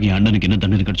 அதுக்காக என் அண்ணனுக்கு என்ன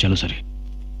தண்டனை கிடைச்சாலும் சரி.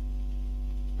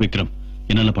 விக்ரம்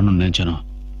என்னால பண்ணணும்னு நினைச்சானோ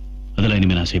அதெல்லாம்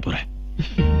இனிமே நான் செய்ய போறேன்.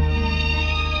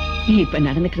 நீ இப்ப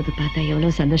நடந்துக்கிறது பார்த்தா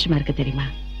எவ்வளவு சந்தோஷமா இருக்கு தெரியுமா?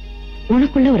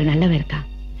 உனக்குள்ள ஒரு நல்லவன் இருக்கா.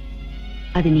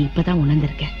 அது நீ இப்பதான்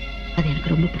உணர்ந்திருக்க. அது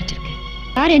எனக்கு ரொம்ப பிடிச்சிருக்கு.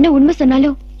 யார் என்ன உண்மை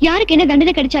சொன்னாலும், யாருக்கு என்ன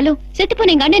தண்டனை கிடைச்சாலும் செத்து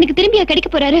போன எங்க அண்ணனுக்கு திரும்பியா கிடைக்க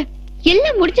போறாரு?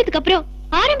 எல்லாம் முடிஞ்சதுக்கு அப்புறம்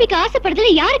ஆரம்பிக்க ஆசைப்படுறதுல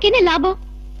யாருக்கு என்ன லாபம்?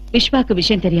 விஸ்வாக்கு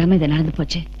விஷயம் தெரியாம இது நடந்து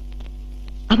போச்சு.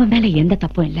 அவன் மேல எந்த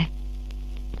தப்பும் இல்ல.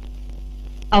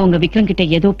 அவங்க விக்ரம் கிட்ட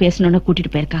ஏதோ பேசணும்னு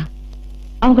கூட்டிட்டு போயிருக்கான்.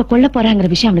 அவங்க கொல்ல போறாங்கிற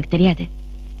விஷயம் அவனுக்கு தெரியாது.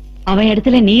 அவன்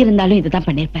இடத்துல நீ இருந்தாலும் இதுதான்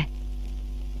பண்ணிருப்ப.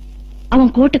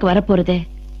 அவன் கோர்ட்டுக்கு வரப்போறது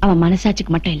அவன்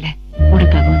மனசாட்சிக்கு மட்டும் இல்ல,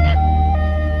 உனக்காகவும் தான்.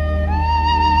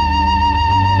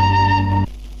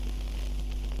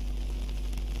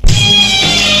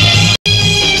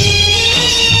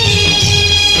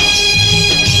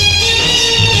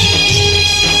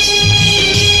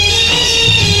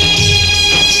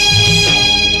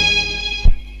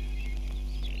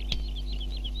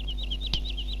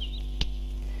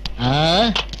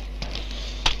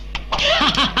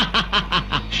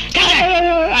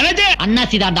 அண்ணா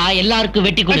சீதாண்டா, எல்லாருக்கும்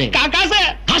வெட்டி கொடு. காசா?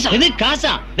 இது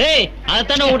காசா? டேய்,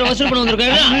 அதத்தானே உன்கிட்ட வசூல் பண்ண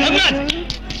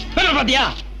வந்திருக்கேன். பாத்தியா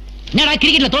என்னடா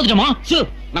கிரிக்கெட்ல தோத்துட்டோமா?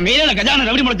 நம்ம ஏரியால கஜான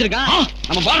ரவுடி முளைச்சிருக்கான்.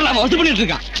 நம்ம பாடல வசூல் பண்ணிட்டு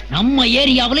இருக்கான். நம்ம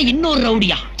ஏரியாவுல இன்னொரு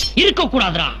ரவுடியா? இருக்க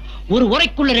கூடாதுடா. ஒரு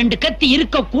உரைக்குள்ள 2 கத்தி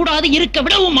இருக்க கூடாது, இருக்க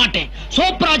விடவும் மாட்டேன்.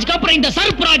 சோப்ராஜ்க்கு அப்புறம் இந்த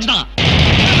சர்ப்ராஜ் தான்.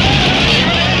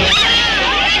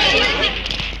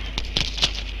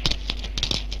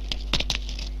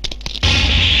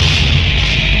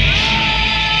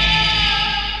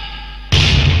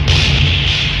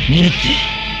 நிறுத்து,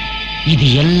 இது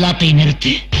எல்லாத்தையும்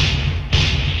நிறுத்து.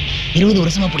 20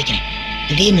 வருஷமா பிடிக்கிறேன்.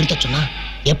 திடீர்னு நிறுத்த சொன்னா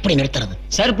எப்படி நிறுத்துறது?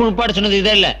 சர்ப்பு உட்பாடு சொன்னது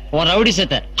இதே இல்ல, உன் ரவுடி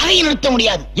சத்த. அதையும் நிறுத்த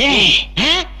முடியாது.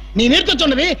 ஏன்? நீ நிறுத்த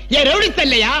சொன்னது என் ரவுடி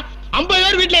இல்லையா? 50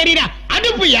 பேர் வீட்டுல ஏறியா?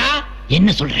 அனுப்புயா?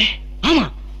 என்ன சொல்ற? ஆமா,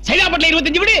 சைதாப்பட்டில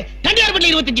 25 வீடு,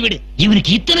 தண்டியார்பட்டில 25 வீடு.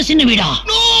 இவனுக்கு இத்தனை சின்ன வீடா?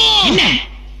 என்ன?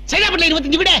 சைதாப்பட்டில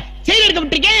 25 வீடு செயல் எடுக்க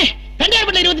விட்டுருக்கேன்.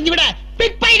 தண்டியார்பட்டில 25 வீடு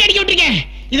பிக் பாக்கெட் அடிக்க விட்டுருக்கேன்.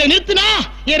 இதை நிறுத்தினா,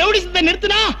 என் ரவுடி சத்தை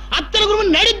நிறுத்தினா அத்தனை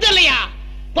குடும்பம் நடுத்தலையா?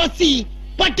 பசி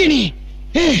பட்டினி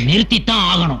நிறுத்தித்தான்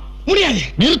ஆகணும். முடியாது.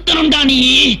 நிறுத்தணும்டா நீ.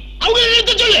 அவங்க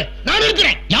நிறுத்த சொல்லு, நான்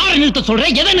நிறுத்துறேன். யாரை நிறுத்த சொல்ற,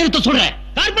 எதை நிறுத்த சொல்ற?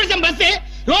 கார்பரேஷன் பஸ்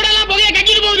ரோடெல்லாம் புகைய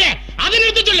கட்டிட்டு போகுது, அதை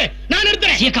நிறுத்த சொல்லு, நான்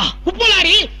நிறுத்துறேன். குப்பை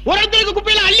லாரி ஒரு இடத்துக்கு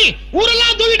குப்பையெல்லாம் அள்ளி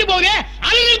ஊரெல்லாம் தூக்கிட்டு போகுது,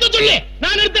 அதை நிறுத்த சொல்லு,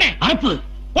 நான் நிறுத்துறேன். அரப்பு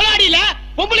கொலாடியில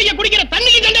பொம்பளைங்க குடிக்கிற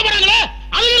தண்ணிக்கு சண்டை போறாங்களே,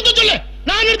 அதை நிறுத்த சொல்லு,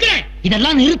 நான் நிறுத்துறேன்.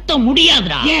 இதெல்லாம் நிறுத்த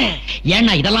முடியாதுடா.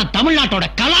 ஏன்னா இதெல்லாம் தமிழ்நாட்டோட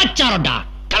கலாச்சாரம்டா,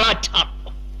 கலாச்சாரம்.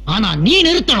 ஆனா நீ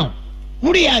நிறுத்தணும்.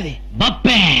 முடியாது.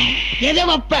 வப்பேன். எதை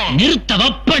வப்ப? நிறுத்த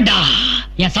வப்பண்டா.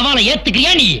 என் சவாலை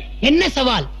ஏத்துக்கிறியா நீ? என்ன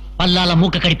சவால்? பல்லால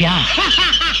மூக்க கடிப்பியா?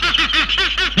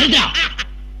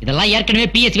 இதெல்லாம் ஏற்கனவே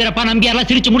PS வீரப்பா நம்பியாரெல்லாம்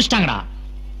சிரிச்சு முடிச்சிட்டாங்கடா.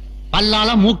 பல்லால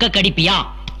மூக்க கடிப்பியா?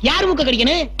 யார் மூக்க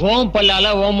கடிக்கணும்? ஓம்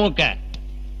பல்லால ஓம் மூக்க.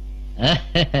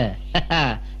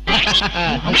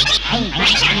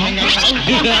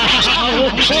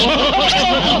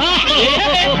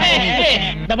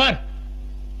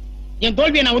 என்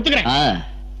தோல்வியை நான் ஒத்துக்கிறேன்.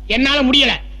 என்னால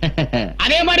முடியல.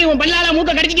 அதே மாதிரி உன் பல்லால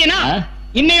மூக்க கடிச்சிட்டேனா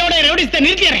இன்னையோட ரவுடிஸ்ட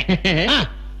நிறுத்திடுறேன்.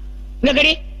 இந்த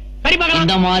கடி கடி பார்க்கலாம்.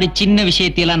 இந்த மாதிரி சின்ன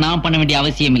விஷயத்தையெல்லாம் நான் பண்ண வேண்டிய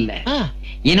அவசியம் இல்ல.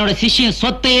 என்னோட சிஷ்யன்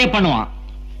சொத்தையே பண்ணுவான்.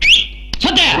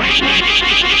 சொத்தை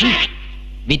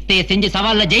வித்தைய செஞ்சு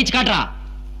சவால்ல ஜெயிச்சு காட்டுறா.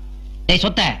 டேய்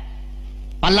சொத்தை,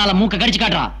 பல்லால மூக்க கடிச்சு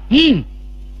காட்டுறா.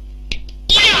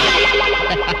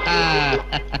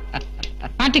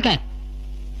 ஆட்டுக்க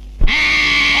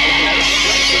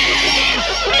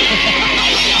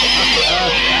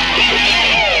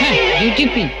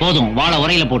போதும், வாழ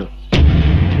உரையில போடு.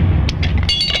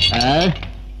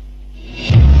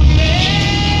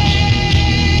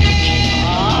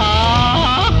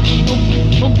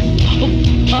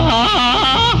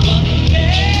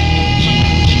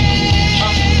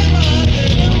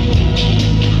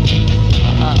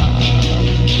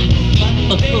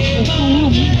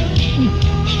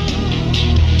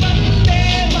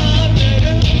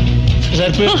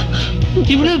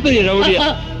 இவ்வளவு பெரிய ரவுடியா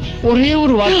ஒரே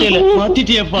ஒரு வார்த்தையில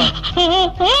மாத்திட்டியப்பா.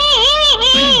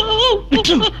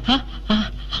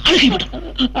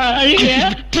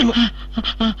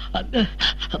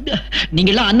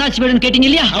 நீங்க எல்லாம் அண்ணாச்சி வீடுன்னு கேட்டீங்க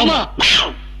இல்லையா? ஆமா.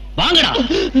 வாங்கடா.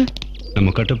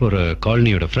 நம்ம கட்ட போற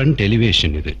காலனியோட ஃப்ரண்ட்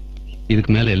எலிவேஷன் இது.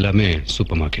 இதுக்கு மேல எல்லாமே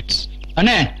சூப்பர் மார்க்கெட்ஸ்.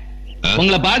 அண்ணே,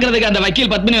 உங்களை பாக்குறதுக்கு அந்த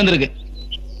வக்கீல் பத்மினி வந்திருக்கு.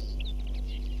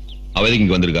 அவ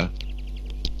இங்க வந்திருக்கா?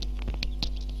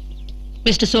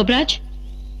 மிஸ்டர் சோப்ராஜ்,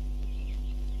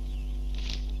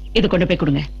 இது கொண்டு போய்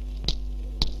கொடுங்க.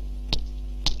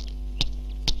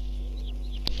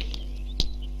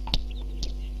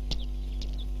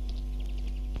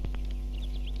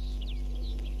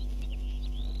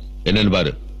 என்னன்னு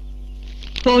பாரு.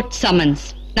 Court summons.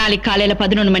 நாளைக்கு காலையில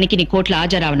 11 மணிக்கு நீ கோர்ட்ல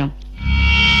ஆஜராகணும்.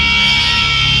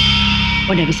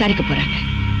 உன்னை விசாரிக்க போறாங்க.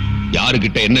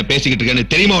 யாருகிட்ட என்ன பேசிக்கிட்டு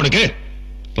இருக்கேன்னு தெரியுமா உனக்கு?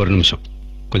 ஒரு நிமிஷம்,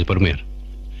 கொஞ்சம் பொறுமையா.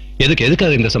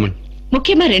 எதுக்காக இந்த சமன்?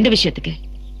 முக்கியமா 2 விஷயத்துக்கு.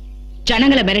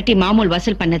 ஜனங்களை மிரட்டி மாமூல்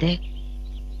வசூல் பண்ணது,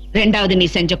 2வது நீ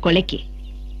செஞ்ச கொலைக்கு.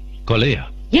 கொலையா?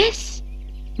 எஸ்,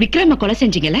 விக்ரம கொலை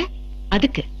செஞ்சீங்கல,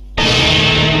 அதுக்கு.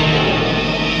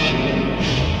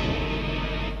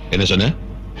 என்ன சொன்ன?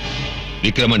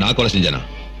 விக்ரம நான் கொலை செஞ்சேனா?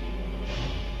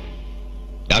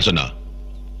 யார் சொன்னா?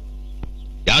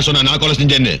 யார் சொன்னா நான் கொலை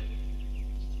செஞ்சேன்னு?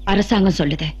 அரசாங்கம்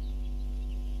சொல்லுது.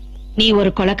 நீ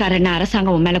ஒரு கொலைக்காரன்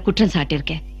அரசாங்கம் உன் மேல குற்றம்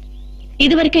சாட்டியிருக்க.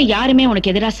 இதுவரைக்கும் யாருமே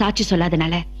உனக்கு எதிராக சாட்சி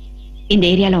சொல்லாதனால இந்த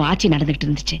ஏரியால ஆட்சி நடந்துகிட்டு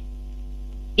இருந்துச்சு.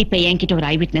 இப்ப என்கிட்ட ஒரு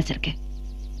ஐ விட்னஸ் இருக்கு.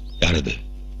 யாரது?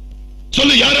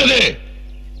 சொல்லு, யாரது?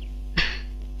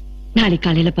 நாளைக்கு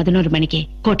காலையில 11 மணிக்கு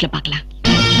கோர்ட்ல பார்க்கலாம்.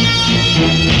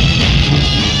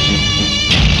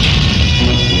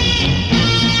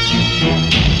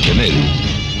 என்ன இது?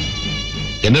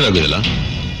 என்ன ரகு இதெல்லாம்?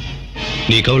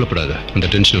 நீ கவலைப்படாத, அந்த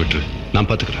டென்ஷன் விட்டுரு, நான்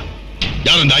பாத்துக்கிறேன்.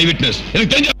 யார் அந்த ஐ விட்னஸ்?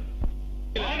 எனக்கு தெரிஞ்ச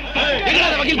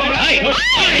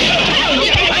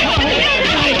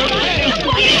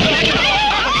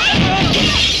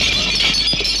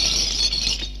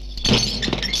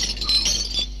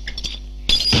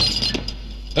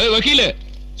வக்கீல்,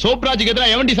 சோப்ராஜுக்கு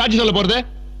எதிராக எவன்டி சாட்சி சொல்ல போறது?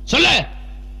 சொல்ல.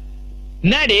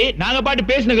 என்னடி நாங்க பாட்டு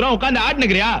பேசினுக்கிறோம், உட்கார்ந்து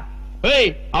ஆட்டுனுக்கிறியா? ஏய்,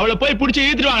 அவளை போய் புடிச்சு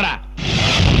இழுத்துட்டு வாங்கடா.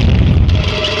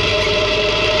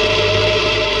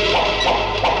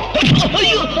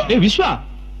 ஏய் விஸ்வா,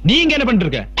 நீங்க என்ன பண்ணிட்டு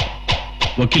இருக்க?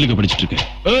 வக்கீலுக்கு படிச்சிட்டு இருக்கேன்.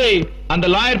 ஏய், அந்த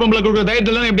லாயர் பொம்பளை கொடுக்குற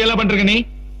தைரியத்துல இப்படி எல்லாம் பண்றீங்க நீ?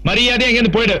 மரியாதை எங்க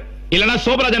இருந்து போயிடு, இல்லனா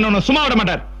சோப்ராஜன் உன்னை சும்மா விட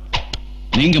மாட்டார்.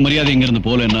 நீங்க மரியாதை எங்க இருந்து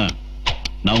போலன்னா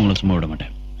நான் உங்களை சும்மா விட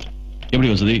மாட்டேன். எப்படி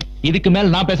வசதி? இதுக்கு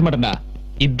மேல நான் பேச மாட்டேன்டா,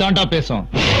 இதான்டா பேசும்.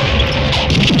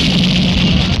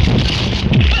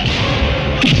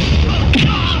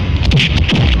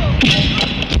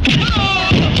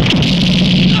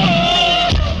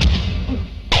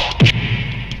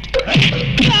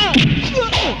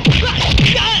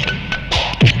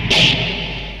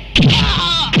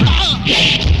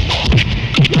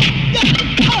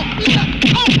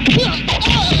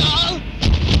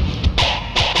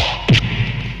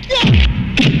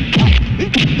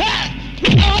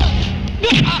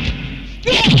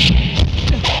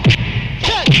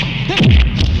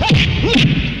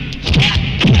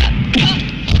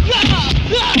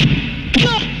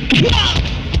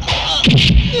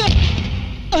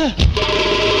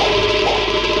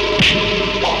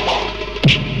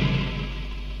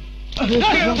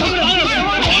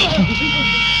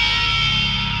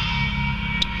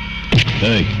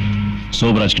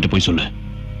 சோபராஜ் கிட்ட போய் சொல்லு,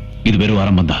 இது வெறும்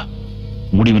ஆரம்பம் தான்.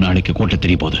 முடிவு நாளைக்கு கோர்ட்ல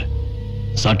தெரிய போகுது.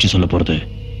 சாட்சி சொல்ல போறது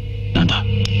நான் தான்.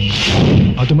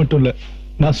 அது மட்டும் இல்ல,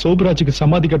 நான் சோபராஜுக்கு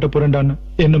சமாதி கட்ட போறேன்டான்னு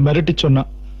என்ன மிரட்டி சொன்னா.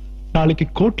 நாளைக்கு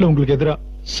கோர்ட்ல உங்களுக்கு எதிரா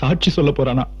சாட்சி சொல்ல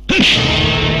போறானா?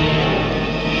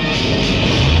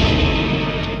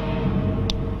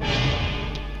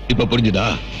 இப்ப புரிஞ்சுதா?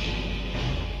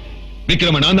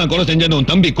 விக்ரம நான் தான் கொலை செஞ்சேன்னு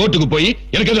உன் தம்பி கோர்ட்டுக்கு போய்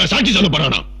எனக்கு எதிராக சாட்சி சொல்ல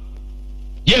போறானா?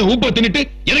 ஏன் உப்ப தின்னுட்டு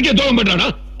எனக்கே துரோகம் பண்றானா?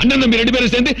 அண்ணன் தம்பி 2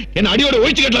 பேரும் சேர்ந்து என்ன அடியோட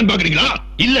ஒழிச்சு கட்டலான்னு பாக்குறீங்களா?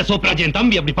 இல்ல சோப்ராஜ், என்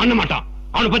தம்பி அப்படி பண்ண மாட்டான்.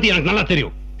 அவனை பத்தி எனக்கு நல்லா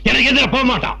தெரியும். எனக்கு எதிராக போக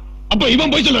மாட்டான். அப்ப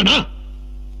இவன் போய் சொல்றானா?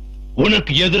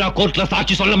 உனக்கு எதிராக கோர்ட்ல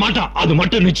சாட்சி சொல்ல மாட்டான், அது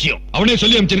மட்டும் நிச்சயம். அவனே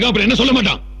சொல்லி அமைச்சிருக்கான், அப்புறம் என்ன சொல்ல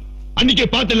மாட்டான்? அன்னைக்கே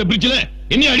பார்த்தல பிரிட்ஜ்ல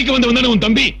என்ன அடிக்க வந்தவன் தானே உன்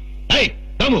தம்பி. டேய்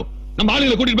தாமு, நம்ம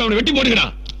ஆளுங்களை கூட்டிட்டு போய் அவனை வெட்டி போடுங்கடா.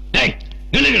 டேய்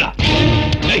நில்லுங்கடா.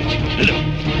 டேய் நில்லு.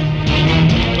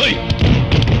 டேய்,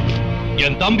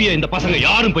 என் தம்பியை இந்த பசங்க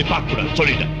யாரும் போய் பார்க்க கூடாது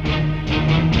சொல்லிட்டேன்.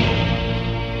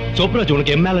 சோப்ராஜ்,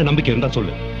 உனக்கு என் மேல நம்பிக்கை இருந்தா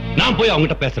சொல்லு, நான் போய்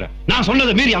அவங்ககிட்ட பேசுறேன். நான்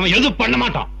சொன்னதை மீறி அவன் எதுவும் பண்ண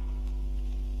மாட்டான்.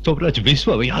 சோப்ராஜ்,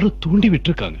 விஸ்வாவை யாரும் தூண்டி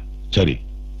விட்டுருக்காங்க. சரி,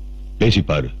 பேசி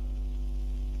பாரு.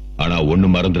 ஆனா ஒண்ணு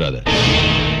மறந்துடாத,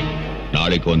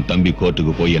 நாளைக்கு உன் தம்பி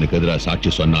கோர்ட்டுக்கு போய் எனக்கு எதிராக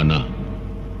சாட்சி சொன்னான்னா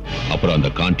அப்புறம்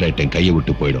அந்த கான்ட்ராக்ட் என் கையை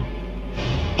விட்டு போயிடும்.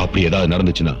 அப்படி ஏதாவது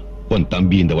நடந்துச்சுன்னா உன்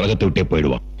தம்பி இந்த உலகத்தை விட்டே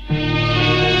போயிடுவான்.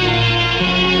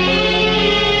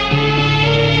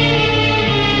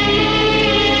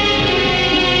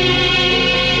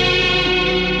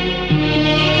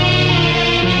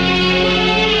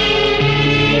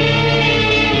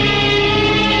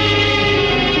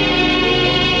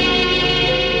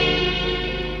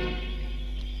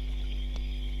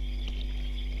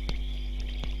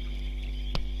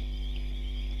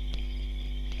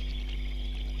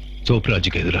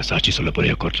 சோப்ராஜுக்கு எதிராக சாட்சி சொல்ல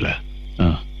போறியா கோர்ட்ல?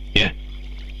 ஏன்,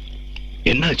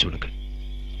 என்னாச்சு உனக்கு?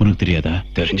 உனக்கு தெரியாதா?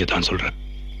 தெரிஞ்சுதான் சொல்றேன்.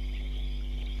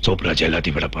 சோப்ராஜ்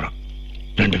எல்லாத்தையும் விட போறான்.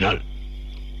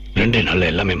 2 நாள்ல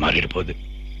எல்லாமே மாறிட போகுது.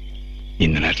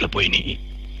 இந்த நேரத்துல போய் நீ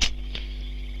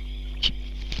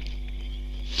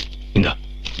இந்தா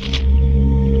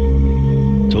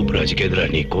சோப்ராஜுக்கு எதிராக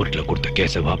நீ கோர்ட்ல கொடுத்த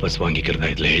கேஸை வாபஸ்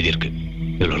வாங்கிக்கிறதா இதுல எழுதியிருக்கு.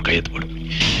 இதுல ஒரு கையெழுத்து போடு.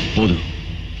 போதும்,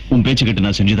 உன் பேச்சு கேட்டு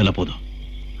நான் செஞ்சதெல்லாம் போதும்.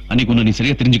 அன்னைக்கு உன்னை நீ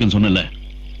சரியா தெரிஞ்சுக்கன்னு சொன்னல,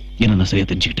 என்ன நான் சரியா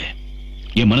தெரிஞ்சுக்கிட்டேன்.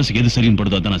 என் மனசுக்கு எது சரின்னு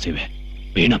படுதோ அதான் நான் செய்வேன்.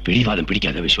 வேணா பிடிவாதம்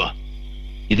பிடிக்காத விஸ்வா.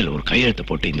 இதுல ஒரு கையெழுத்து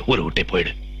போட்டு இந்த ஊரை விட்டே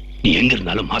போயிடு. நீ எங்க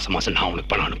இருந்தாலும் மாசம் நான் உனக்கு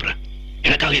பணம் அனுப்புறேன்.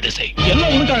 எனக்காக இதை செய்.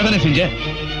 எல்லாம் உனக்காக தானே செஞ்சேன்.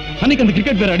 அன்னைக்கு அந்த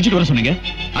கிரிக்கெட் பேரை அடிச்சுட்டு வர சொன்னீங்க,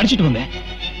 அடிச்சுட்டு வந்தேன்.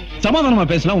 சமாதானமா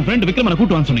பேசலாம், உன் ஃப்ரெண்ட் விக்ரமனை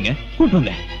கூட்டு வான்னு சொன்னீங்க, கூட்டு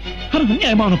வந்தேன். ஆனா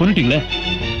அநியாயமா அவனை கொண்டுட்டீங்களே.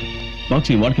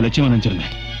 பாக்ஸிங் வாழ்க்கை லட்சியமா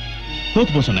நினைச்சிருந்தேன்.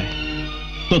 தோத்து போ சொன்னேன்,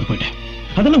 தோத்து போயிட்டேன்.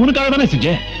 அதெல்லாம் உனக்காக தானே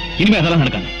செஞ்சேன். இனிமே அதெல்லாம்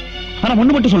நடக்காது. ஆனா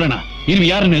ஒண்ணு மட்டும் சொல்லனா, இனிமே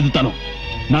யாருன்னு எதிர்த்தாலும்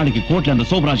நாளைக்கு கோர்ட்ல அந்த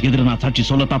சோப்ராஜ் எதிர நான் சாட்சி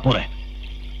சொல்லத்தான் போறேன்.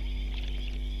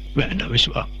 வேண்டாம்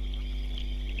விஸ்வா,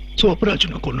 சோப்ராஜ்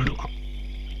உன்னை கொன்னுடுவான்.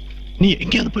 நீ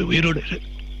எங்கேயாவது போய் உயிரோடு இரு.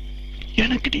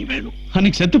 எனக்கு நீ வேணும்.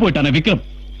 அன்னைக்கு செத்து போயிட்டானே விக்ரம்,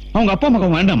 அவங்க அப்பா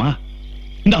மகன் வேண்டாமா?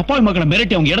 இந்த அப்பாவி மக்களை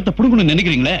மிரட்டி அவங்க இடத்தை புடுங்கணும்னு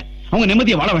நினைக்கிறீங்களே, அவங்க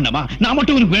நிம்மதியை வாழ வேண்டாமா? நான்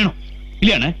மட்டும் உனக்கு வேணும்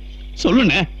இல்லையானே?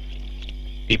 சொல்லுண்ணே.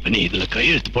 இப்ப நீ இதுல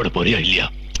கையெழுத்து போட போறியா இல்லையா?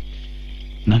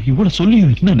 நான் இவ்வளவு சொல்லி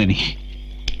என்ன நீ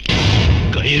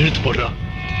கையெழுத்து போடுறா.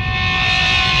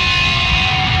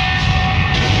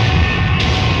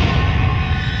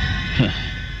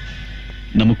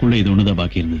 நமக்குள்ள இது ஒண்ணுதான்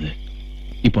பாக்கி இருந்தது.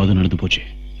 இப்போ அது நடந்து போச்சு.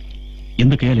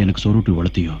 எந்த கையால எனக்கு சொருட்டு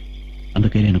வளர்த்தியோ அந்த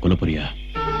கையில எனக்கு கொல்ல போறியா?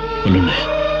 சொல்லுண்ணே.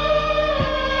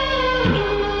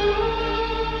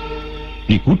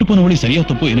 நீ கூட்டு போன வழி சரியா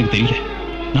தப்போ எனக்கு தெரியல.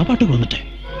 நான் பாட்டுக்கு வந்துட்டேன்.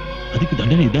 அதுக்கு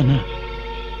தண்டனை இதானா?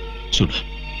 சொல்லு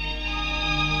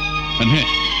அண்ணே.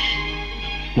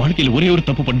 வாழ்க்கையில் ஒரே ஒரு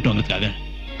தப்பு பண்ணிட்டு வந்ததுக்காக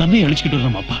தன்னை அழிச்சுக்கிட்டு வர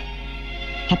நம்ம அப்பா,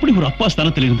 அப்படி ஒரு அப்பா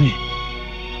ஸ்தானத்தில் இருந்து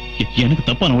எனக்கு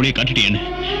தப்பான வழியை காட்டிட்டேன்னு.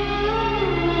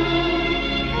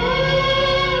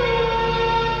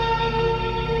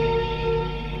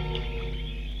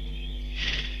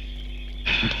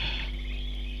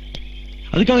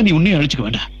 அதுக்காக நீ உன்னையும் அழிச்சுக்க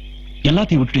வேண்டாம்.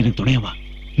 எல்லாத்தையும் விட்டுட்டு எனக்கு துணையவா.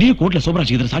 நீ கோர்ட்ல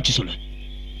சோப்ராஜ் எதிர சாட்சி சொல்லு.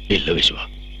 இல்ல விஸ்வா,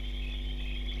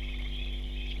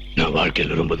 நான்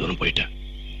வாழ்க்கையில ரொம்ப தூரம் போயிட்டேன்.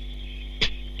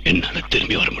 என்னால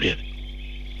திரும்பி வர முடியாது.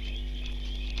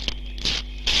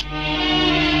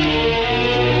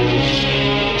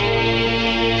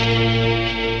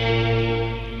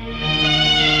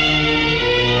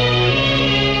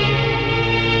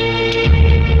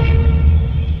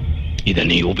 இதை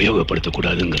நீ உபயோகப்படுத்தக்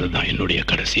கூடாதுங்கிறது தான் என்னுடைய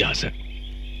கடைசி ஆசை.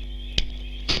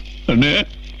 அண்ணே,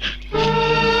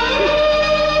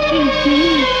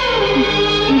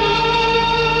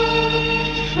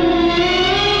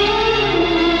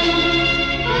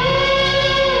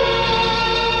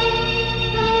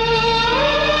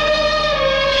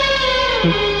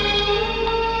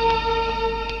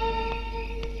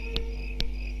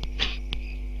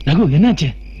 என்னாச்சு?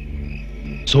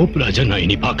 சோப்ராஜ நான்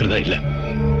இனி பாக்குறதா இல்ல.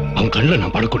 அவன் கண்ணுல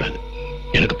நான் படக்கூடாது.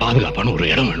 எனக்கு பாதுகாப்பான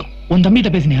ஒரு இடம் வேணும். உன்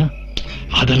தம்பிகிட்ட பேசினியா?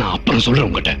 அத நான் அப்புறம் சொல்றேன்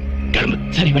உங்ககிட்ட. கிளம்பு.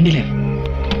 சரி, வண்டியில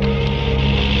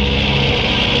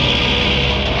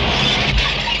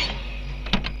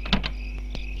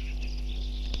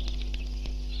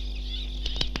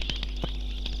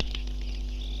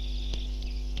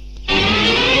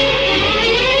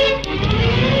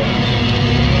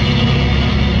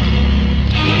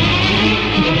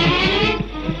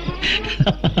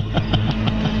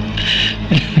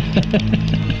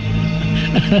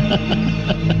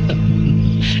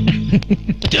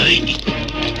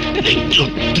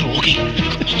Drogi.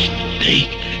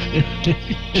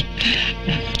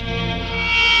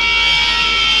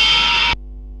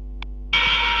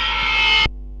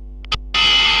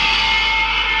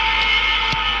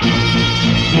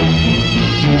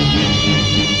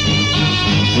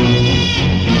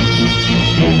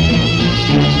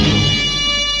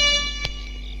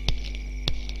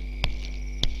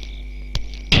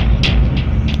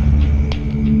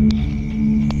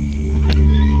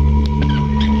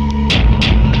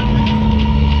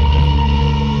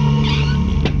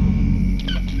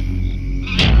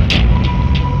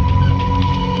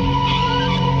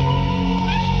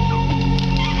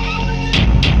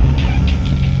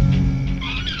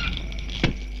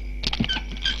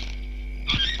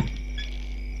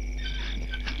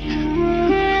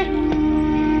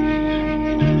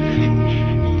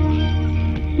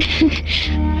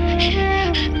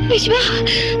 Vishwa,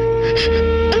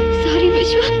 I'm sorry,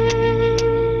 Vishwa.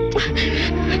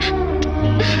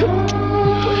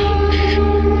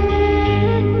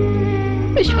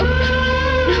 Vishwa,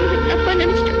 Appa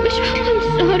Namaste, Vishwa. I'm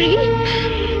sorry.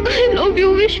 I love you,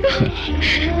 Vishwa.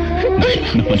 I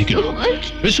love you so much.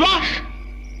 Vishwa!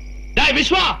 Hey,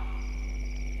 Vishwa!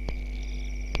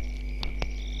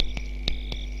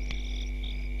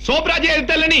 சோப்ராஜே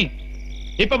எடுத்தல்ல நீ.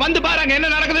 இப்ப வந்து பாருங்க என்ன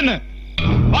நடக்குதுன்னு.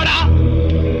 வாடா.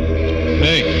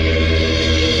 ஏய்.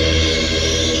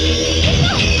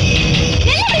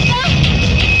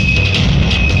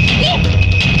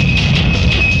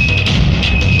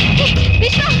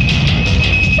 Vishwa!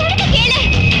 சொல்லுங்க கேளு.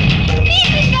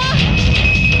 Please, Vishwa.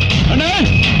 அண்ணா.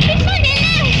 Vishwa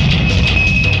நில்லு.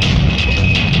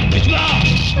 Vishwa!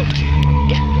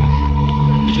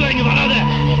 Vishwa இங்க வராத.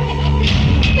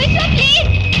 Vishwa, please.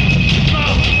 Vishwa!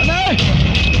 அண்ணா.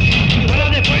 இங்க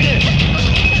வராத, போயிடு.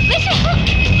 Vishwa!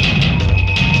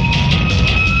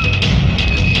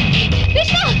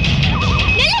 Vishwa!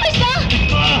 நில்லு, Vishwa.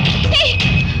 Hey.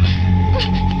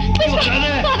 Vishwa,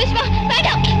 வா, Vishwa.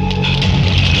 வேண்டாம்.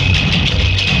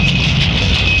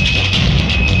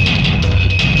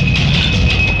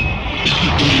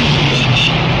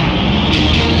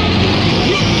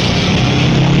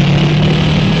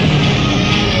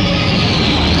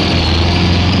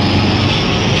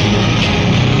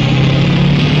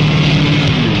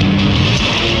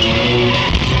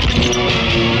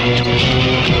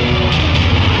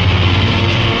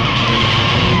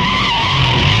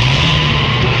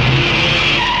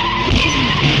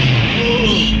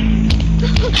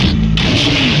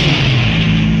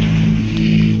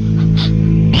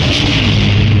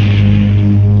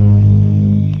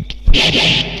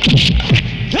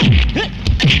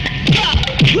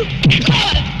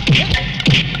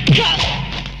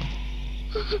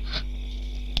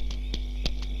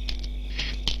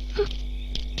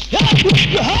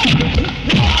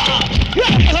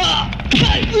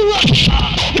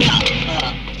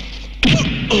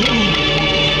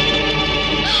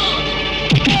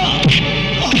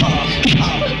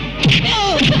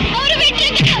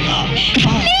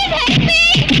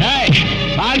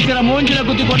 மூஞ்சில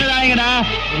குத்தி கொண்டுடாங்கடா.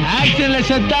 ஆக்சிடென்ட்ல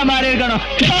செத்தா மாதிரி இருக்கணும்.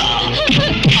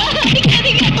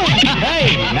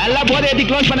 நல்லா போதை ஏத்தி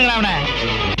க்ளோஸ் பண்ணுங்க அவனை.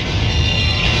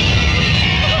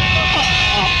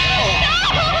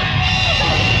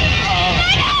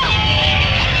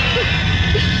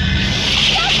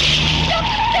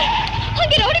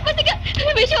 அங்க ரவுடி பசங்க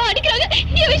விஷவா அடிக்கிறாங்க.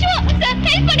 விஷவா சார்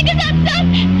ஹெல்ப் பண்ணுங்க sir.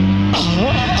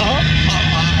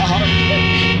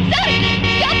 Sir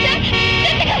stop sir.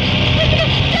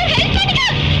 Sir help பண்ணுங்க.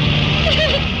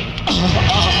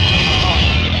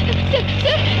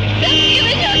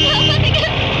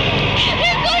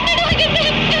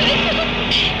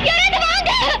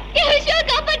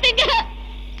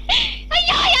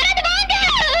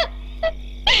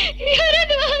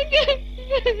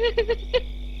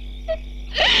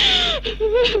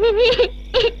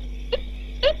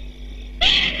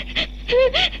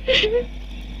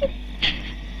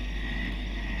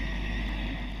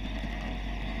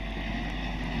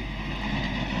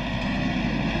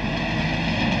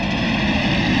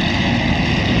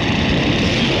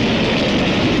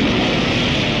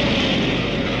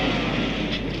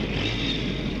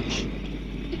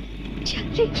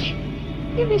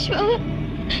 விஸ்வாவை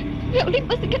ரவுடி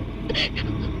பசங்க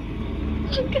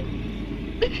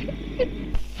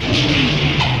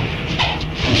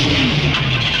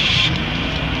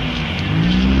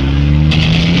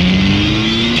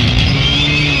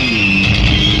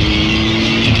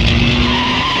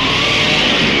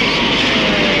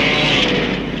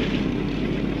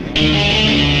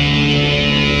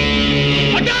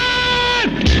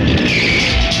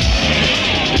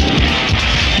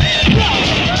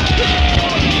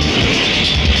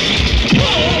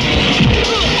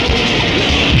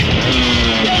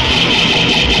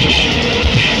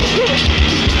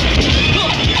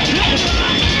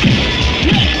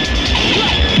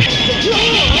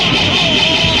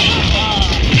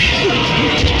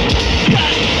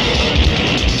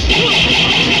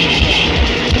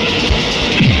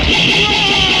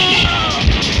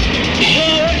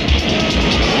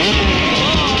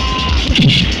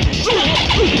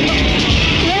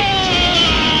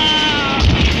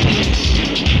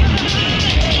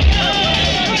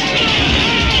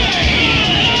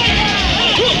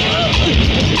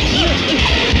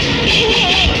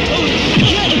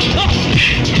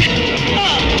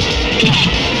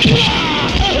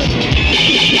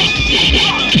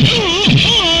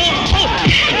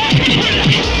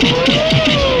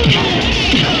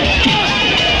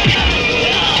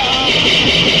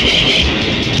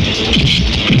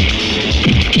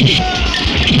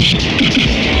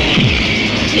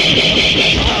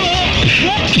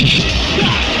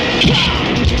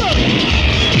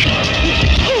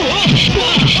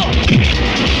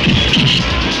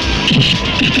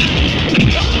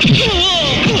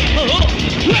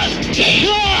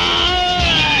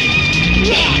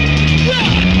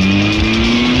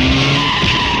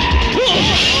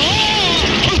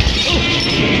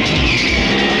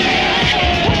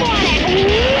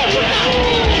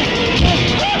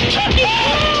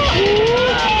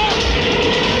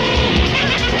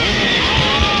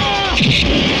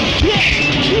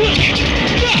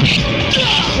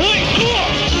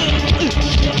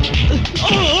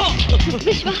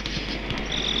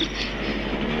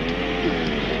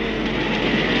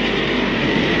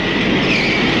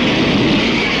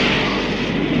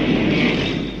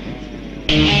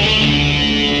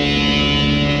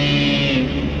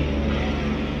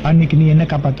அன்னைக்கு நீ என்ன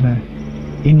காப்பாத்துன,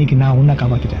 இன்னைக்கு நான் உன்னை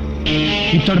காப்பாத்திட்டேன்.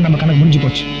 இத்தோட நம்ம கணக்கு முடிஞ்சு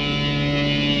போச்சு.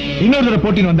 இன்னொரு தடவை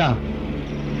போட்டின்னு வந்தா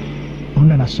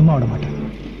உன்னை நான் சும்மா விட மாட்டேன்.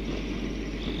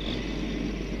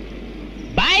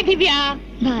 பாய் திவ்யா.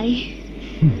 பாய்.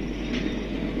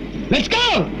 Let's go.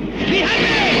 Be happy.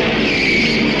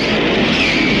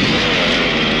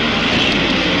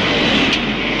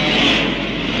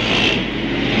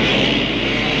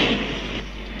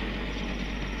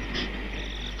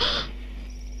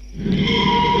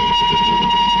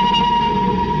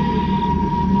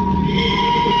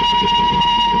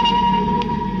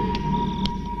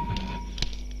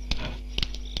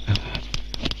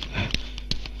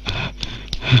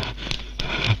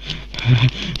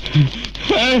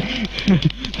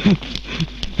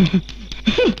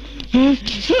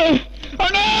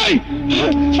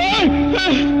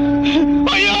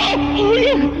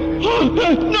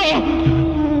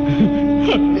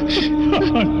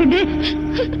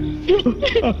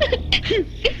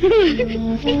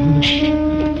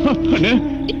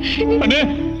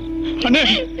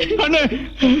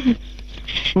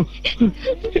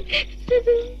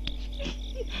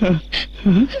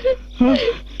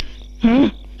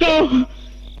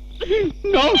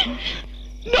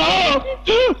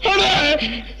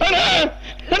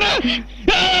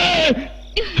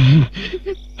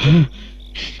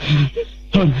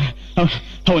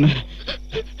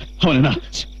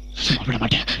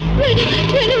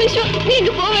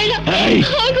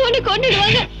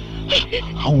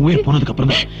 அவன் உயிர் போனதுக்கு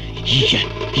அப்புறம் தான்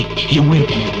என் உயிர்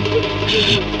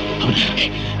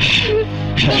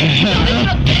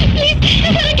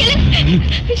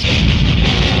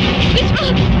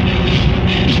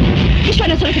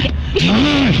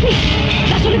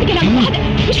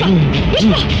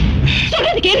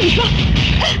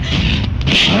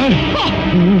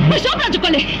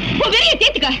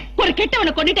ஒரு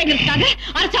கெட்டவனை கொண்டுட்டேங்கிறதுக்காக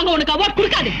அரசாங்கம் உனக்கு அவார்ட்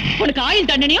கொடுக்காது. உனக்கு ஆயுள்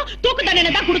தண்டனையும் தூக்கு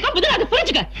தண்டனை தான் கொடுக்க. முதல்ல அதை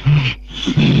புரிஞ்சுக்க.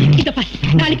 இதப்பா,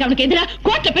 நாளைக்கு அவனுக்கு எதிரா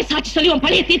கோர்ட்ல போய் சாட்சி சொல்லி உன்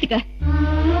பழைய தீர்த்துக்க.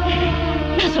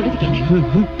 நான் சொல்றது கேளு.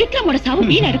 விக்ரமோட சாவு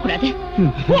வீண் ஆயிடக்கூடாது.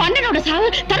 உன் அண்ணனோட சாவு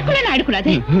தற்கொலை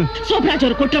ஆயிடக்கூடாது. சோப்ராஜ்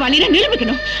ஒரு குற்றவாளியை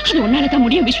நிரூபிக்கணும். அது உன்னாலதான்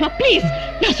முடியும் விஸ்வா. பிளீஸ்,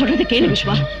 நான் சொல்றது கேளு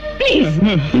விஸ்வா. பிளீஸ்.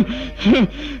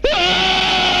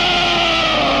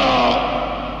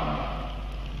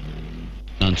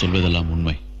 நான் சொல்வதெல்லாம்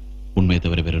உண்மை. உண்மையை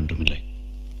தவிர வேறொன்றும் இல்லை.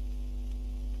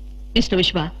 மிஸ்டர்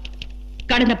விஸ்வா,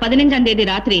 கடந்த 15ஆம் தேதி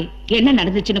ராத்திரி என்ன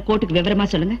நடந்துச்சுன்னு கோர்ட்டுக்கு விவரமா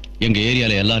சொல்லுங்க. எங்க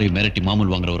ஏரியால எல்லாரையும் மிரட்டி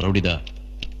மாமூல் வாங்குற ஒரு ரவுடிதா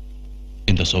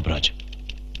இந்த சோப்ராஜ்.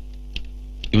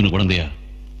 இவனு குழந்தையா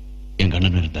எங்க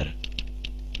அண்ணன் இருந்தாரு.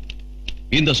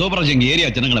 இந்த சோப்ராஜ் எங்க ஏரியா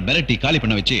ஜனங்களை மிரட்டி காலி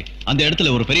பண்ண வச்சு அந்த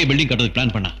இடத்துல ஒரு பெரிய பில்டிங் கட்டுறதுக்கு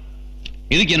பிளான் பண்ணா.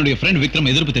 இதுக்கு என்னுடைய ஃப்ரெண்ட் விக்ரம்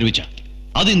எதிர்ப்பு தெரிவிச்சா.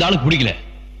 அது இந்த ஆளுக்கு பிடிக்கல.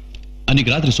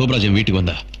 அன்னைக்கு ராத்திரி சோப்ராஜ் என் வீட்டுக்கு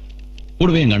வந்தா.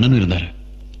 கூடவே எங்க அண்ணன் இருந்தாரு.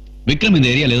 விக்ரம் இந்த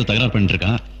ஏரியால ஏதோ தகராறு பண்ணிட்டு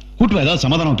இருக்கான், கூட்டு ஏதாவது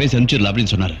சமாதானம் பேசி அனுப்பிச்சிடல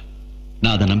அப்படின்னு சொன்னாரு.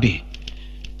 நான் அதை நம்பி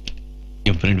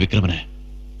என் ஃப்ரெண்ட் விக்ரமனை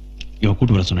இவன்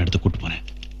கூட்டு வர சொன்ன இடத்துக்கு கூட்டு போனேன்.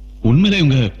 உண்மையில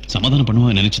இவங்க சமாதானம்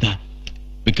பண்ணுவாங்க நினைச்சுதான்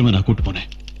விக்ரம நான் கூட்டு போனேன்.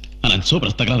 ஆனா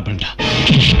சோப்ராஜ் தகராறு பண்ணிட்டான்.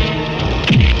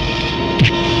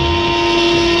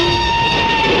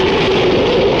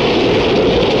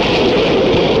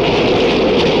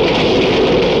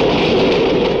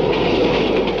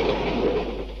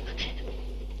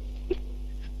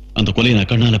 அந்த கொலையை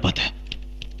நான் கண்ணால பார்த்தேன்.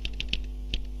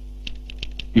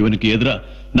 இவனுக்கு எதிரா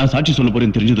நான் சாட்சி சொல்ல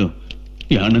போறேன்னு தெரிஞ்சதும்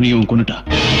என் அண்ணனையும் அவன் கொன்னுட்டா.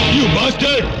 You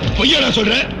bastard! பொய்யாடா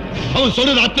சொல்றேன். அவன்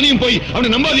சொல்றது அத்தனையும் போய் அவனை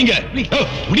நம்பாதீங்க.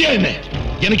 முடியாது என்ன?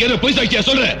 எனக்கு என்ன பொய் சாட்சியா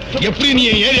சொல்ற? எப்படி நீ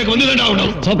என் ஏரியாக்கு வந்து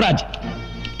ஆகணும்? சோப்ராஜ்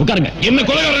உட்காருங்க. என்ன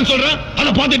கொலைகாரன் சொல்றான்?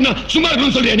 அதை பார்த்துட்டு நான் சும்மா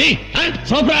இருக்கணும்னு சொல்றியா நீ?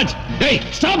 சோப்ராஜ் டேய்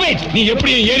ஸ்டாப் இட். நீ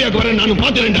எப்படி என் ஏரியாக்கு வர நானும்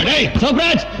பார்த்துறேன்டா. டேய்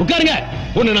சோப்ராஜ் உட்காருங்க.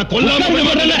 உன்னை நான் கொல்லாம விட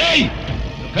மாட்டேன். டேய்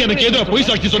எனக்கு ஏதோ பொய்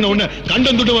சாட்சி சொன்ன உன்னை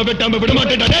கண்டம் துண்டமா வெட்டாம விட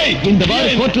மாட்டேன்டா. டேய் இந்த வார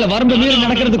கோர்ட்ல வரம்பு மீறி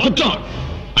நடக்கிறது குற்றம்.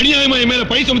 அநியாயமா என் மேல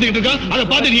பழி சுமத்திட்டு இருக்கான். அதை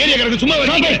பார்த்துட்டு ஏரியாக்காரங்க சும்மா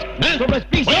வரீங்க.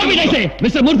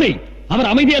 மிஸ்டர் மூர்த்தி அவர்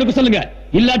அமைதியா இருக்க சொல்லுங்க,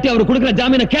 இல்லாட்டி அவர் கொடுக்கிற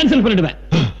ஜாமீனை கேன்சல் பண்ணிடுவேன்.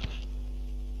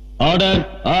 Order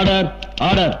order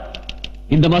order.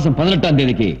 இந்த மாசம் 18ஆம்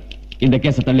தேதிக்கு இந்த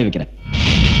கேஸை தள்ளி வைக்கிறேன்.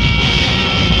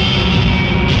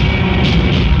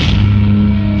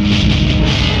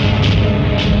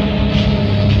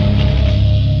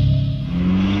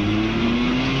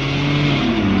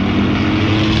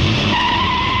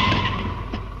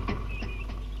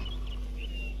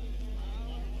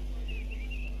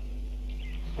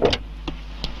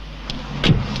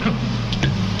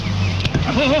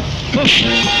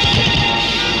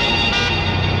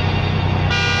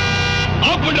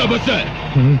 ஆப்பண்டா பஸ்.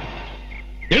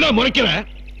 என்ன முறைக்கிற?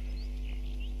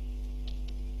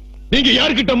 நீங்க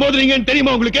யாருக்கிட்ட மோதுறீங்கன்னு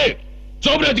தெரியுமா உங்களுக்கு?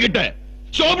 சோப்ராஜ் கிட்ட.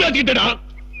 சோப்ராஜ் கிட்டடா.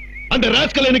 அந்த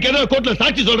ராஸ்கல் எனக்கு ஏதோ கோர்ட்ல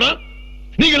சாட்சி சொல்றான்.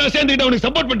 நீங்க எல்லாம் சேர்ந்துக்கிட்டு அவனுக்கு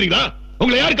சப்போர்ட் பண்றீங்களா?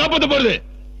 உங்களை யார் காப்பாத்த போறது?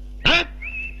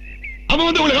 அவன்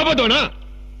வந்து உங்களை காப்பாத்துவானா?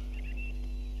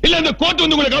 இல்ல இந்த கோர்ட்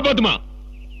வந்து உங்களை காப்பாத்துமா?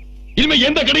 இனிமே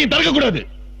எந்த கடையும் திறக்க கூடாது.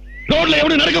 ரோட்ல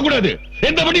எவனும் நடக்க கூடாது.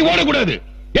 எந்த வண்டியும் ஓடக்கூடாது.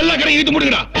 எல்லா கடையும் இழுத்து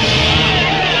முடிங்கடா.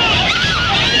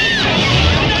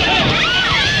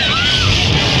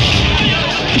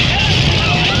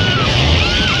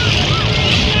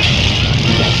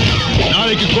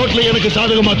 நாளைக்கு கோர்ட்ல எனக்கு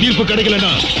சாதகமா தீர்ப்பு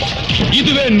கிடைக்கலன்னா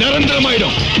இதுவே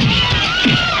நிரந்தரமாயிடும்.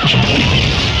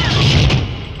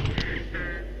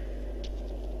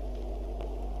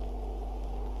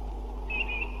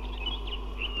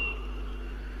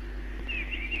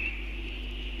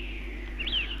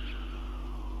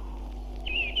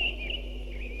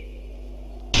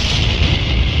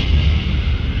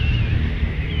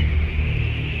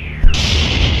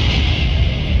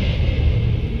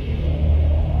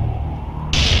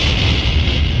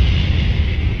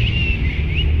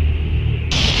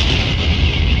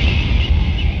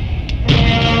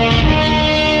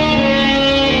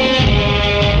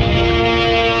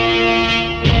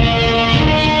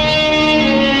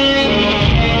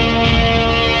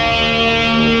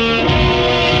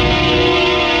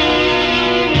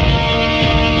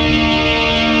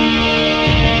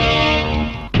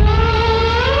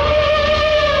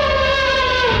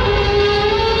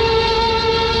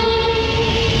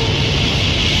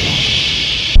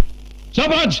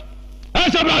 சோப்ராஜ்,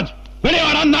 சோப்ராஜ் வெளியே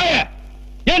வாடா நாயே.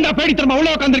 ஏன்டா பேடித்தனமா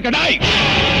உள்ள உட்கார்ந்திருக்க? டேய்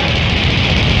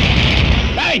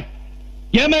டேய்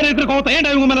என் மேல இருக்கிற கோவத்தை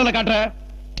ஏன்டா இவங்க மேல காட்டுற?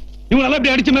 இவங்க எல்லாம்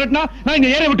இப்படி அடிச்சு மிரட்டினா நான் இந்த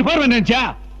ஏரியா விட்டு போறேன் நினைச்சா?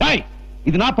 டேய்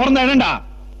இது நான் பிறந்த இடம்டா.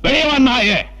 வெளியே வா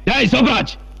நாயே. டேய்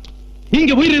சோப்ராஜ்,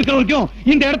 இங்க உயிர் இருக்கிற வரைக்கும்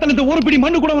இந்த இடத்துல இந்த ஒரு பிடி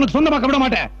மண்ணு கூட உனக்கு சொந்தமாக்க விட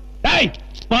மாட்டேன். டேய்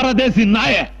பரதேசி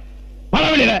நாயே, வர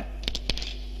வெளியில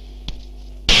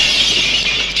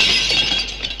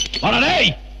வாடா.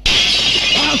 டேய்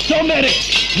சோம்பேறி,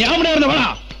 நீ ஆமடா இருந்த வாடா.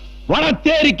 வாடா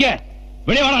தேரிக்க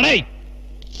வெளியே வாடா. டேய்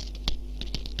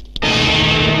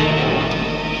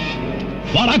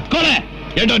வாடா கொலை.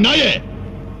 ஏண்டா நாயே,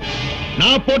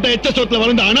 நான் போட்ட எச்ச சோத்துல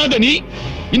வளர்ந்த அனாதை நீ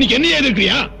இன்னைக்கு என்ன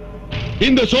எதிர்க்கிறியா?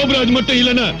 இந்த சோப்ராஜ் மட்டும்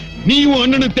இல்லன்னா நீயும்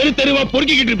அண்ணனும் தெரு தெருவா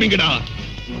பொறுக்கிக்கிட்டு இருப்பீங்கடா.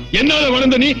 என்னால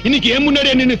வளர்ந்த நீ இன்னைக்கு என்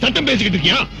முன்னாடி நின்னு சட்டம் பேசிக்கிட்டு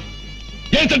இருக்கியா?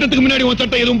 என் சட்டத்துக்கு முன்னாடி உன்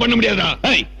சட்டம் எதுவும் பண்ண முடியாதா?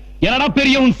 என்னடா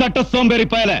பெரிய உன் சட்ட சோம்பேறி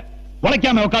பயல.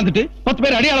 உழைக்காம உட்காந்துட்டு 10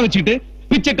 பேர் அடியாள வச்சுக்கிட்டு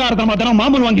பிச்சைக்காரத்தனமா தினம்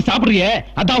மாமூல் வாங்கி சாப்பிடுறியே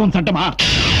அதான் உன் சட்டமா?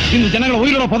 இந்த ஜனங்களை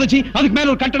உயிரோட புதைச்சி அதுக்கு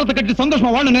மேல ஒரு கட்டடத்தை கட்டி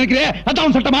சந்தோஷமா வாழ நினைக்கிறே அதான்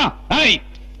உன் சட்டமா?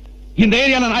 இந்த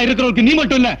ஏரியால நான் இருக்கிறவருக்கு நீ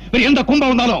மட்டும் இல்ல, வேற எந்த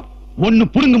கும்பம் வந்தாலும் ஒண்ணு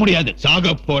புடுங்க முடியாது.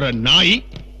 சாக போற நாய்,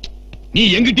 நீ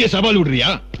எங்கிட்டே சவால் விடுறியா?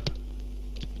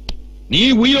 நீ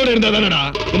உயிரோட இருந்தா தானடா.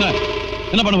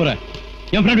 என்ன பண்ண போற?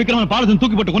 என் ஃப்ரெண்ட் விக்ரமன் பாலத்தின்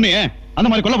தூக்கி போட்டு கொன்னே அந்த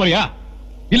மாதிரி கொல்ல போறியா?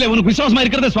 இல்ல உனக்கு விசுவாசமா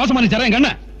இருக்கிறத சுவாசமா நீ தரேன் கண்ண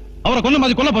அவரை கொன்ன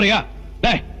மாதிரி கொல்ல போறியா?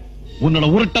 உன்னோட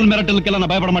உருட்டல் மிரட்டலுக்கெல்லாம்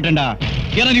நான் பயப்பட மாட்டேன்டா.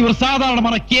 ஏன்னா நீ ஒரு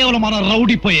சாதாரணமான கேவலமான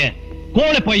ரவுடி பைய,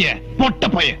 கோழை பைய, பொட்ட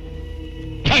பைய.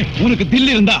 உனக்கு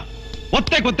தில்லி இருந்தா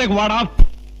ஒத்தைக்கு வாடா.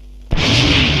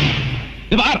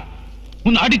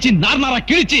 உன்னை அடிச்சு நார்நாரா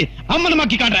கிழிச்சு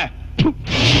அம்மனமாக்கி காட்டுற.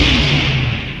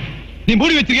 நீ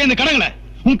மூடி வச்சிருக்க இந்த கடங்களை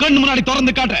உன் கண்ணு முன்னாடி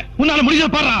திறந்து காட்டுற. உன்னால முடிஞ்ச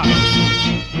பாடுறா.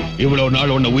 இவ்வளவு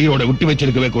நாள் உன்னை உயிரோட விட்டு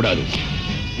வச்சிருக்கவே கூடாது.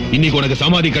 இன்னைக்கு உனக்கு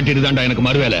சமாதி கட்டிட்டுதான்டா எனக்கு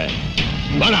மறுவேலை.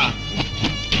 வாடா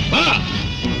வா.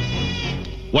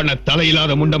 உன்னை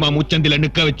தலையில்லாத முண்டமா முச்சந்தில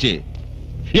நிக்க வச்சு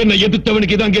என்னை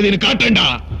எதிர்த்தவனுக்கு இதான் கேது காட்டேன்டா.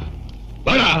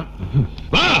 வாடா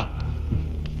வா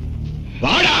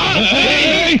வாடா.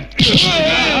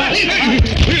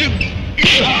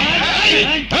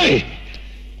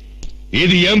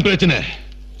 இது ஏன் பிரச்சனை,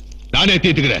 நானே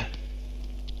தீர்த்துக்கிறேன்.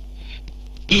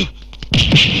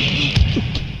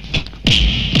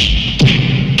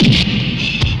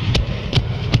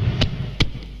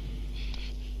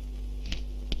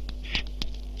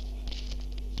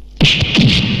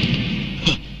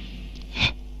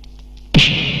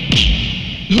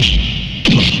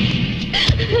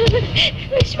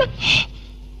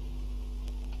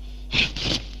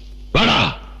 வாடா.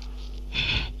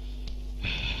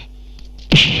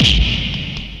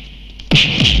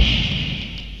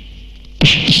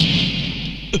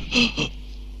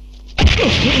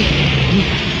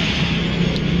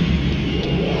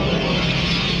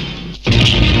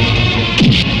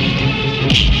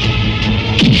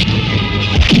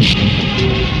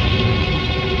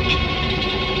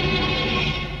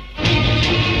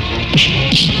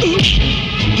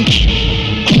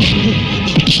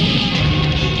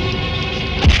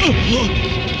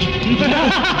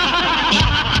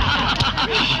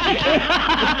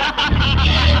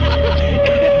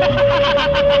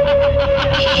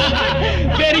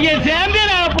 பெரிய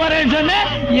சாம்பியன் ஆக போறேன்னு சொன்ன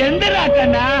எந்த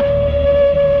ராக்கண்ணா?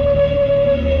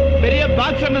 பெரிய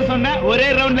பாக்ஸர் சொன்ன ஒரே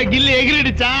ரவுண்ட்ல கில்லி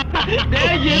எகிரிடுச்சா?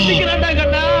 எந்திக்கிறான்டா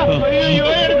கண்ணா. ஐயோ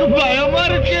எனக்கு பயமா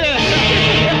இருக்கு.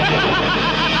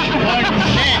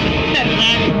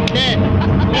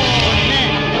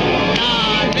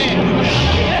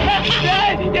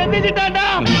 எந்திரிச்சிட்டாண்டா.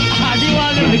 அடி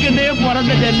வாங்குறதுக்குன்னே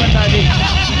பிறந்த ஜென்மத்தாடி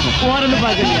போறன்னு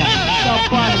பாக்குறீங்க.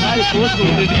 தப்பான மாதிரி போட்டு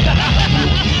விட்டுட்டு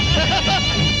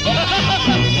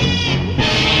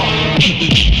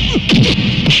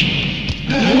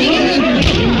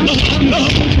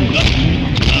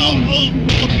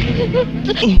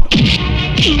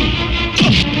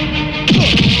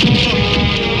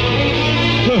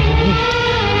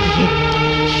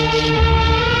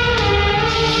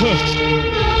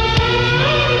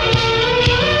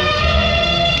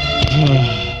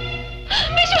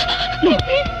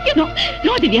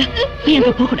நோ திவ்யா, நீ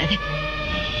அங்க போக கூடாது.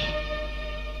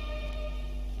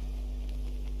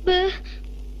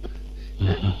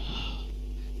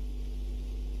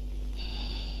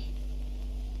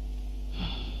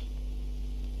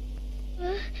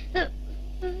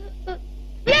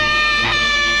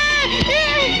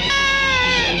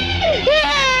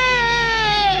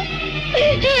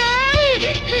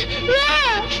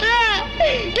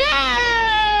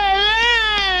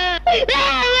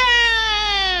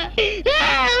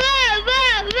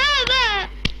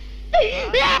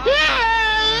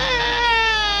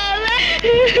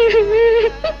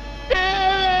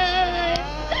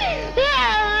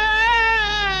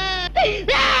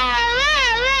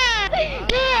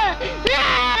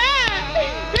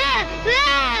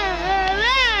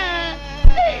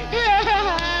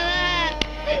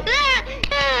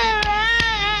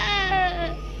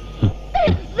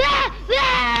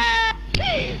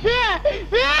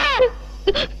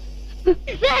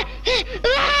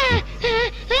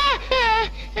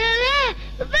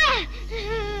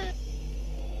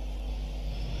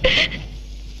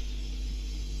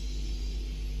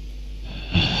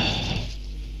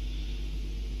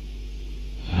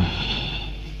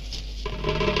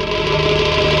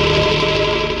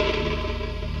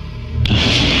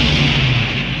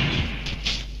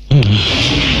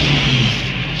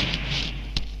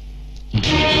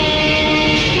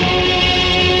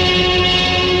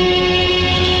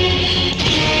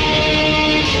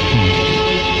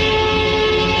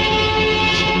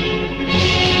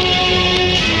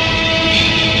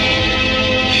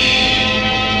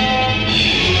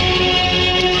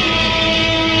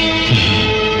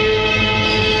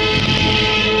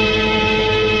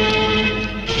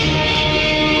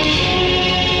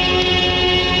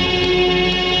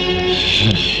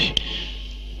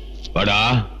 வாடா.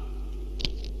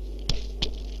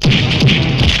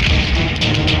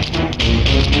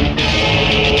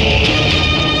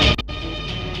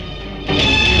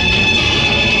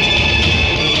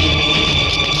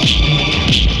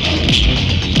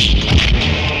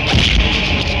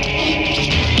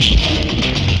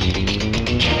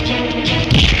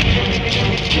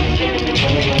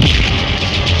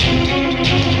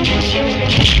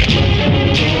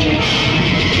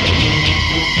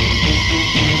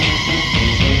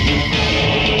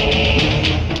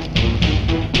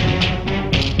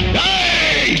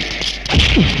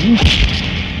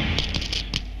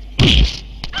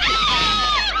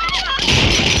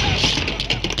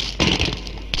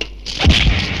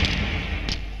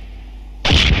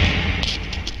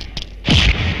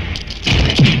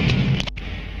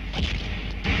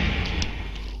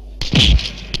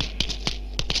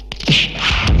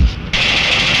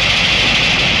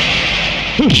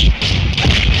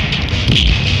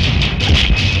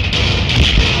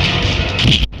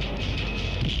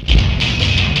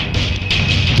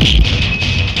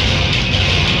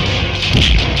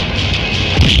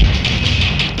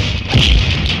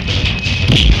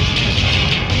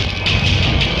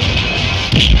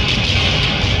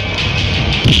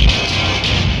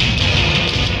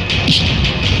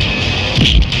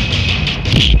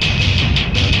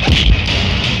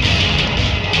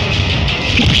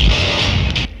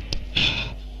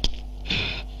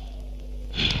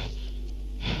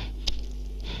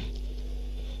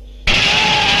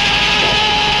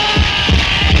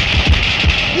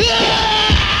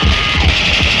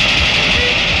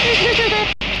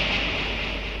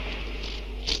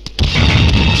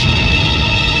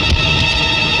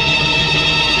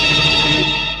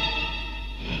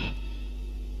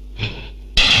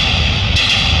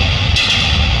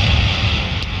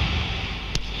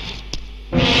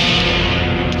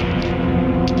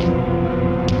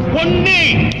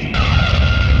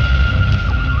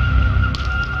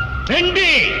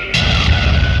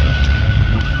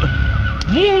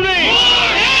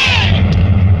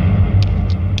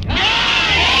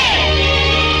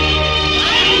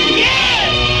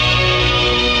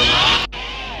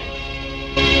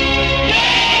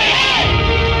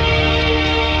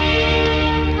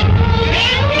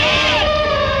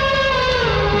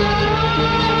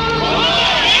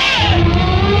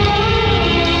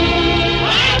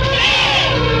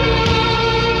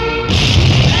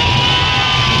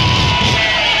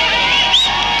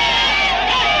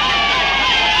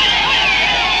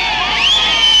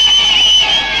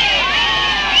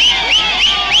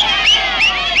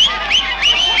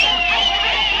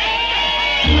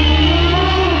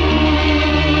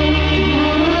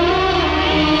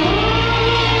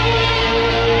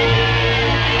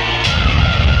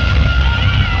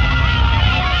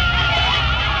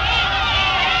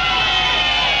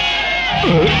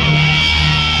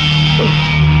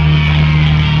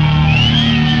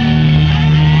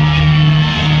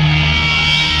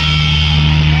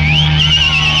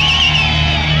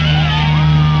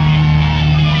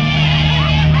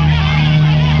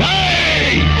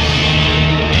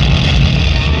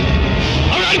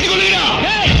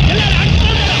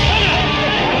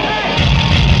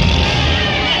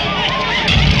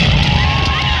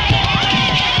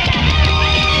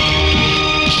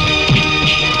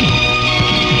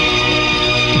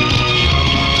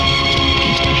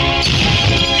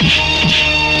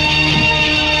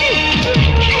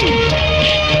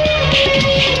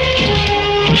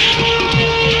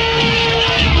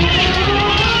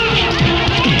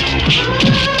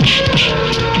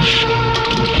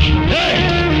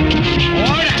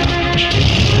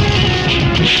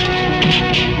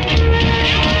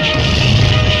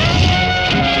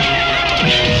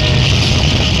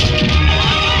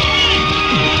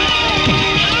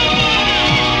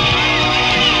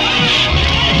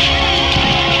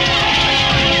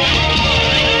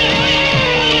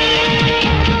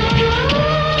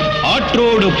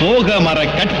 போக மர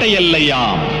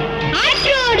கட்டையல்லையாம்,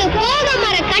 ஆற்றோடு போக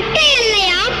மர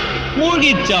கட்டையல்லையாம்,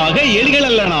 மூழ்கிச்சாக எலிகள்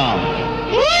அல்லனாம்,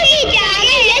 மூழ்கிச்சாக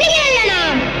எலிகள்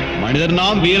அல்லனாம். மனிதர்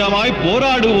நாம் வீரமாய்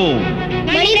போராடுவோம்,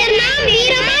 மனிதர் நாம்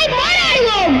வீரமாய்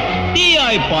போராடுவோம்.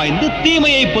 தீயாய் பாய்ந்து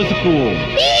தீமையை பொசுக்குவோம்,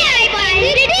 தீயாய்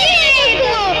பாய்ந்து தீமையை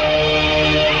பொசுக்குவோம்.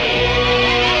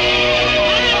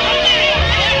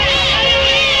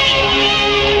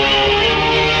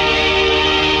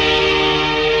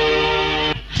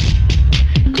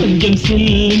 கொஞ்சம்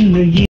செல்லுங்கள்.